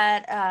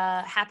that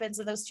happens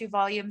in those 2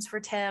 volumes for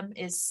Tim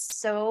is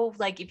so,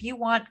 like, if you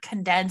want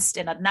condensed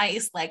in a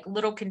nice, like,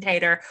 little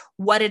container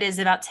what it is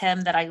about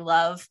Tim that I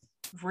love,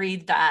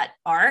 read that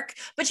arc.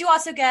 But you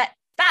also get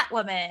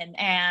Batwoman,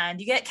 and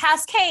you get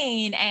Cass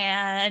Kane,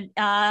 and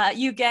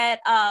you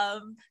get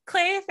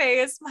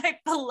Clayface, my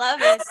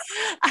beloved.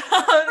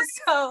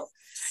 So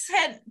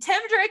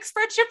Tim Drake's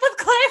friendship with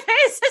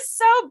Clayface is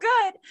so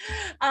good.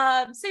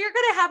 So you're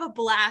gonna have a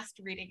blast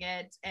reading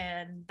it,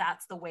 and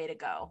that's the way to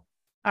go.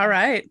 All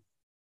right.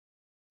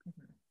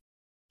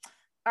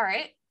 All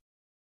right.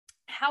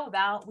 How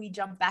about we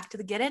jump back to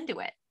the get into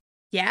it?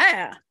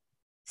 Yeah.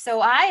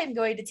 So I am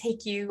going to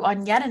take you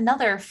on yet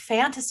another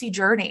fantasy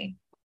journey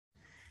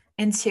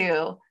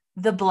into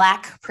the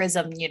Black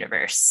Prism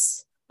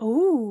universe.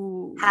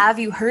 Ooh. Have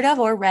you heard of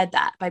or read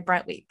that by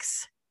Brent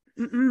Weeks?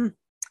 Mm-mm.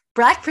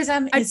 Black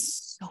Prism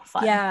is so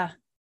fun. Yeah.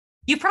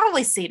 You've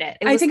probably seen it.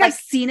 I think I've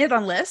seen it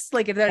on lists,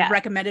 like if they're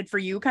recommended for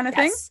you kind of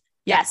thing.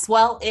 Yes.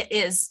 Well, it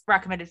is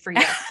recommended for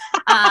you.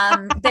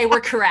 They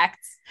were correct.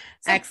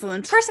 So,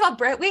 excellent. First of all,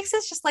 Brent Weeks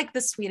is just like the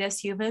sweetest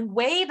human.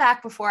 Way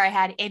back before I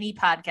had any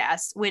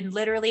podcast, when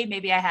literally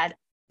maybe I had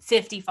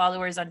 50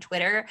 followers on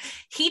Twitter,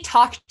 he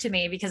talked to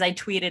me because I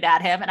tweeted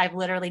at him, and I've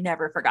literally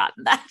never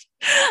forgotten that.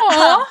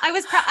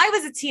 I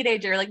was a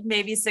teenager, like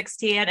maybe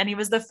 16, and he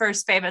was the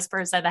first famous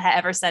person that had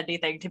ever said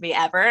anything to me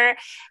ever.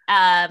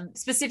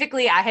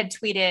 Specifically, I had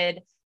tweeted,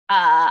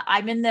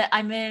 I'm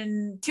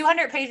in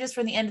 200 pages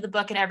from the end of the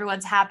book and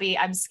everyone's happy.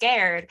 I'm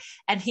scared.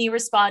 And he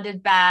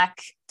responded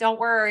back, don't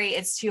worry,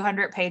 it's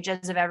 200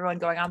 pages of everyone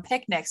going on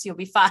picnics. You'll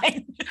be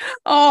fine.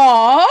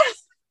 Aww.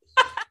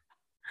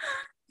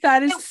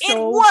 That is it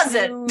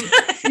wasn't.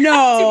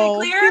 No,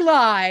 to be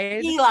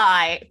clear, he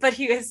lied. But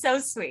he was so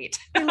sweet.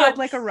 He lived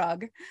like a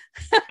rug.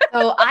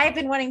 So I've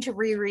been wanting to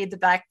reread the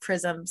Black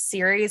Prism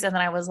series, and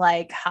then I was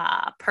like,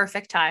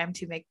 perfect time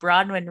to make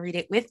Bronwyn read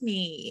it with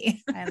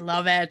me. I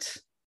love it.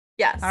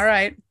 Yes. All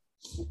right.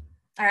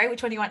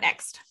 Which one do you want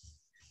next?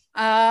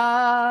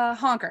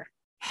 Honker.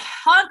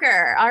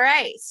 All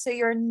right. So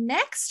your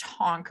next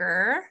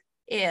honker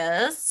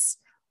is,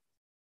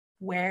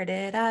 where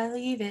did I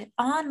leave it?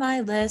 On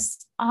my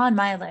list.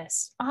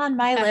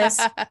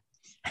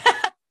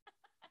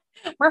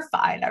 We're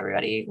fine,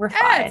 everybody. We're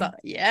fine.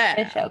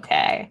 It's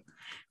okay.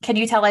 Can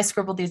you tell I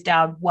scribbled these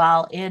down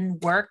while in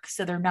work,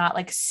 so they're not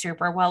like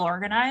super well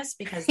organized?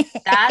 Because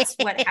that's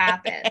what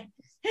happened.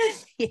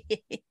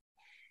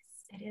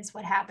 It is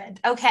what happened.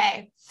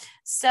 Okay.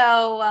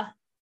 So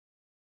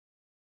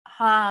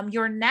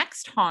your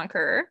next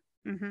honker,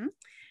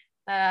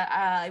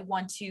 I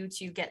want you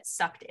to get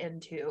sucked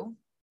into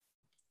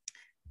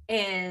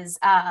is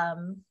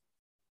oh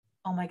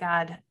my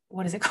God,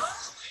 what is it called?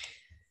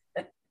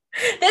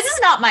 This is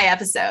not my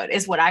episode,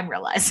 is what I'm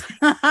realizing.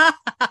 We're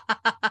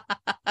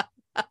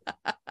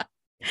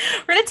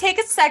gonna take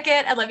a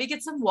second and let me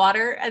get some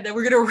water, and then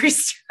we're gonna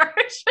restart.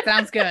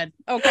 Sounds good.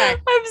 Okay.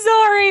 I'm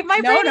sorry.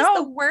 My brain is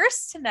the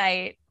worst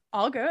tonight.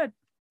 All good.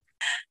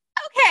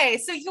 Okay,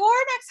 so your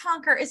next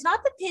honker is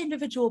not that the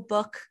individual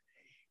book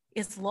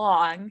is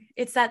long,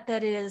 it's that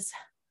it is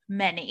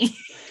many.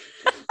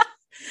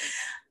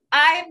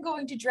 I am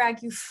going to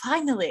drag you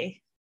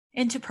finally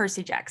into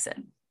Percy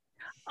Jackson.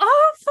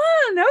 Oh,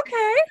 fun.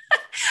 Okay.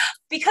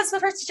 Because the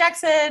Percy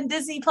Jackson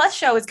Disney Plus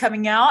show is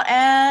coming out,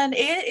 and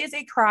it is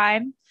a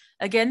crime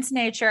against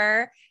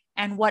nature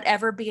and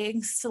whatever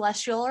beings,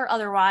 celestial or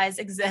otherwise,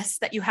 exists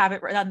that you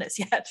haven't done this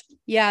yet.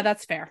 Yeah,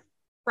 that's fair.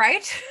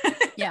 Right?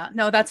 Yeah,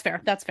 no, that's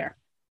fair. That's fair.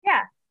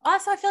 Yeah.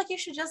 Also, I feel like you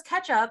should just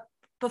catch up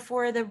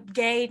before the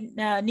gay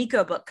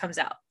Nico book comes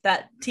out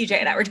that TJ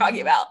and I were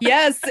talking about.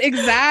 Yes,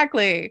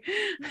 exactly.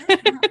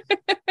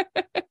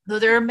 Though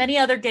there are many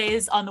other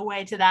gays on the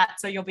way to that,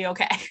 so you'll be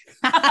okay.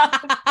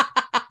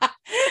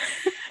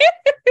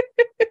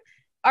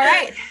 All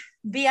right.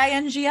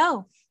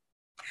 BINGO.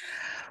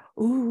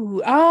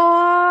 Ooh,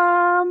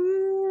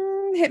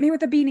 hit me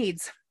with the B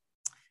needs.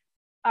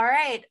 All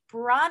right.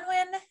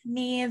 Bronwyn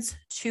needs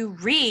to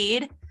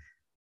read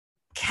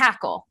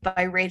Cackle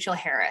by Rachel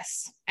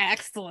Harris.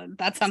 Excellent.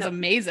 That sounds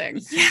amazing.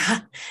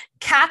 Yeah.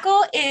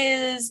 Cackle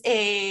is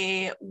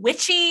a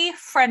witchy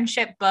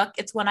friendship book.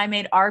 It's one I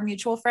made our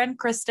mutual friend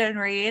Kristen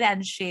read,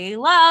 and she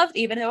loved,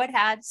 even though it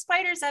had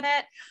spiders in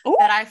it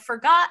that I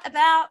forgot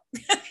about.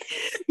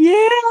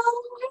 Yeah.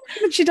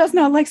 She does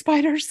not like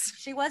spiders.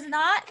 She was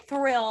not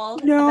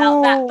thrilled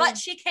about that, but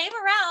she came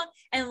around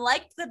and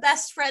liked the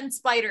best friend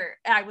spider.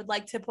 I would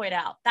like to point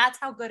out that's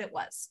how good it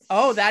was.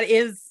 Oh, that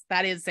is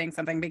saying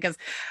something, because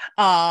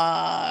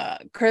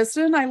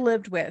Kristen I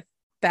lived with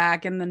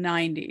back in the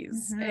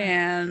 90s,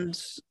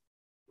 and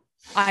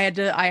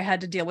I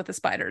had to deal with the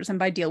spiders, and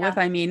by deal with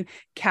I mean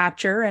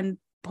capture and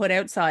put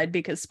outside,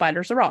 because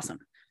spiders are awesome.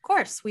 Of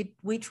course,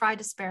 we try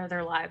to spare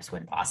their lives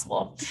when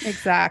possible.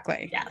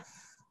 Exactly.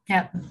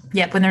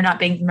 Yep. When they're not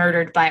being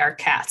murdered by our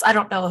cats. I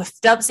don't know if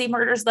Dubsy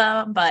murders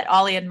them, but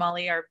Ollie and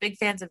Molly are big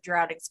fans of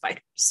drowning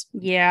spiders.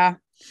 Yeah.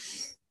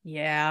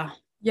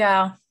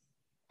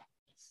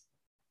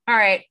 All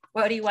right,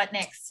 what do you want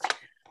next?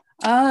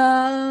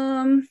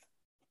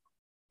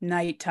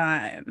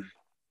 Nighttime.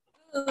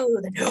 Ooh,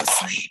 the no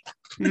sleep.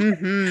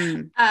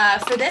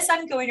 For this,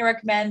 I'm going to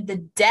recommend The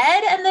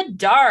Dead and the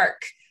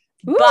Dark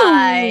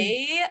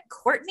by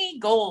Courtney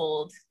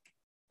Gold.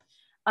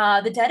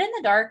 The Dead in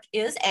the Dark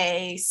is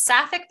a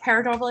sapphic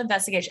paranormal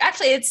investigation.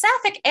 Actually, it's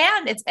sapphic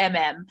and it's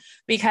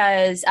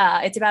because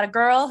it's about a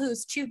girl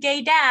whose two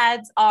gay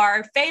dads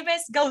are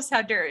famous ghost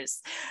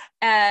hunters,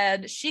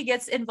 and she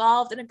gets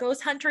involved in a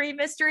ghost hunting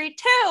mystery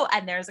too.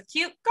 And there's a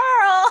cute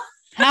girl.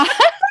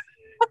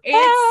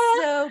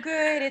 It's so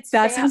good.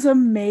 That sounds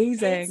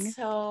amazing. It's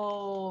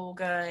so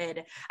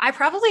good. I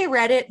probably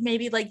read it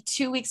maybe like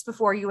 2 weeks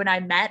before you and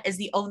I met, is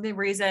the only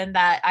reason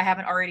that I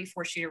haven't already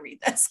forced you to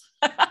read this.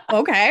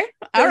 Okay.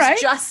 All right.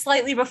 Just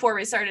slightly before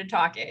we started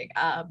talking.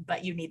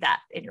 But you need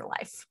that in your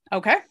life.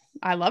 Okay.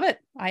 I love it.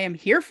 I am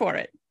here for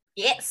it.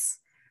 Yes.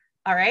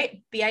 All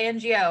right.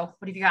 BINGO.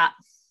 What have you got?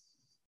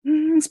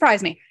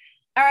 Surprise me.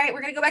 All right.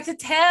 We're going to go back to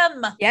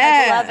Tim.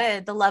 Yeah.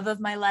 Beloved, the love of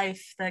my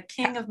life, the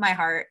king of my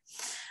heart.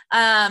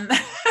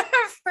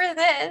 For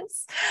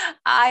this,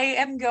 I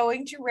am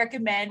going to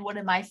recommend one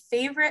of my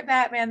favorite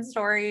Batman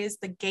stories,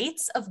 The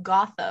Gates of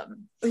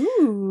Gotham.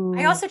 Ooh.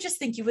 I also just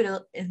think you would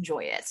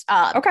enjoy it.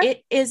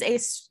 Okay.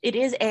 It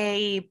is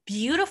a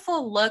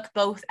beautiful look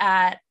both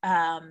at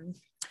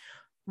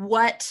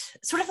what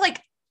sort of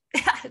like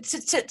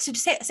to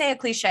say a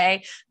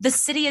cliche, the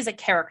city is a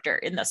character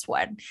in this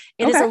one.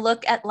 It is a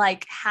look at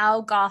like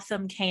how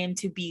Gotham came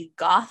to be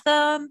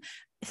Gotham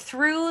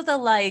through the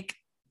like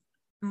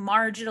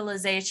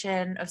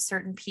marginalization of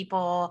certain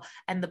people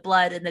and the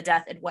blood and the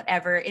death and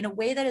whatever, in a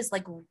way that is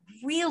like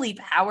really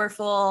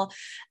powerful.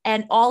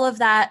 And all of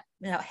that,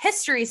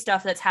 history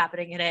stuff that's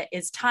happening in it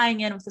is tying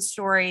in with the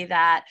story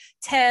that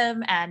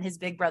Tim and his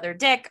big brother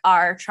Dick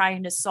are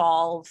trying to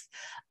solve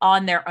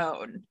on their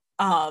own.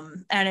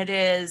 And it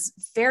is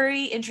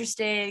very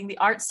interesting. The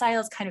art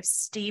style is kind of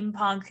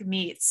steampunk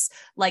meets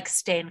like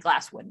stained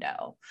glass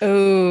window.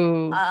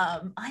 Oh,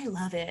 I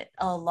love it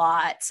a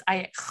lot.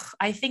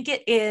 I think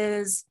it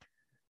is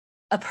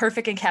a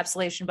perfect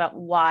encapsulation about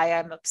why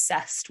I'm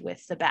obsessed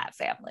with the Bat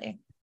family.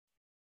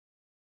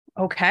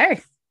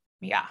 Okay.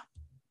 Yeah.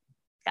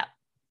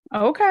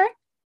 Okay.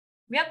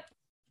 Yep.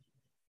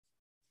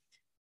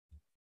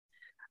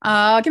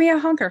 Give me a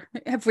hunker.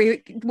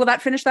 Will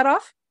that finish that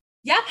off?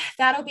 Yeah,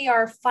 that'll be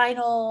our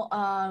final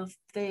of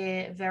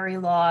the very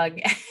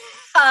long.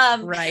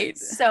 Right.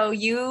 So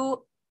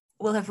you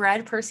will have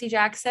read Percy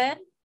Jackson.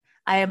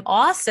 I am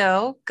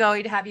also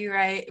going to have you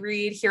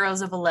read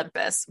Heroes of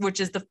Olympus, which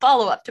is the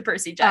follow-up to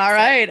Percy Jackson. All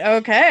right.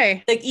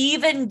 Okay. The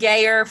even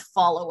gayer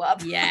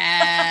follow-up.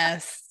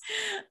 Yes.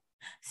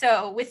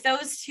 So with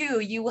those two,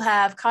 you will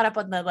have caught up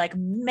on the like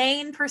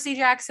main Percy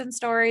Jackson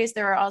stories.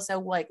 There are also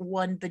like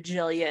 1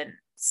 bajillion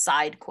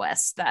side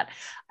quests that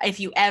if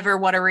you ever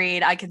want to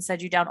read, I can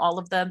send you down all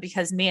of them,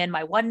 because me and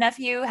my one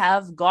nephew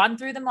have gone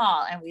through them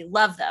all and we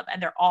love them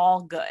and they're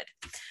all good.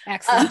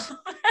 Excellent.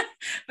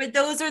 But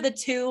those are the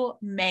 2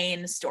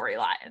 main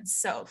storylines.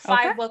 So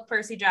 5-book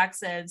Percy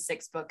Jackson,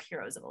 6-book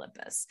Heroes of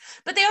Olympus,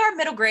 but they are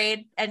middle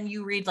grade and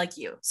you read like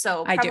you.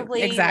 So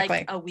probably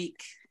like a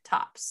week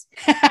tops.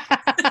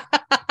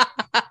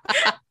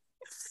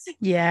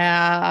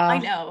 Yeah. I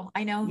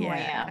know who I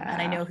am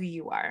and I know who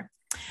you are.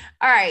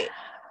 All right.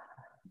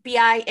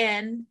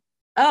 BINO.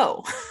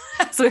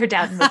 So we're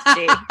down with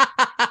G.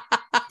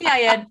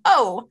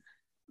 BINO.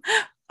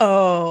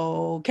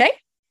 Okay.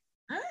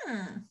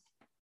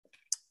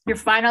 Your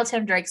final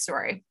Tim Drake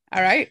story.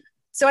 All right.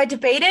 So I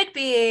debated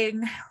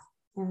being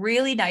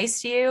really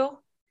nice to you.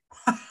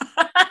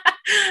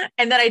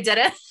 And then I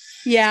didn't.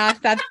 Yeah,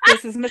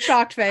 this is my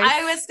shocked face.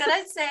 I was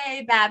gonna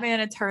say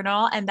Batman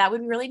Eternal, and that would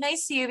be really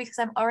nice to you because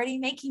I'm already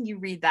making you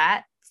read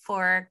that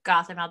for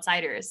Gotham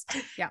Outsiders.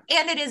 Yeah.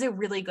 And it is a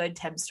really good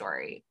Tim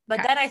story. But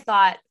Okay. then I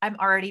thought, I'm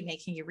already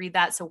making you read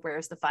that. So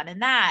where's the fun in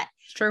that?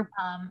 It's true.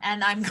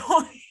 And I'm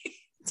going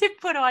to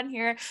put on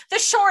here the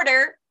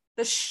shorter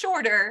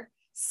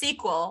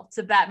sequel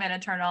to Batman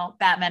Eternal,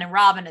 Batman and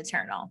Robin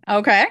Eternal.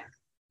 Okay.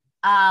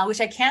 Which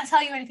I can't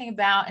tell you anything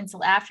about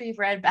until after you've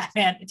read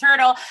Batman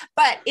Eternal,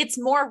 but it's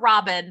more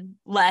Robin,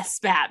 less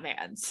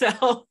Batman.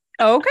 So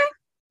okay.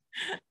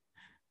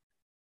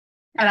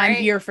 And All I'm right.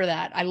 here for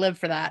that. I live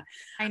for that.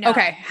 I know.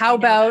 Okay. How I know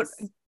about,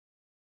 this.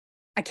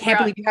 I can't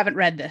believe you haven't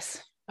read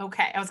this.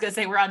 Okay. I was going to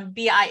say we're on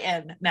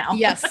BIN now.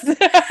 Yes.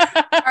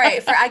 All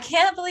right. For I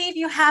can't believe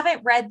you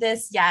haven't read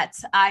this yet.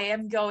 I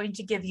am going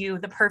to give you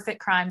The Perfect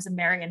Crimes of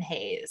Marion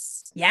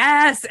Hayes.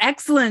 Yes.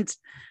 Excellent.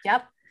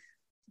 Yep.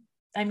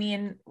 I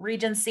mean,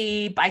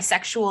 Regency,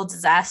 bisexual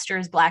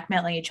disasters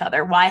blackmailing each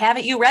other. Why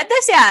haven't you read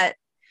this yet?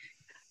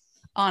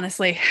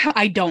 Honestly,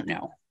 I don't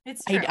know.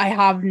 It's true. I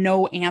have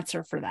no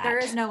answer for that. There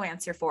is no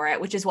answer for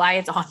it, which is why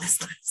it's on this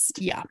list.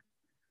 Yeah.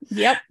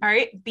 Yep. All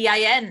right.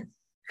 BIN.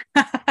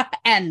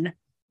 N.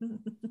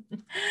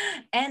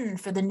 N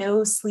for the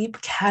no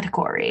sleep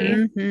category.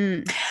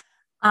 Mm-hmm.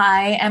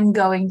 I am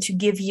going to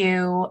give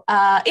you,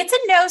 it's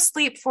a no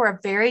sleep for a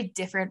very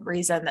different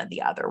reason than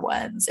the other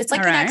ones. It's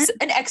like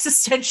an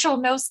existential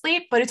no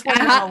sleep, but it's one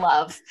you're going to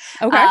love.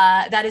 Okay.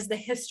 That is The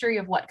History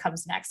of What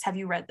Comes Next. Have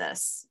you read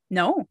this?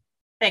 No.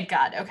 Thank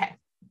God. Okay.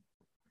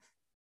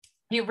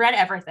 You read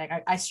everything.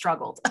 I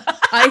struggled.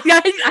 I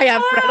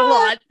have read a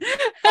lot.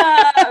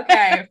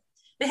 Okay.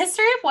 The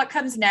History of What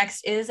Comes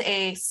Next is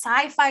a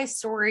sci-fi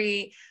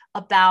story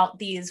about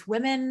these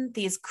women,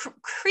 these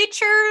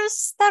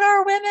creatures that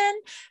are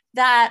women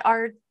that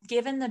are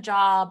given the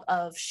job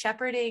of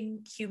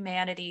shepherding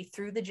humanity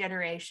through the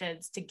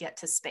generations to get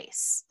to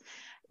space.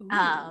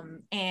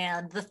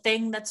 And the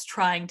thing that's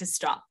trying to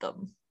stop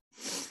them.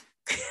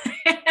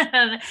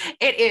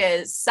 It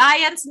is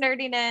science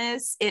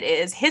nerdiness, it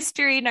is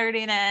history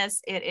nerdiness,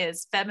 it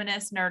is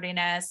feminist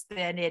nerdiness,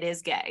 and it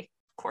is gay.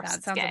 Of course,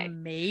 that sounds gay.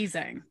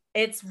 Amazing.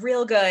 It's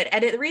real good.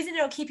 And the reason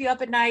it'll keep you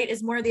up at night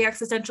is more the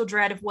existential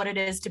dread of what it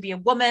is to be a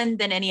woman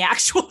than any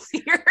actual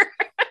fear.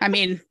 I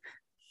mean,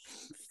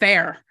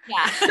 fair.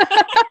 Yeah.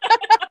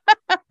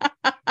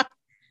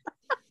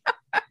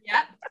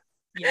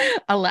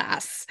 Yep.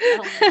 Alas.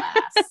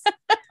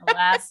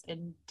 Alas,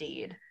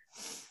 indeed.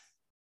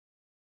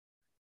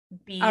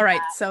 All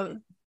right. So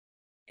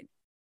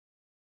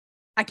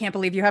I can't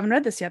believe you haven't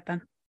read this yet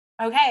then.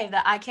 Okay.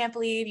 I can't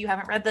believe you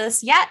haven't read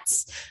this yet.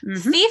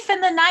 Mm-hmm. Thief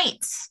in the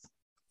Night.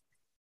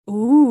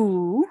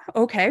 Ooh,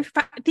 okay.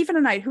 Thief in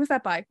the Night. Who's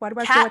that by? Why do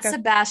I feel like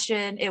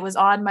Sebastian? It was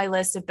on my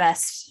list of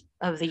best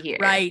of the year.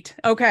 Right.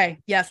 Okay.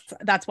 Yes.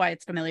 That's why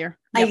it's familiar.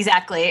 Yep.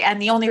 Exactly. And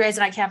the only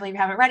reason I can't believe you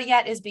haven't read it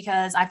yet is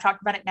because I've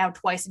talked about it now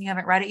twice and you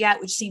haven't read it yet,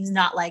 which seems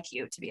not like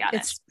you, to be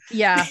honest.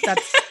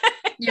 That's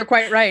you're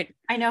quite right.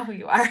 I know who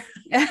you are.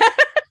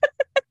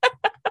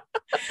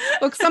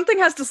 Look, something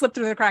has to slip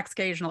through the cracks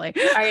occasionally.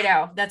 I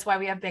know. That's why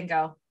we have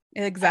bingo.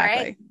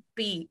 Exactly.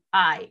 Right?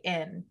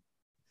 BIN.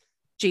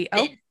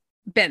 G-O?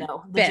 Bin.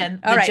 No, Bin.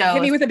 All right.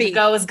 Hit me with a B. The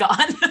go is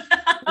gone.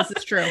 This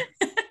is true.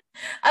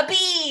 A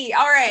B.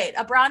 All right.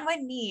 A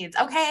Bronwyn needs.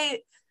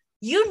 Okay.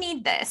 You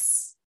need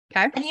this.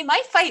 Okay. And you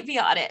might fight me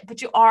on it,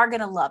 but you are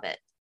going to love it.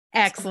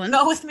 Excellent.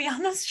 So go with me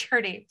on this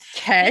journey.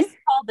 Okay. It's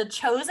called The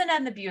Chosen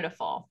and the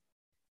Beautiful.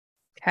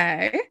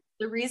 Okay.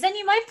 The reason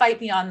you might fight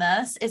me on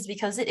this is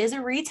because it is a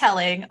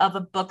retelling of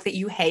a book that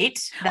you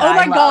hate. Oh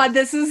my God,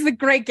 this is the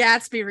Great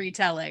Gatsby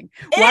retelling.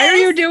 Why are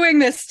you doing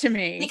this to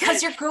me?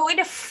 Because you're going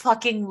to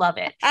fucking love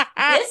it.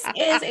 This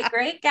is a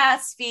Great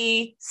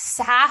Gatsby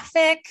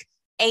sapphic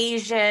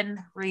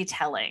Asian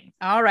retelling.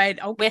 All right.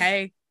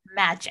 Okay. With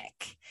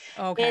magic.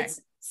 Okay.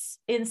 It's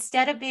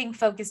instead of being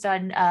focused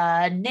on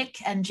Nick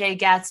and Jay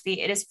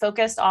Gatsby, it is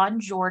focused on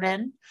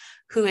Jordan,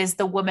 who is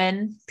the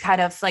woman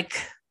kind of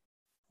like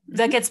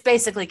that gets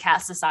basically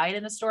cast aside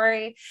in the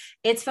story.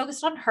 It's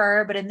focused on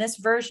her, but in this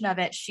version of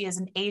it, she is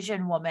an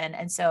Asian woman.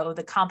 And so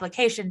the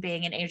complication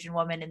being an Asian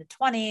woman in the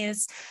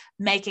 20s,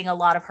 making a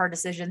lot of her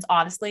decisions,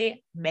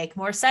 honestly, make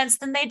more sense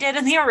than they did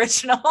in the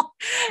original.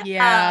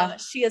 Yeah.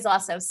 She is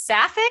also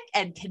sapphic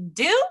and can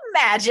do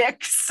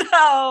magic.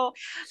 Hell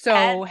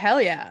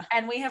yeah.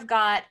 And we have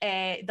got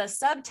the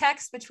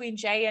subtext between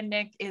Jay and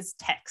Nick is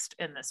text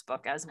in this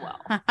book as well.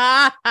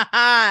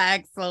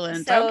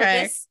 Excellent. So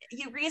okay.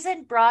 The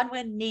reason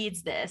Bronwyn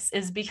needs this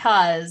is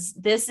because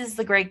this is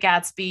the Great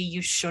Gatsby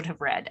you should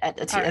have read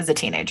as a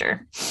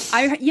teenager.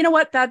 You know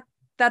what?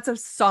 That's a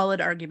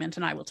solid argument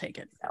and I will take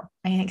it. So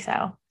I think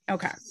so.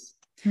 Okay.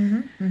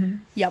 Mm-hmm, mm-hmm.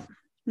 Yep.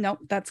 Nope.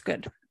 That's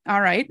good.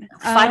 All right.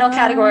 Final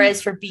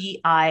categories for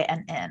B, I,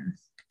 and N.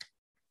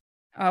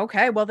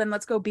 Okay. Well, then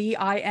let's go B,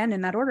 I, N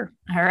in that order.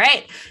 All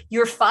right.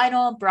 Your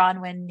final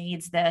Bronwyn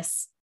needs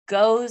this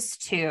goes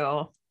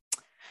to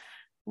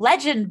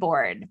Legend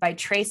Born by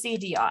Tracy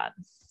Deonn.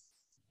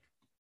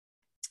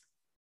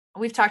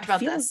 We've talked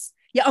about this.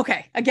 Yeah.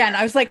 Okay. Again,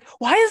 I was like,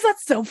 why is that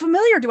so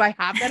familiar? Do I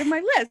have that in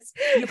my list?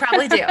 You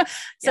probably do.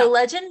 So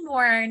Yeah.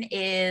 Legendborn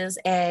is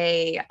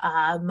a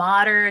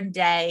modern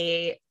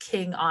day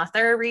King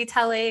Arthur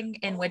retelling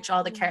in which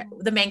all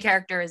the main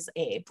character is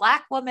a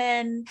Black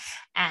woman,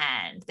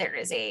 and there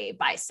is a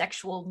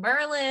bisexual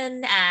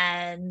Merlin,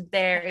 and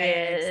there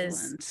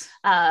is Excellent.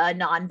 a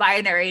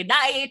non-binary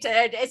knight,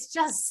 and it's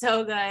just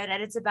so good.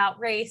 And it's about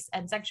race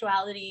and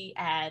sexuality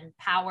and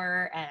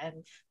power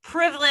and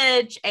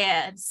privilege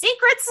and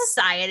secret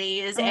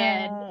societies,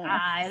 and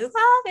I love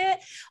it.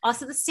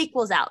 Also, the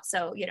sequel's out,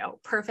 so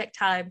perfect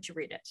time to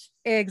read it.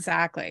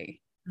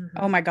 Exactly. Mm-hmm.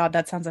 Oh my God,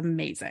 that sounds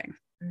amazing.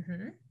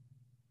 Mm-hmm.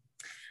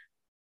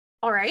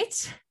 All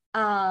right.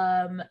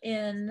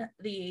 In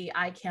the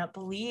I can't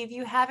believe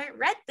you haven't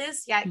read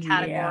this yet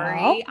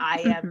category, Yeah.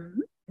 I am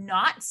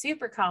not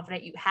super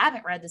confident you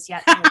haven't read this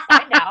yet. So we'll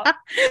find out.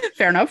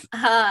 Fair enough.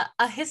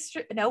 A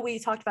history. No, we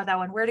talked about that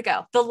one. Where to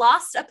go? The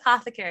Lost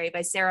Apothecary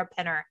by Sarah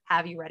Penner.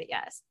 Have you read it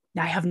yet?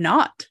 I have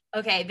not.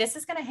 Okay, this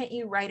is going to hit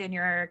you right in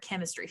your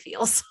chemistry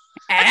feels.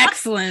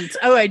 Excellent.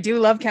 Oh, I do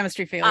love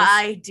chemistry feels.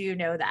 I do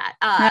know that.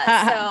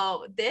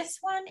 So this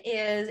one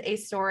is a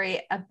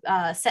story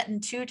set in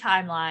two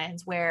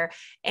timelines where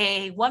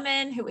a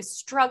woman who is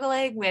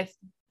struggling with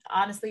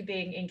honestly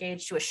being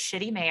engaged to a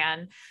shitty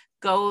man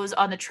goes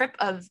on the trip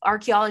of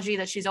archaeology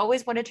that she's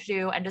always wanted to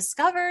do and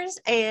discovers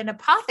an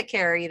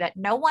apothecary that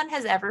no one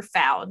has ever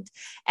found,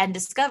 and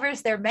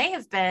discovers there may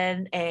have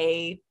been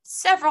a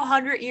several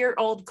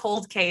 100-year-old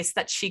cold case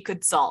that she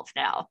could solve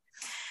now.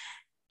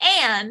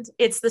 And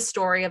it's the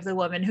story of the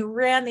woman who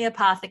ran the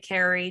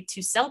apothecary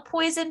to sell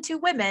poison to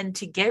women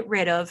to get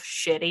rid of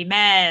shitty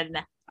men.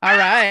 All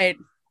right.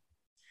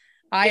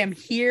 I am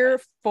here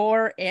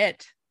for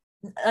it.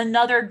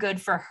 Another good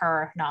for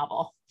her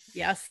novel.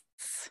 Yes.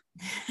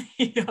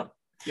 Yeah.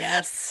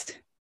 Yes.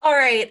 All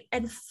right.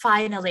 And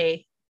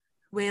finally,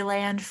 we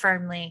land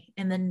firmly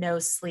in the no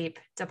sleep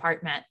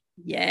department.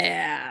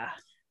 Yeah.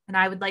 And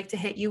I would like to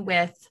hit you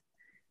with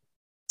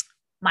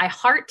My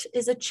Heart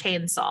is a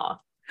Chainsaw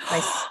by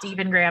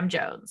Stephen Graham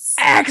Jones.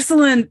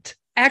 Excellent.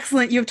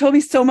 Excellent. You've told me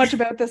so much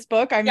about this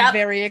book. I'm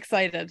very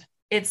excited.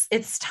 It's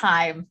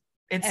time.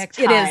 It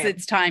is.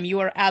 It's time.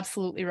 You are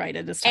absolutely right.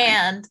 It is time.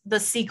 And the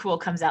sequel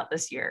comes out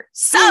this year.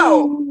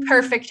 So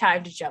perfect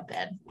time to jump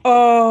in.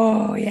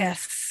 Oh,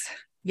 yes.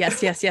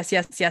 Yes.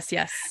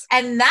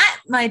 And that,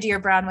 my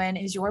dear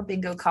Bronwyn, is your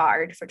bingo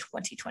card for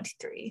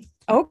 2023.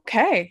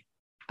 Okay.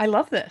 I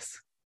love this.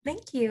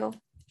 Thank you.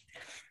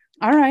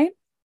 All right.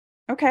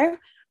 Okay.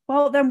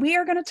 Well, then we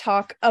are going to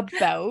talk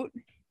about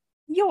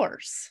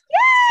yours.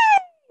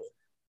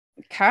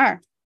 Yay! Okay.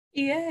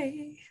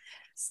 Yay.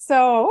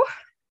 So,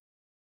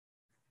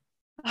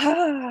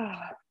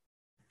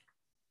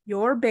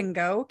 your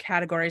bingo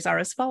categories are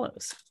as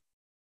follows.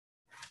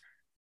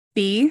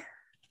 B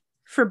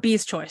for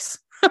B's choice.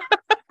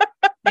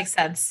 Makes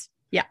sense.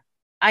 Yeah.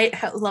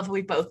 I love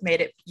we both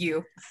made it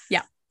you.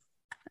 Yeah.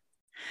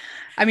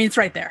 I mean, it's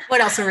right there.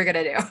 What else are we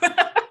going to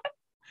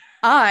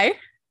do?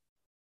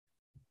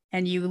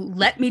 And you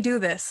let me do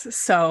this.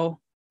 So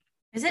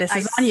this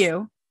is on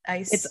you.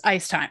 Ice. It's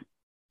ice time.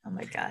 Oh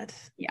my God.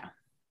 Yeah.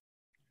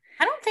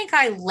 I don't think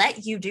I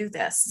let you do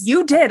this.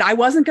 You did. I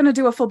wasn't going to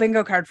do a full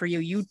bingo card for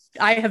you.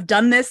 I have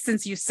done this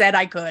since you said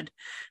I could.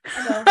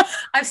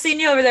 I've seen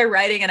you over there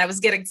writing and I was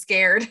getting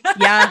scared.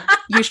 Yeah,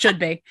 you should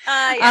be.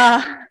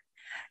 Yeah.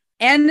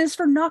 N is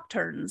for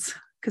Nocturnes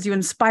because you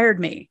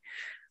inspired me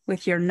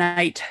with your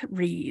night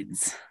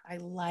reads. I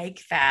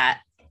like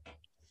that.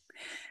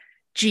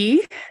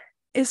 G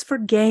is for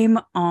Game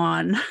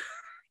On.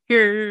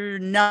 You're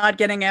not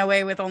getting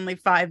away with only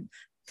 5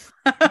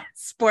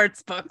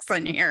 sports books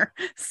in here.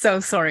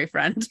 So sorry,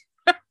 friend.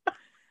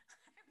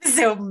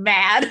 So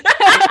mad.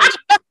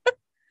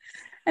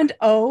 And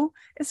O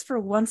is for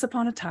Once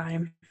Upon a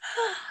Time.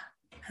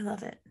 I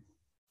love it.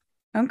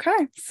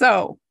 Okay,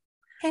 so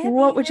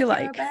what would you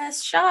like?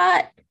 Best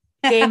shot.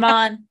 Game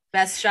On.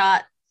 Best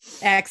shot.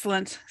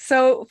 Excellent.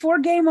 So for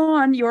Game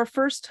On, your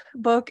first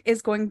book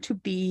is going to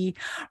be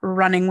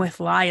Running with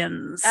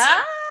Lions.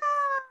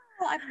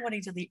 I've been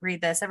wanting to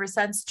read this ever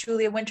since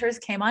Julia Winters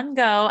came on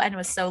Go, and it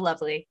was so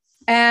lovely.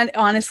 And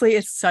honestly,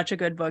 it's such a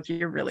good book.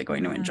 You're really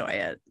going to enjoy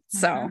it.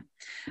 So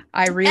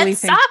I really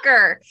think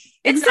soccer.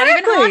 It's not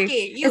even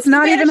hockey. It's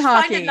not even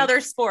hockey. Find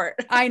another sport.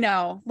 I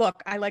know.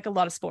 Look, I like a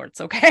lot of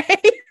sports. Okay.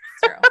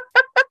 True.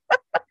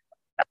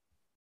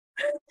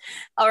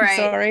 All right.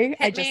 Sorry.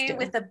 Hit me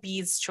with a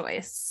B's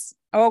choice.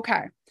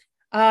 Okay.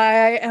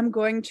 I am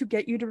going to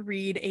get you to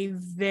read a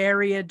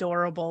very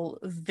adorable,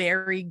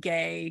 very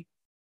gay,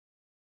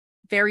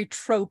 very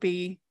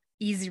tropey,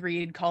 easy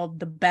read called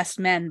The Best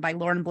Men by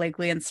Lauren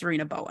Blakely and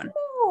Serena Bowen.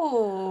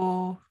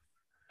 Oh.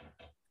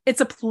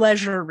 It's a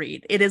pleasure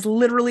read. It is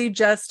literally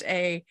just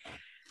a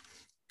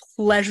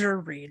pleasure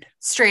read.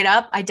 Straight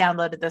up, I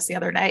downloaded this the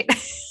other night.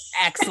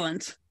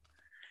 Excellent.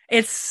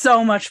 It's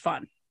so much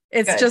fun.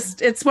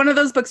 It's one of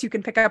those books you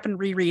can pick up and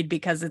reread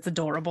because it's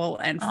adorable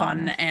and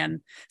fun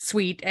and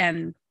sweet,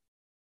 and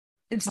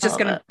it's just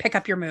going to pick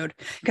up your mood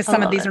because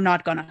some of these are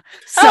not gonna.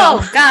 So.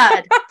 Oh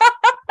God.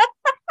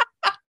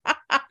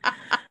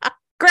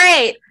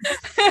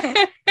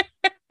 right.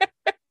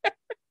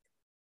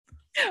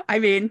 I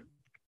mean,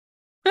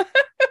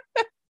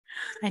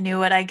 I knew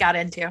what I got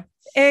into.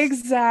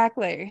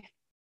 exactly.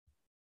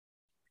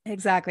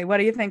 Exactly. What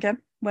are you thinking?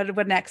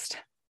 What next?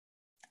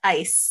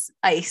 Ice,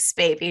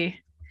 baby.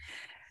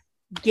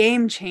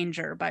 Game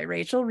Changer by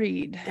Rachel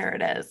Reed. There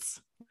it is.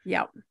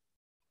 Yep.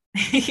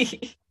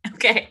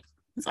 Okay.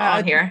 It's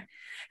on here.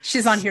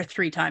 She's on here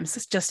 3 times.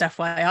 It's just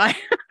FYI.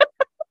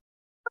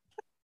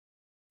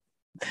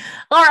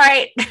 All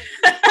right. Maybe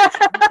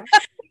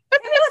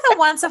with a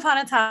Once Upon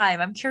a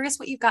Time. I'm curious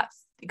what you've got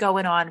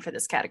going on for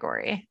this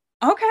category.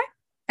 Okay.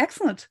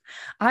 Excellent.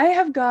 I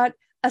have got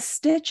A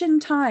Stitch in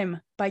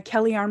Time by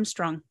Kelly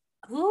Armstrong.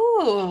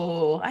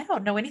 Ooh, I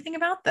don't know anything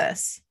about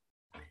this.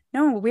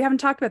 No, we haven't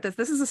talked about this.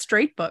 This is a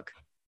straight book.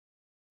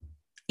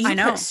 I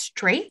know.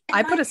 Straight?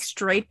 I put a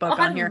straight book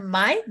on here.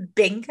 My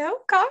bingo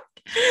card.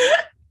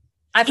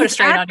 I put a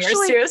straight on yours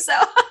too, so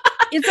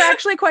it's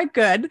actually quite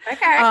good.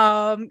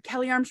 Okay.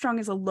 Kelly Armstrong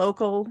is a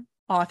local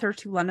author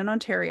to London,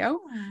 Ontario.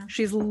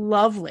 She's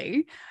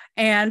lovely.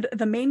 And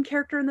the main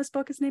character in this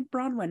book is named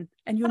Bronwyn.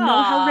 And you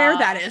know how rare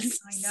that is.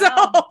 I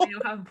know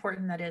how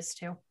important that is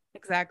too.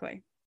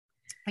 Exactly.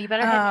 You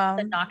better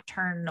hit the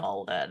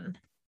Nocturnal then.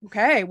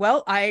 Okay.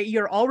 Well,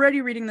 you're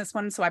already reading this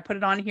one, so I put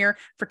it on here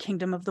for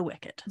Kingdom of the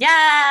Wicked.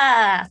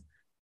 Yeah.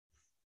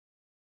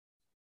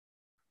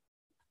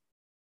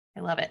 I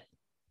love it.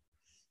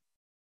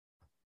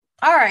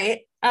 All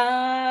right.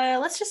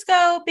 Let's just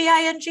go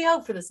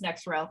BINGO for this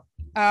next row.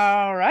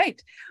 All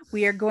right.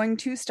 We are going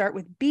to start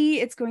with B.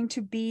 It's going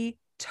to be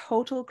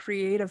Total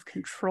Creative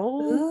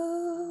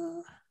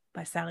Control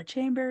by Sally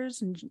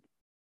Chambers and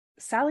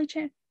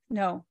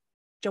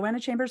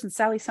Joanna Chambers and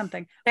Sally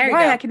something.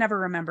 Why I can never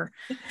remember.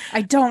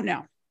 I don't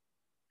know.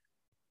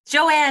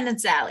 Joanne and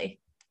Sally.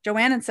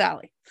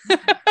 We're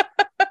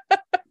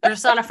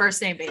just on a first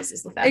name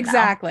basis with that.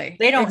 Exactly. Now.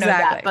 They don't know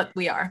that, but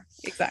we are.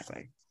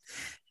 Exactly.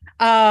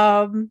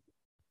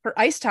 For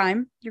Ice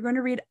Time, you're going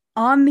to read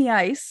On the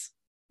Ice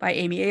by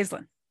Amy Aislinn.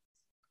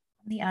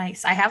 On the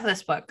Ice. I have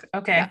this book.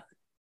 Okay. Yeah.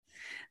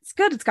 It's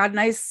good. It's got a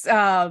nice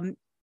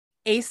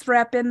ace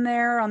rep in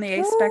there on the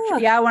ace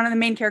spectrum. Yeah, one of the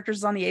main characters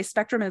is on the ace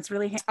spectrum, and it's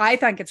really I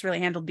think it's really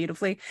handled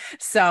beautifully.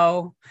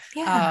 So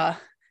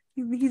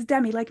he's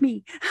Demi like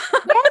me.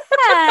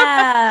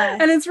 Yeah.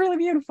 And it's really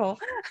beautiful.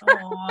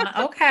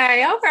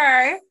 Okay.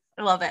 I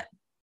love it.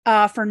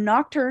 For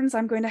Nocturnes,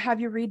 I'm going to have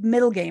you read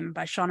Middle Game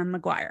by Seanan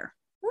McGuire.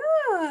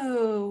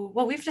 Ooh.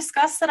 Well, we've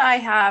discussed that I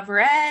have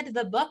read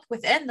the book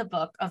within the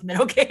book of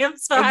Middle Game,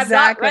 so I've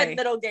not read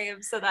Middle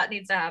Game, so that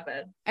needs to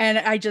happen. And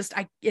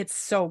it's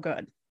so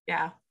good.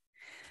 Yeah.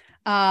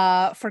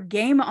 For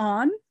Game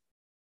On,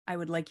 I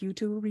would like you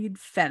to read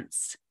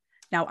Fence.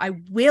 Now, I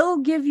will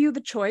give you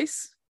the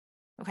choice.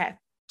 Okay.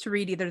 To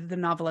read either the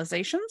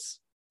novelizations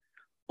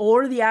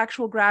or the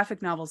actual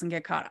graphic novels and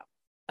get caught up.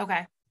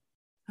 Okay.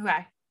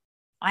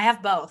 I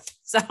have both,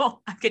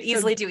 so I could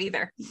easily do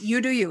either.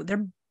 You do you.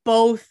 They're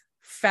both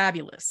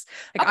fabulous.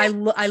 Like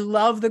I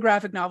love the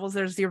graphic novels.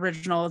 There's the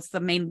original. It's the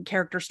main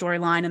character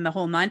storyline and the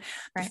whole nine.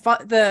 Right.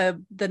 The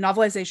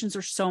novelizations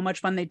are so much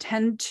fun. They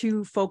tend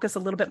to focus a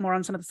little bit more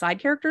on some of the side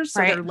characters,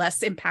 so they're less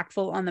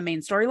impactful on the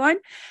main storyline.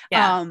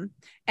 Yeah.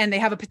 And they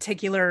have a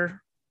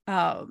particular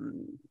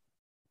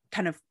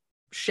kind of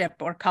ship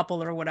or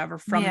couple or whatever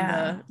from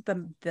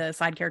the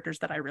side characters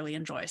that I really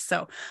enjoy.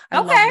 So I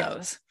love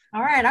those.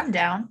 All right, I'm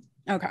down.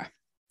 Okay.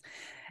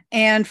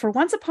 And for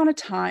Once Upon a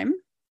Time,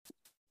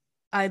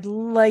 I'd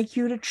like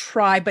you to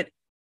try, but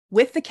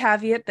with the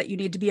caveat that you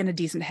need to be in a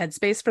decent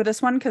headspace for this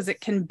one, because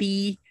it can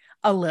be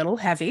a little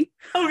heavy.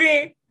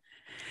 Okay.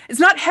 It's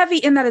not heavy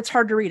in that it's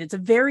hard to read. It's a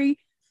very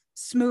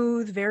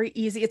smooth, very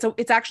easy.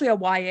 It's actually a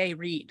YA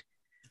read.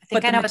 I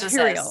think I know what this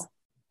is.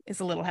 Is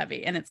a little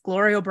heavy, and it's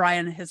Gloria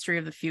O'Brien, History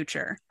of the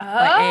Future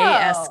by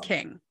A.S.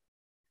 King.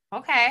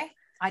 Okay.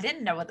 I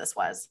didn't know what this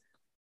was.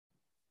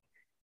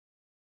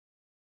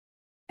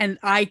 And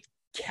I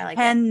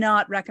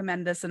cannot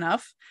recommend this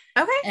enough.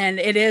 Okay. And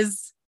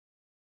it's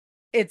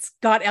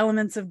got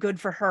elements of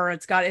good for her.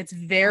 It's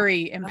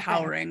very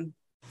empowering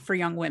for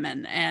young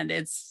women, and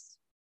it's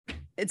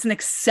an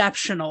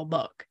exceptional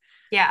book.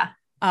 Yeah.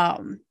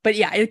 But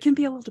yeah, it can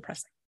be a little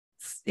depressing.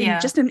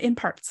 Just in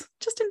parts,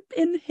 just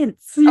in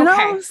hints, you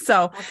know.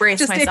 So I'll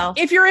brace myself.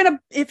 If you're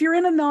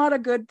in a not a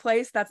good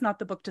place, that's not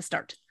the book to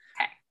start.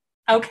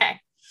 Okay.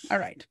 All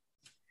right.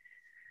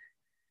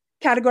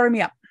 Category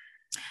me up.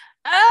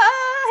 Give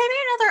me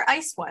another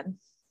ice one.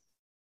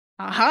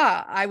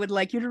 Aha! I would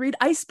like you to read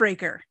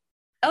Icebreaker.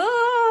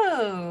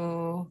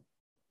 Oh.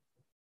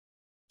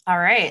 All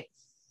right.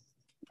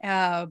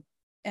 And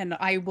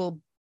I will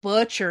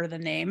butcher the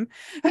name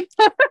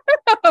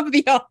of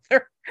the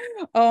author.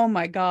 Oh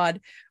my God.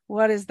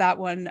 What is that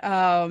one?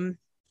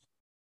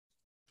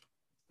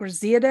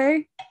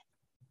 Rziadeh?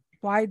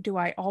 Why do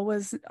I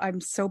always...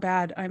 I'm so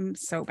bad.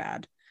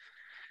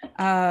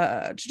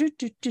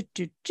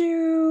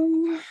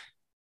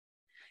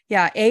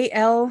 Yeah,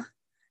 A.L.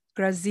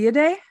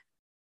 Graziadeh.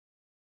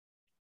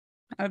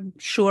 I'm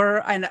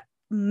sure, and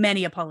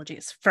many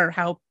apologies for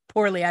how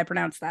poorly I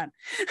pronounced that.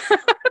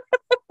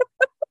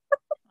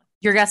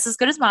 Your guess is as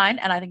good as mine,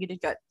 and I think you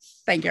did good.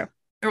 Thank you.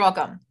 You're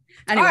welcome.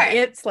 Anyway, All right.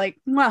 it's like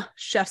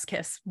chef's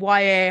kiss,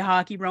 YA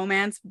hockey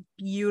romance,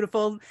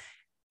 beautiful,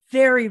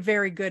 very,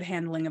 very good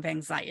handling of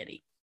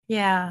anxiety.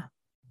 Yeah.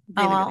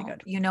 Really, really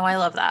good. You know, I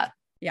love that.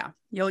 Yeah.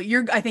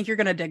 I think you're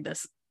going to dig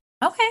this.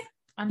 Okay.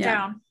 I'm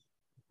down.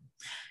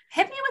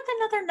 Hit me with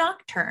another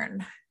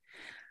nocturne.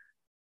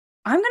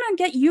 I'm going to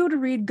get you to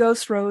read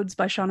Ghost Roads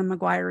by Shauna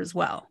McGuire as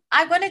well.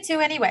 I wanted to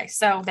anyway.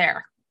 So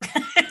there.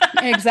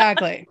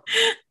 Exactly.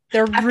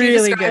 They're After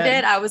really you good.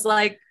 it, I was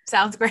like,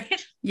 sounds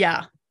great.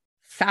 Yeah.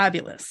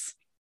 Fabulous.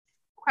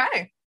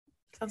 Okay.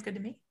 Sounds good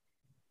to me.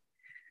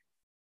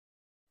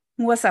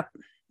 What's up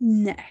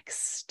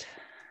next?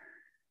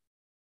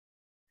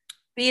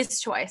 Bee's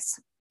choice.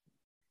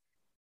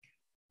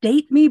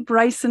 Date Me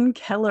Bryson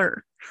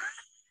Keller.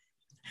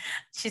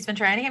 She's been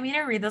trying to get me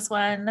to read this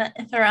one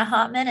for a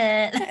hot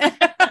minute.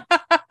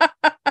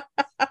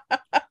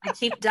 I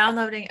keep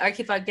downloading, or I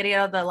keep getting it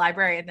out of the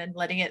library and then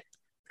letting it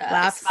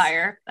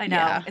expire. I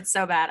know. It's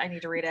so bad. I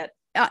need to read it.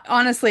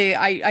 Honestly,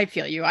 I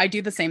feel you. I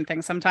do the same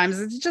thing sometimes.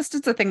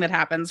 It's a thing that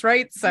happens,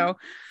 right? So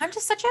I'm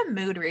just such a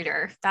mood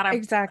reader that I'm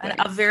exactly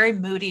a very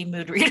moody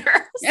mood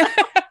reader. So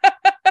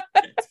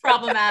it's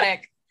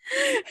problematic.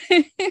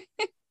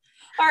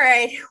 All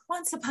right.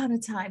 Once upon a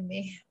time,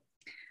 me.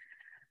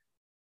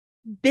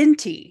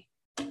 Binti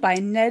by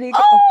Nnedi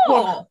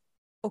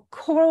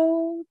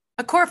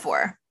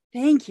Okorafor.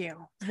 Thank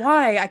you.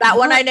 Why? That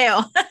one I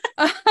knew.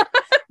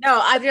 No,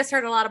 I've just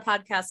heard a lot of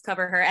podcasts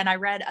cover her, and I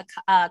read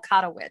a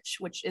Kata Witch,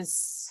 which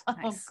is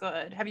nice.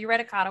 Good. Have you read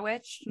a Kata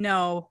Witch?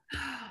 No.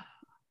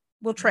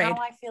 We'll trade.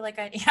 Now I feel like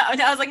I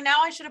was like,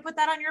 now I should have put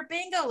that on your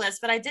bingo list,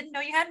 but I didn't know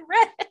you hadn't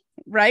read it.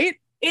 Right?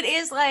 It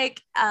is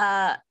like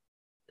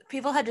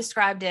people had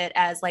described it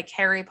as like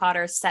Harry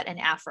Potter set in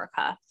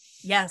Africa.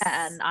 Yes.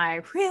 And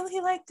I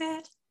really liked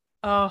it.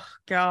 Oh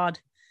God.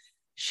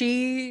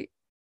 She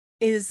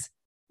is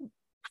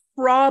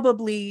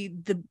probably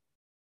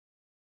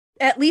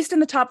at least in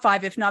the top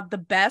 5, if not the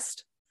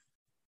best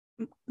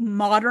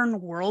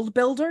modern world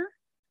builder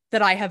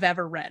that I have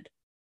ever read.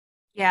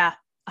 Yeah,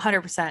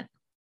 100%.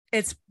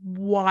 It's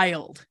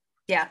wild.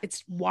 Yeah.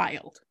 It's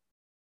wild.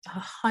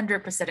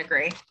 100%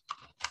 agree.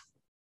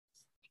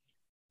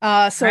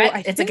 So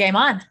right. It's a game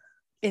on.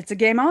 It's a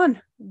game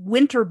on.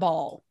 Winter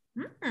Ball.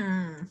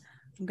 I'm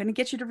going to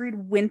get you to read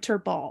Winter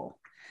Ball.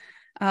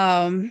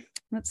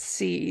 Let's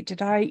see.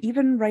 Did I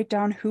even write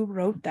down who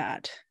wrote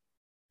that?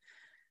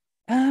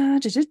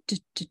 This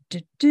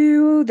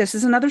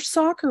is another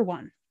soccer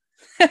one.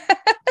 I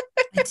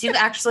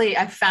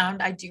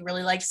do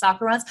really like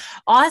soccer ones.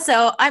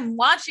 Also, I'm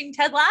watching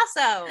Ted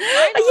Lasso.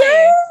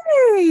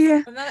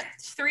 Yay! I'm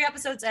 3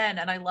 episodes in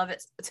and I love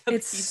it.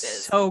 It's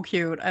so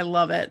cute. I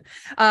love it.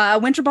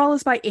 Winter Ball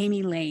is by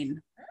Amy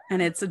Lane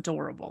and it's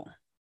adorable.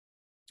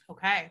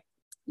 Okay.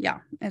 Yeah,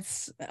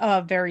 it's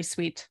a very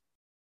sweet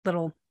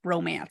little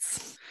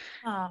romance.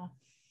 Oh.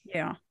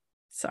 Yeah.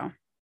 So.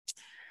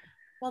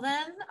 Well,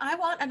 then I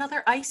want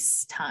another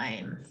Ice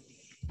Time.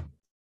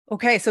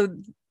 Okay, so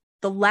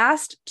the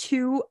last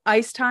 2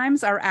 Ice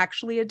Times are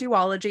actually a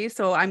duology,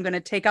 so I'm going to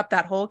take up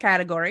that whole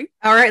category.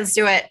 All right, let's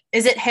do it.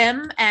 Is it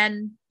him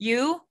and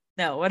you?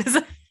 No, what is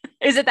it?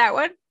 Is it that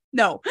one?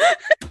 No.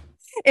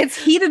 It's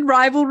Heated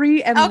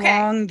Rivalry and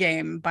Long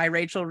Game by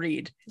Rachel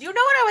Reed. Do you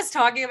know what I was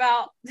talking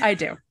about? I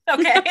do.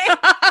 Okay.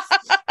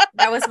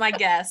 That was my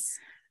guess.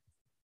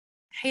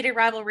 Heated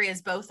Rivalry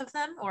is both of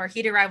them, or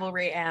Heated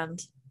Rivalry and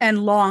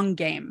Long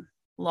Game.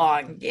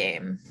 Long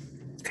Game.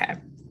 Okay.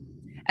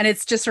 And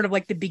it's just sort of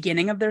like the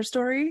beginning of their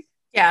story.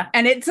 Yeah.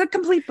 And it's a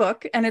complete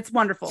book and it's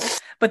wonderful.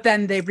 But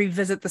then they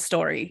revisit the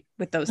story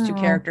with those 2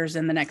 characters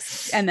in the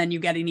next, and then you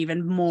get an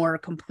even more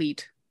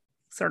complete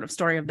sort of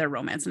story of their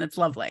romance. And it's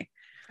lovely.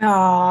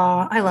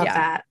 Oh, I love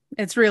that.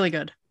 It's really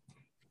good.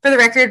 For the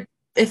record,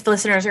 if the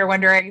listeners are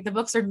wondering, the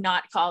books are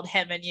not called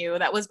Him and You.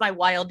 That was my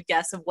wild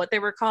guess of what they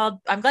were called.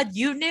 I'm glad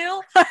you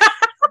knew.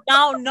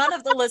 Now none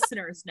of the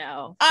listeners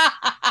know.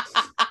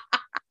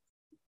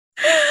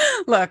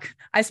 Look,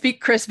 I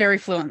speak Chris very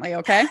fluently,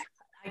 okay?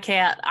 I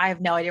can't. I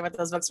have no idea what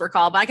those books were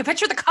called, but I can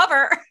picture the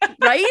cover.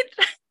 Right?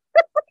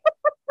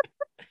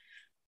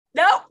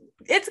 Nope.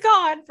 It's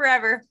gone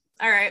forever.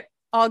 All right.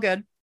 All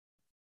good.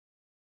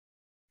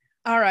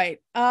 All right.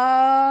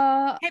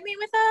 Hit me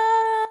with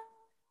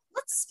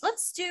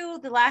let's do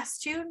the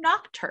last 2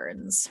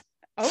 nocturnes.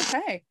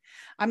 Okay.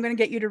 I'm going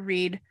to get you to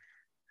read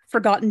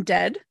Forgotten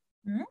Dead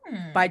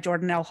by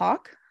Jordan L.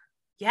 Hawk.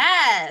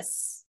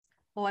 Yes.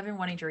 Oh, I've been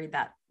wanting to read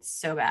that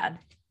so bad.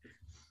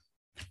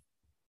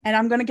 And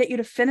I'm going to get you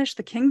to finish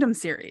the Kingdom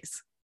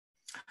series.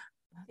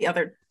 The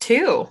other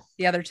 2.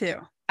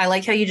 I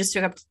like how you just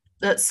took up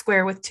the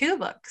square with 2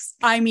 books.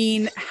 I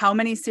mean, how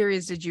many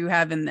series did you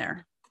have in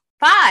there?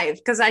 5,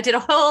 because I did a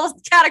whole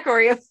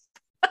category of books.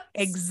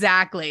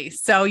 Exactly.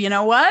 So you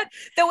know what?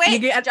 The way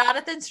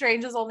Jonathan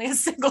Strange is only a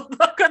single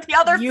book, or the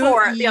other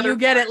 4. You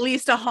get at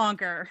least a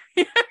honker.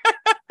 Okay,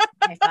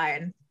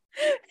 fine.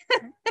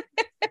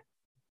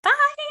 Fine.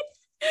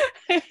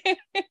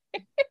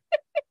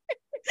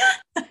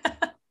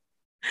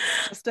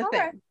 just a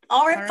thing.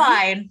 All right,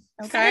 fine.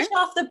 Okay. Finish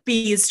off the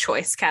B's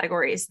choice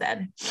categories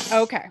then.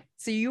 Okay.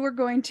 So you are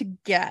going to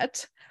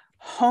get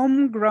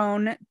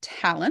homegrown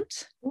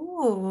talent.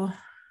 Ooh.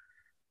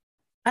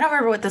 I don't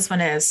remember what this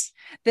one is.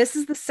 This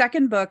is the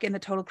second book in the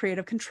Total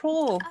Creative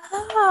Control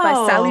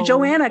by Sally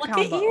Joanna look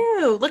combo. At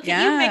you. Look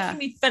at you making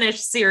me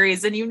finish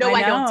series, and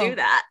I don't do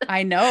that.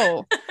 I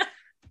know.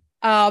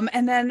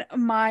 And then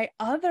my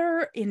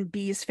other in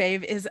B's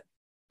fave is,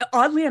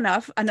 oddly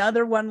enough,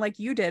 another one like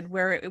you did,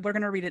 where we're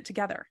going to read it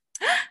together.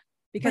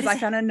 Because I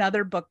found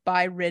another book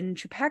by Rin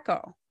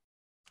Chupeco.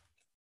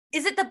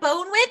 Is it The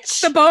Bone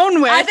Witch? The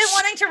Bone Witch. I've been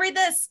wanting to read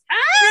this.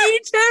 Me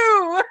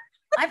too.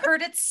 I've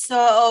heard it's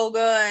so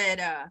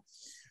good.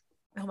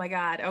 Oh my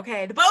God.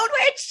 Okay. The Bone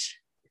Witch.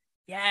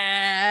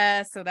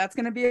 Yeah. So that's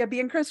going to be a B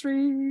and Chris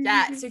read.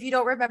 Yeah. So if you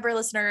don't remember,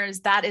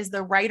 listeners, that is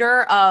the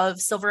writer of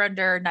Silver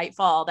Under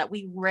Nightfall that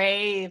we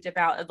raved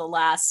about in the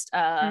last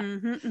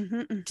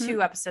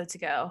 2 episodes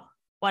ago.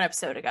 1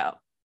 episode ago.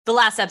 The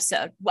last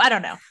episode. I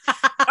don't know.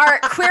 Our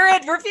Queer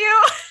Ed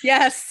review.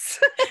 Yes.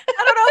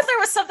 I don't know if there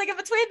was something in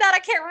between that. I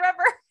can't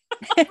remember.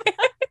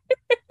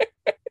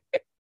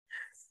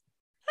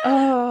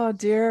 Oh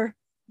dear.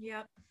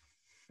 Yep.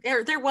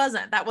 There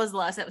wasn't. That was the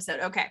last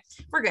episode. Okay.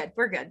 We're good.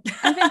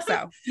 I think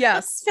so.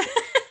 Yes.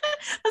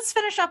 Let's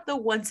finish up the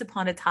Once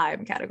Upon a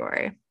Time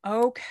category.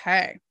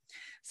 Okay.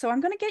 So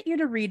I'm going to get you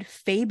to read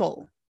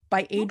Fable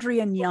by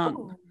Adrienne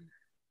Young.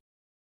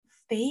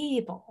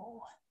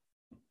 Fable.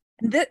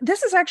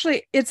 This is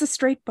actually, it's a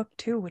straight book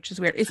too, which is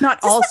weird. It's not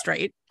all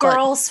straight.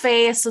 Girl's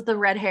face with the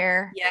red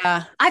hair.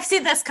 Yeah. I've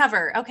seen this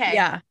cover. Okay.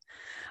 Yeah.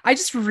 I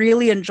just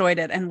really enjoyed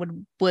it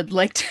and would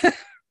like to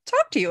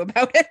talk to you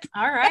about it.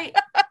 All right.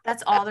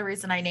 That's all the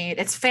reason I need.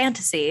 It's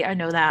fantasy. I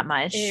know that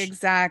much.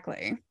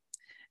 Exactly.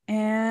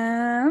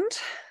 And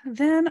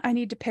then I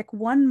need to pick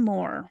one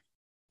more.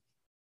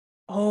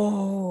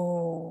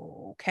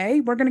 Oh, okay.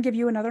 We're going to give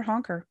you another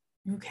honker.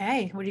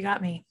 Okay. What do you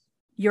got me?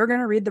 You're going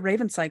to read The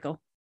Raven Cycle.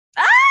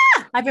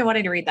 I've been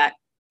wanting to read that.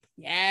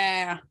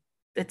 Yeah.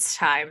 It's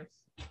time.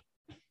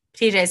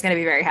 TJ is going to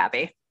be very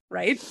happy.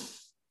 Right?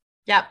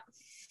 Yep.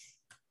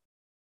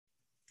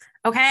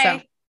 Okay.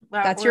 So,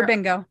 well, that's your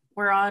bingo.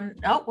 We're on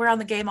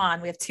the Game On.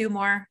 We have 2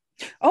 more.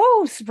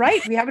 Oh,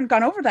 right. We haven't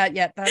gone over that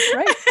yet. That's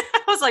right.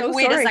 I was like,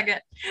 wait a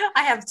second.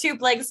 I have 2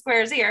 blank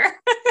squares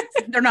here.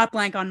 They're not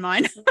blank on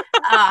mine.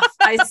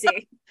 I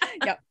see.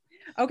 Yep.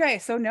 Okay,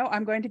 so no,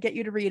 I'm going to get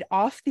you to read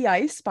Off the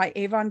Ice by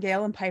Avon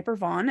Gale and Piper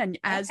Vaughn. And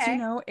as you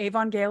know,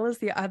 Avon Gale is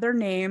the other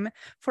name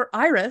for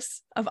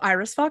Iris of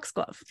Iris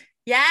Foxglove.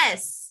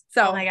 Yes.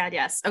 So, oh my God,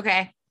 yes.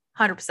 Okay,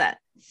 100%.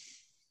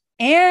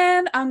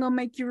 And I'm going to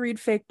make you read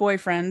Fake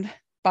Boyfriend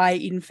by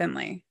Eden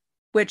Finley,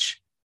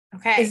 which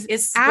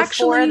is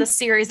actually before the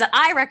series that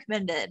I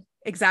recommended.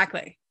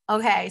 Exactly.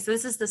 Okay, so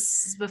this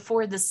is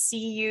before the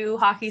CU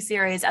hockey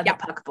series and the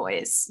Puck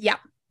Boys. Yeah.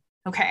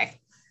 Okay.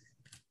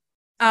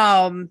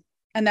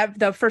 And that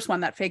the first one,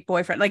 that Fake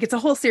Boyfriend, like it's a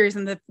whole series,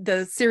 and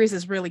the series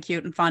is really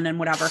cute and fun and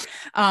whatever.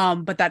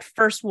 But that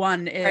first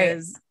one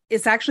is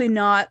it's actually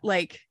not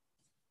like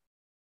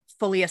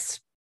fully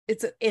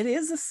it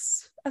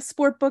is a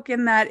sport book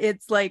in that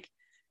it's like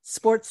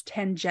sports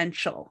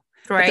tangential.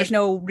 Right. But there's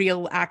no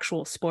real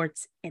actual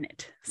sports in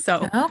it.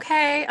 So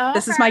okay.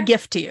 This is my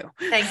gift to you.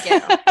 Thank you.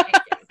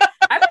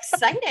 I'm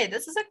excited.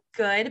 This is a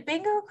good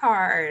bingo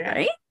card.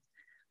 Right? A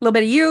little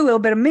bit of you, a little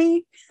bit of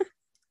me.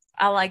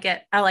 I like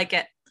it.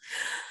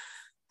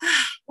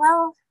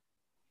 Well,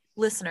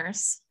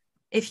 listeners,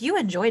 if you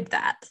enjoyed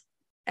that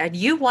and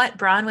you want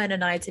Bronwyn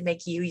and I to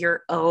make you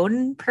your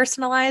own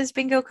personalized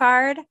bingo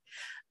card,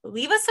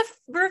 leave us a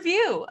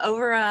review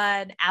over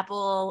on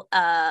Apple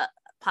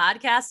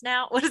Podcast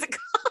now. What is it called?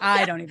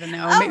 I don't even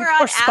know. Maybe,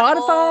 or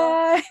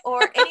Spotify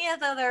or any of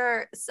the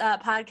other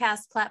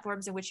podcast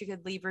platforms in which you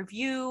could leave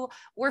review.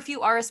 Or if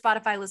you are a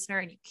Spotify listener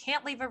and you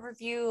can't leave a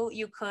review,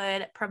 you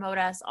could promote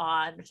us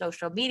on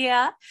social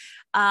media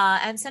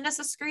and send us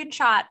a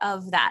screenshot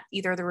of that,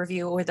 either the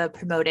review or the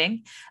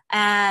promoting,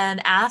 and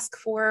ask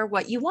for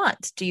what you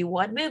want. Do you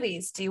want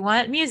movies? Do you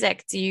want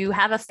music? Do you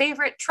have a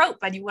favorite trope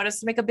and you want us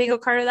to make a bingo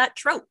card of that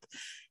trope?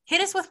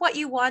 Hit us with what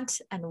you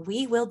want and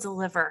we will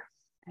deliver.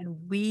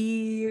 And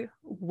we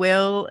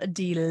will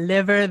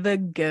deliver the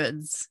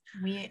goods.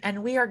 We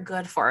are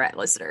good for it,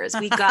 listeners.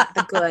 We got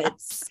the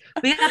goods.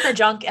 We got the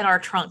junk in our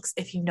trunks,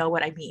 if you know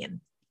what I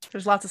mean.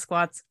 There's lots of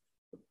squats.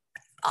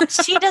 Oh,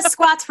 she does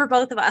squats for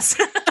both of us.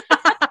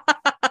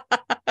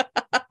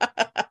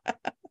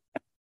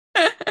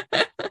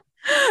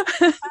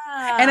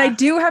 And I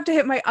do have to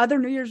hit my other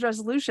New Year's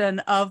resolution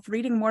of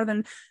reading more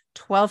than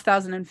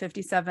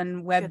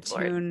 12,057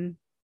 webtoon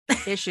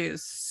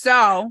issues.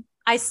 So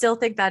I still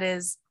think that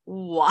is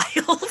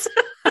wild.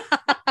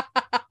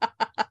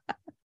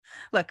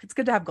 Look, it's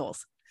good to have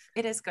goals.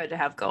 It is good to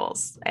have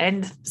goals.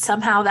 And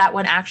somehow that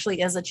one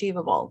actually is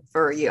achievable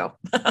for you.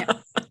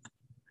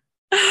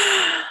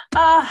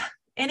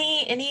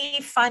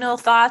 Any final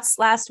thoughts,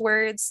 last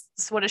words?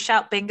 Just want to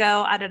shout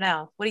bingo? I don't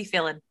know. What are you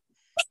feeling?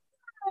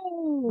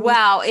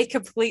 Wow, it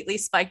completely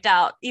spiked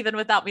out even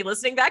without me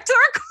listening back to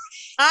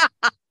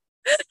our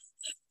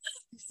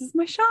This is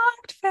my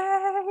shocked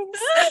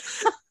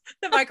face.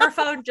 The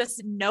microphone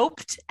just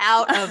noped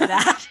out of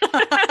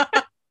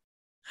that.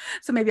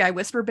 So maybe I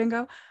whisper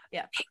bingo.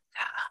 Yeah.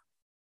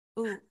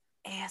 Ooh,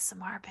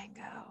 ASMR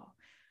bingo.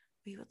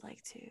 We would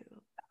like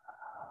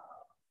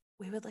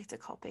to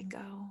call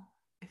bingo.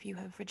 If you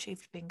have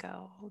achieved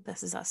bingo,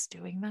 this is us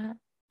doing that.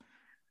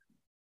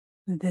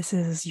 This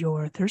is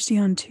your Thirsty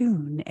on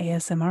Tune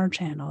ASMR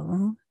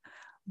channel,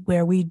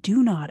 where we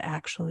do not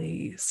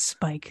actually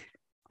spike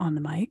on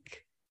the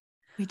mic.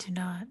 We do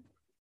not.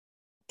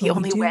 The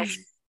only way.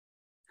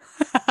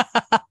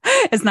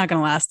 It's not going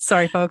to last.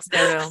 Sorry, folks.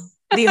 No.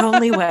 The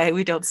only way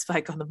we don't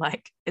spike on the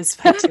mic is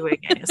by doing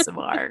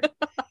ASMR.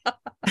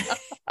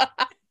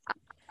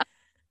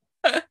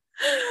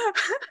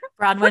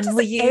 Bronwyn,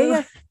 will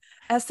you...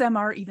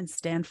 ASMR even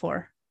stand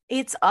for?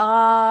 It's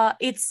a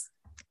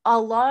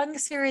long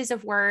series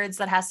of words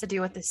that has to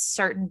do with a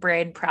certain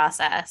brain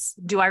process.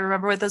 Do I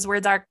remember what those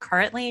words are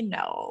currently?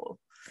 No,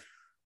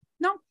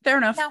 fair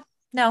enough.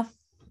 No.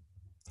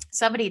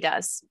 Somebody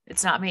does.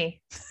 It's not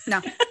me.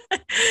 No.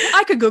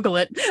 I could Google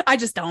it. I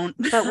just don't.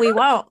 But we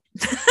won't.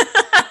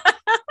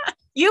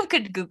 You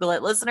could Google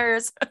it,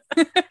 listeners.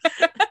 Let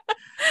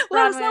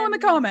us know in the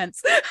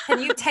comments.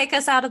 Can you take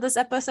us out of this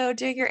episode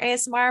doing your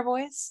ASMR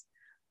voice?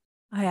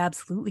 I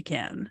absolutely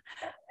can.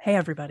 Hey,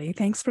 everybody.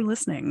 Thanks for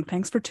listening.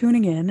 Thanks for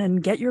tuning in,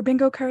 and get your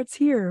bingo cards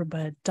here.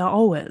 But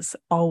always,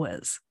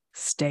 always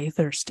stay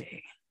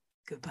thirsty.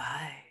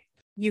 Goodbye.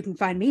 You can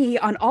find me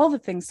on all the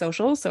things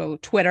social. So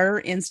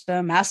Twitter,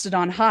 Insta,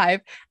 Mastodon,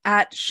 Hive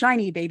at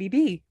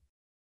ShinyBabyB.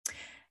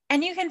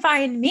 And you can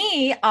find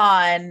me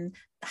on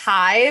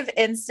Hive,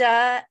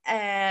 Insta,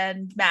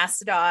 and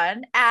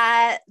Mastodon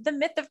at The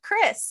Myth of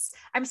Chris.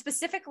 I'm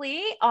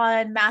specifically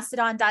on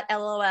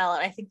mastodon.lol,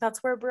 and I think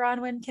that's where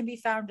Bronwyn can be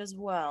found as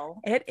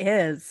well. It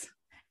is.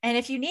 And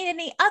if you need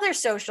any other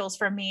socials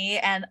from me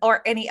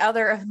or any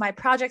other of my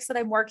projects that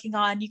I'm working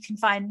on, you can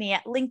find me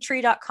at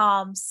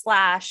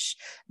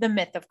linktree.com/The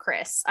Myth of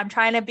Chris. I'm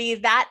trying to be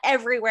that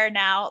everywhere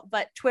now,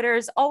 but Twitter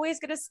is always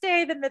going to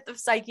stay The Myth of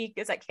Psyche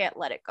because I can't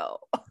let it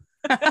go.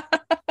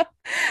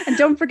 And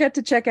don't forget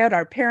to check out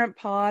our parent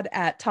pod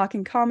at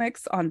Talking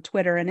Comics on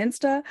Twitter and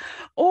Insta,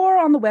 or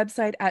on the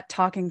website at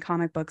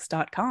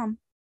talkingcomicbooks.com.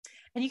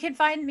 And you can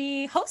find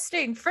me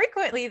hosting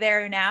frequently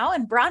there now,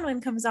 and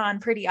Bronwyn comes on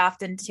pretty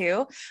often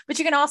too. But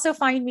you can also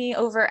find me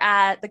over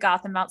at the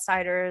Gotham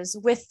Outsiders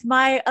with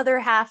my other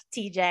half,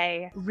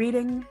 TJ.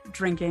 Reading,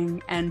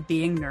 drinking, and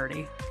being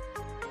nerdy.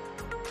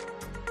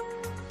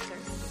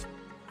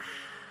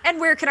 And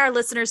where can our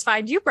listeners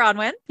find you,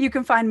 Bronwyn? You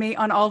can find me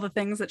on all the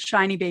things at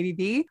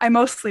ShinyBabyB. I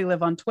mostly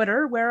live on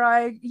Twitter, where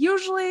I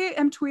usually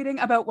am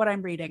tweeting about what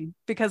I'm reading,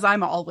 because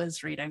I'm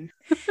always reading.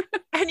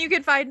 And you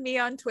can find me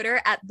on Twitter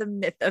at The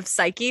Myth of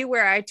Psyche,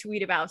 where I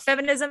tweet about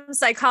feminism,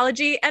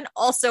 psychology, and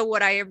also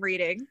what I am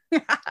reading.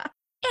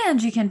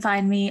 And you can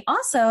find me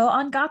also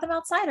on Gotham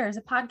Outsiders,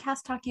 a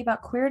podcast talking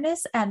about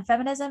queerness and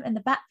feminism in the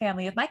Bat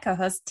family with my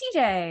co-host,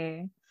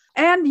 TJ.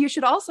 And you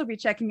should also be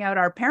checking out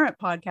our parent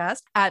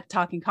podcast at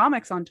Talking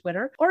Comics on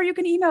Twitter, or you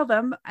can email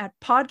them at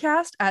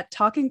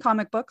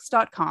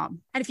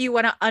podcast@talkingcomicbooks.com. And if you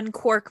want to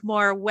uncork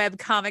more web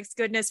comics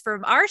goodness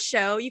from our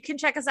show, you can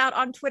check us out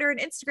on Twitter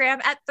and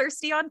Instagram at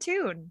Thirsty on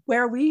Tune,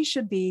 where we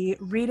should be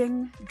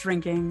reading,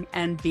 drinking,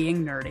 and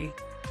being nerdy.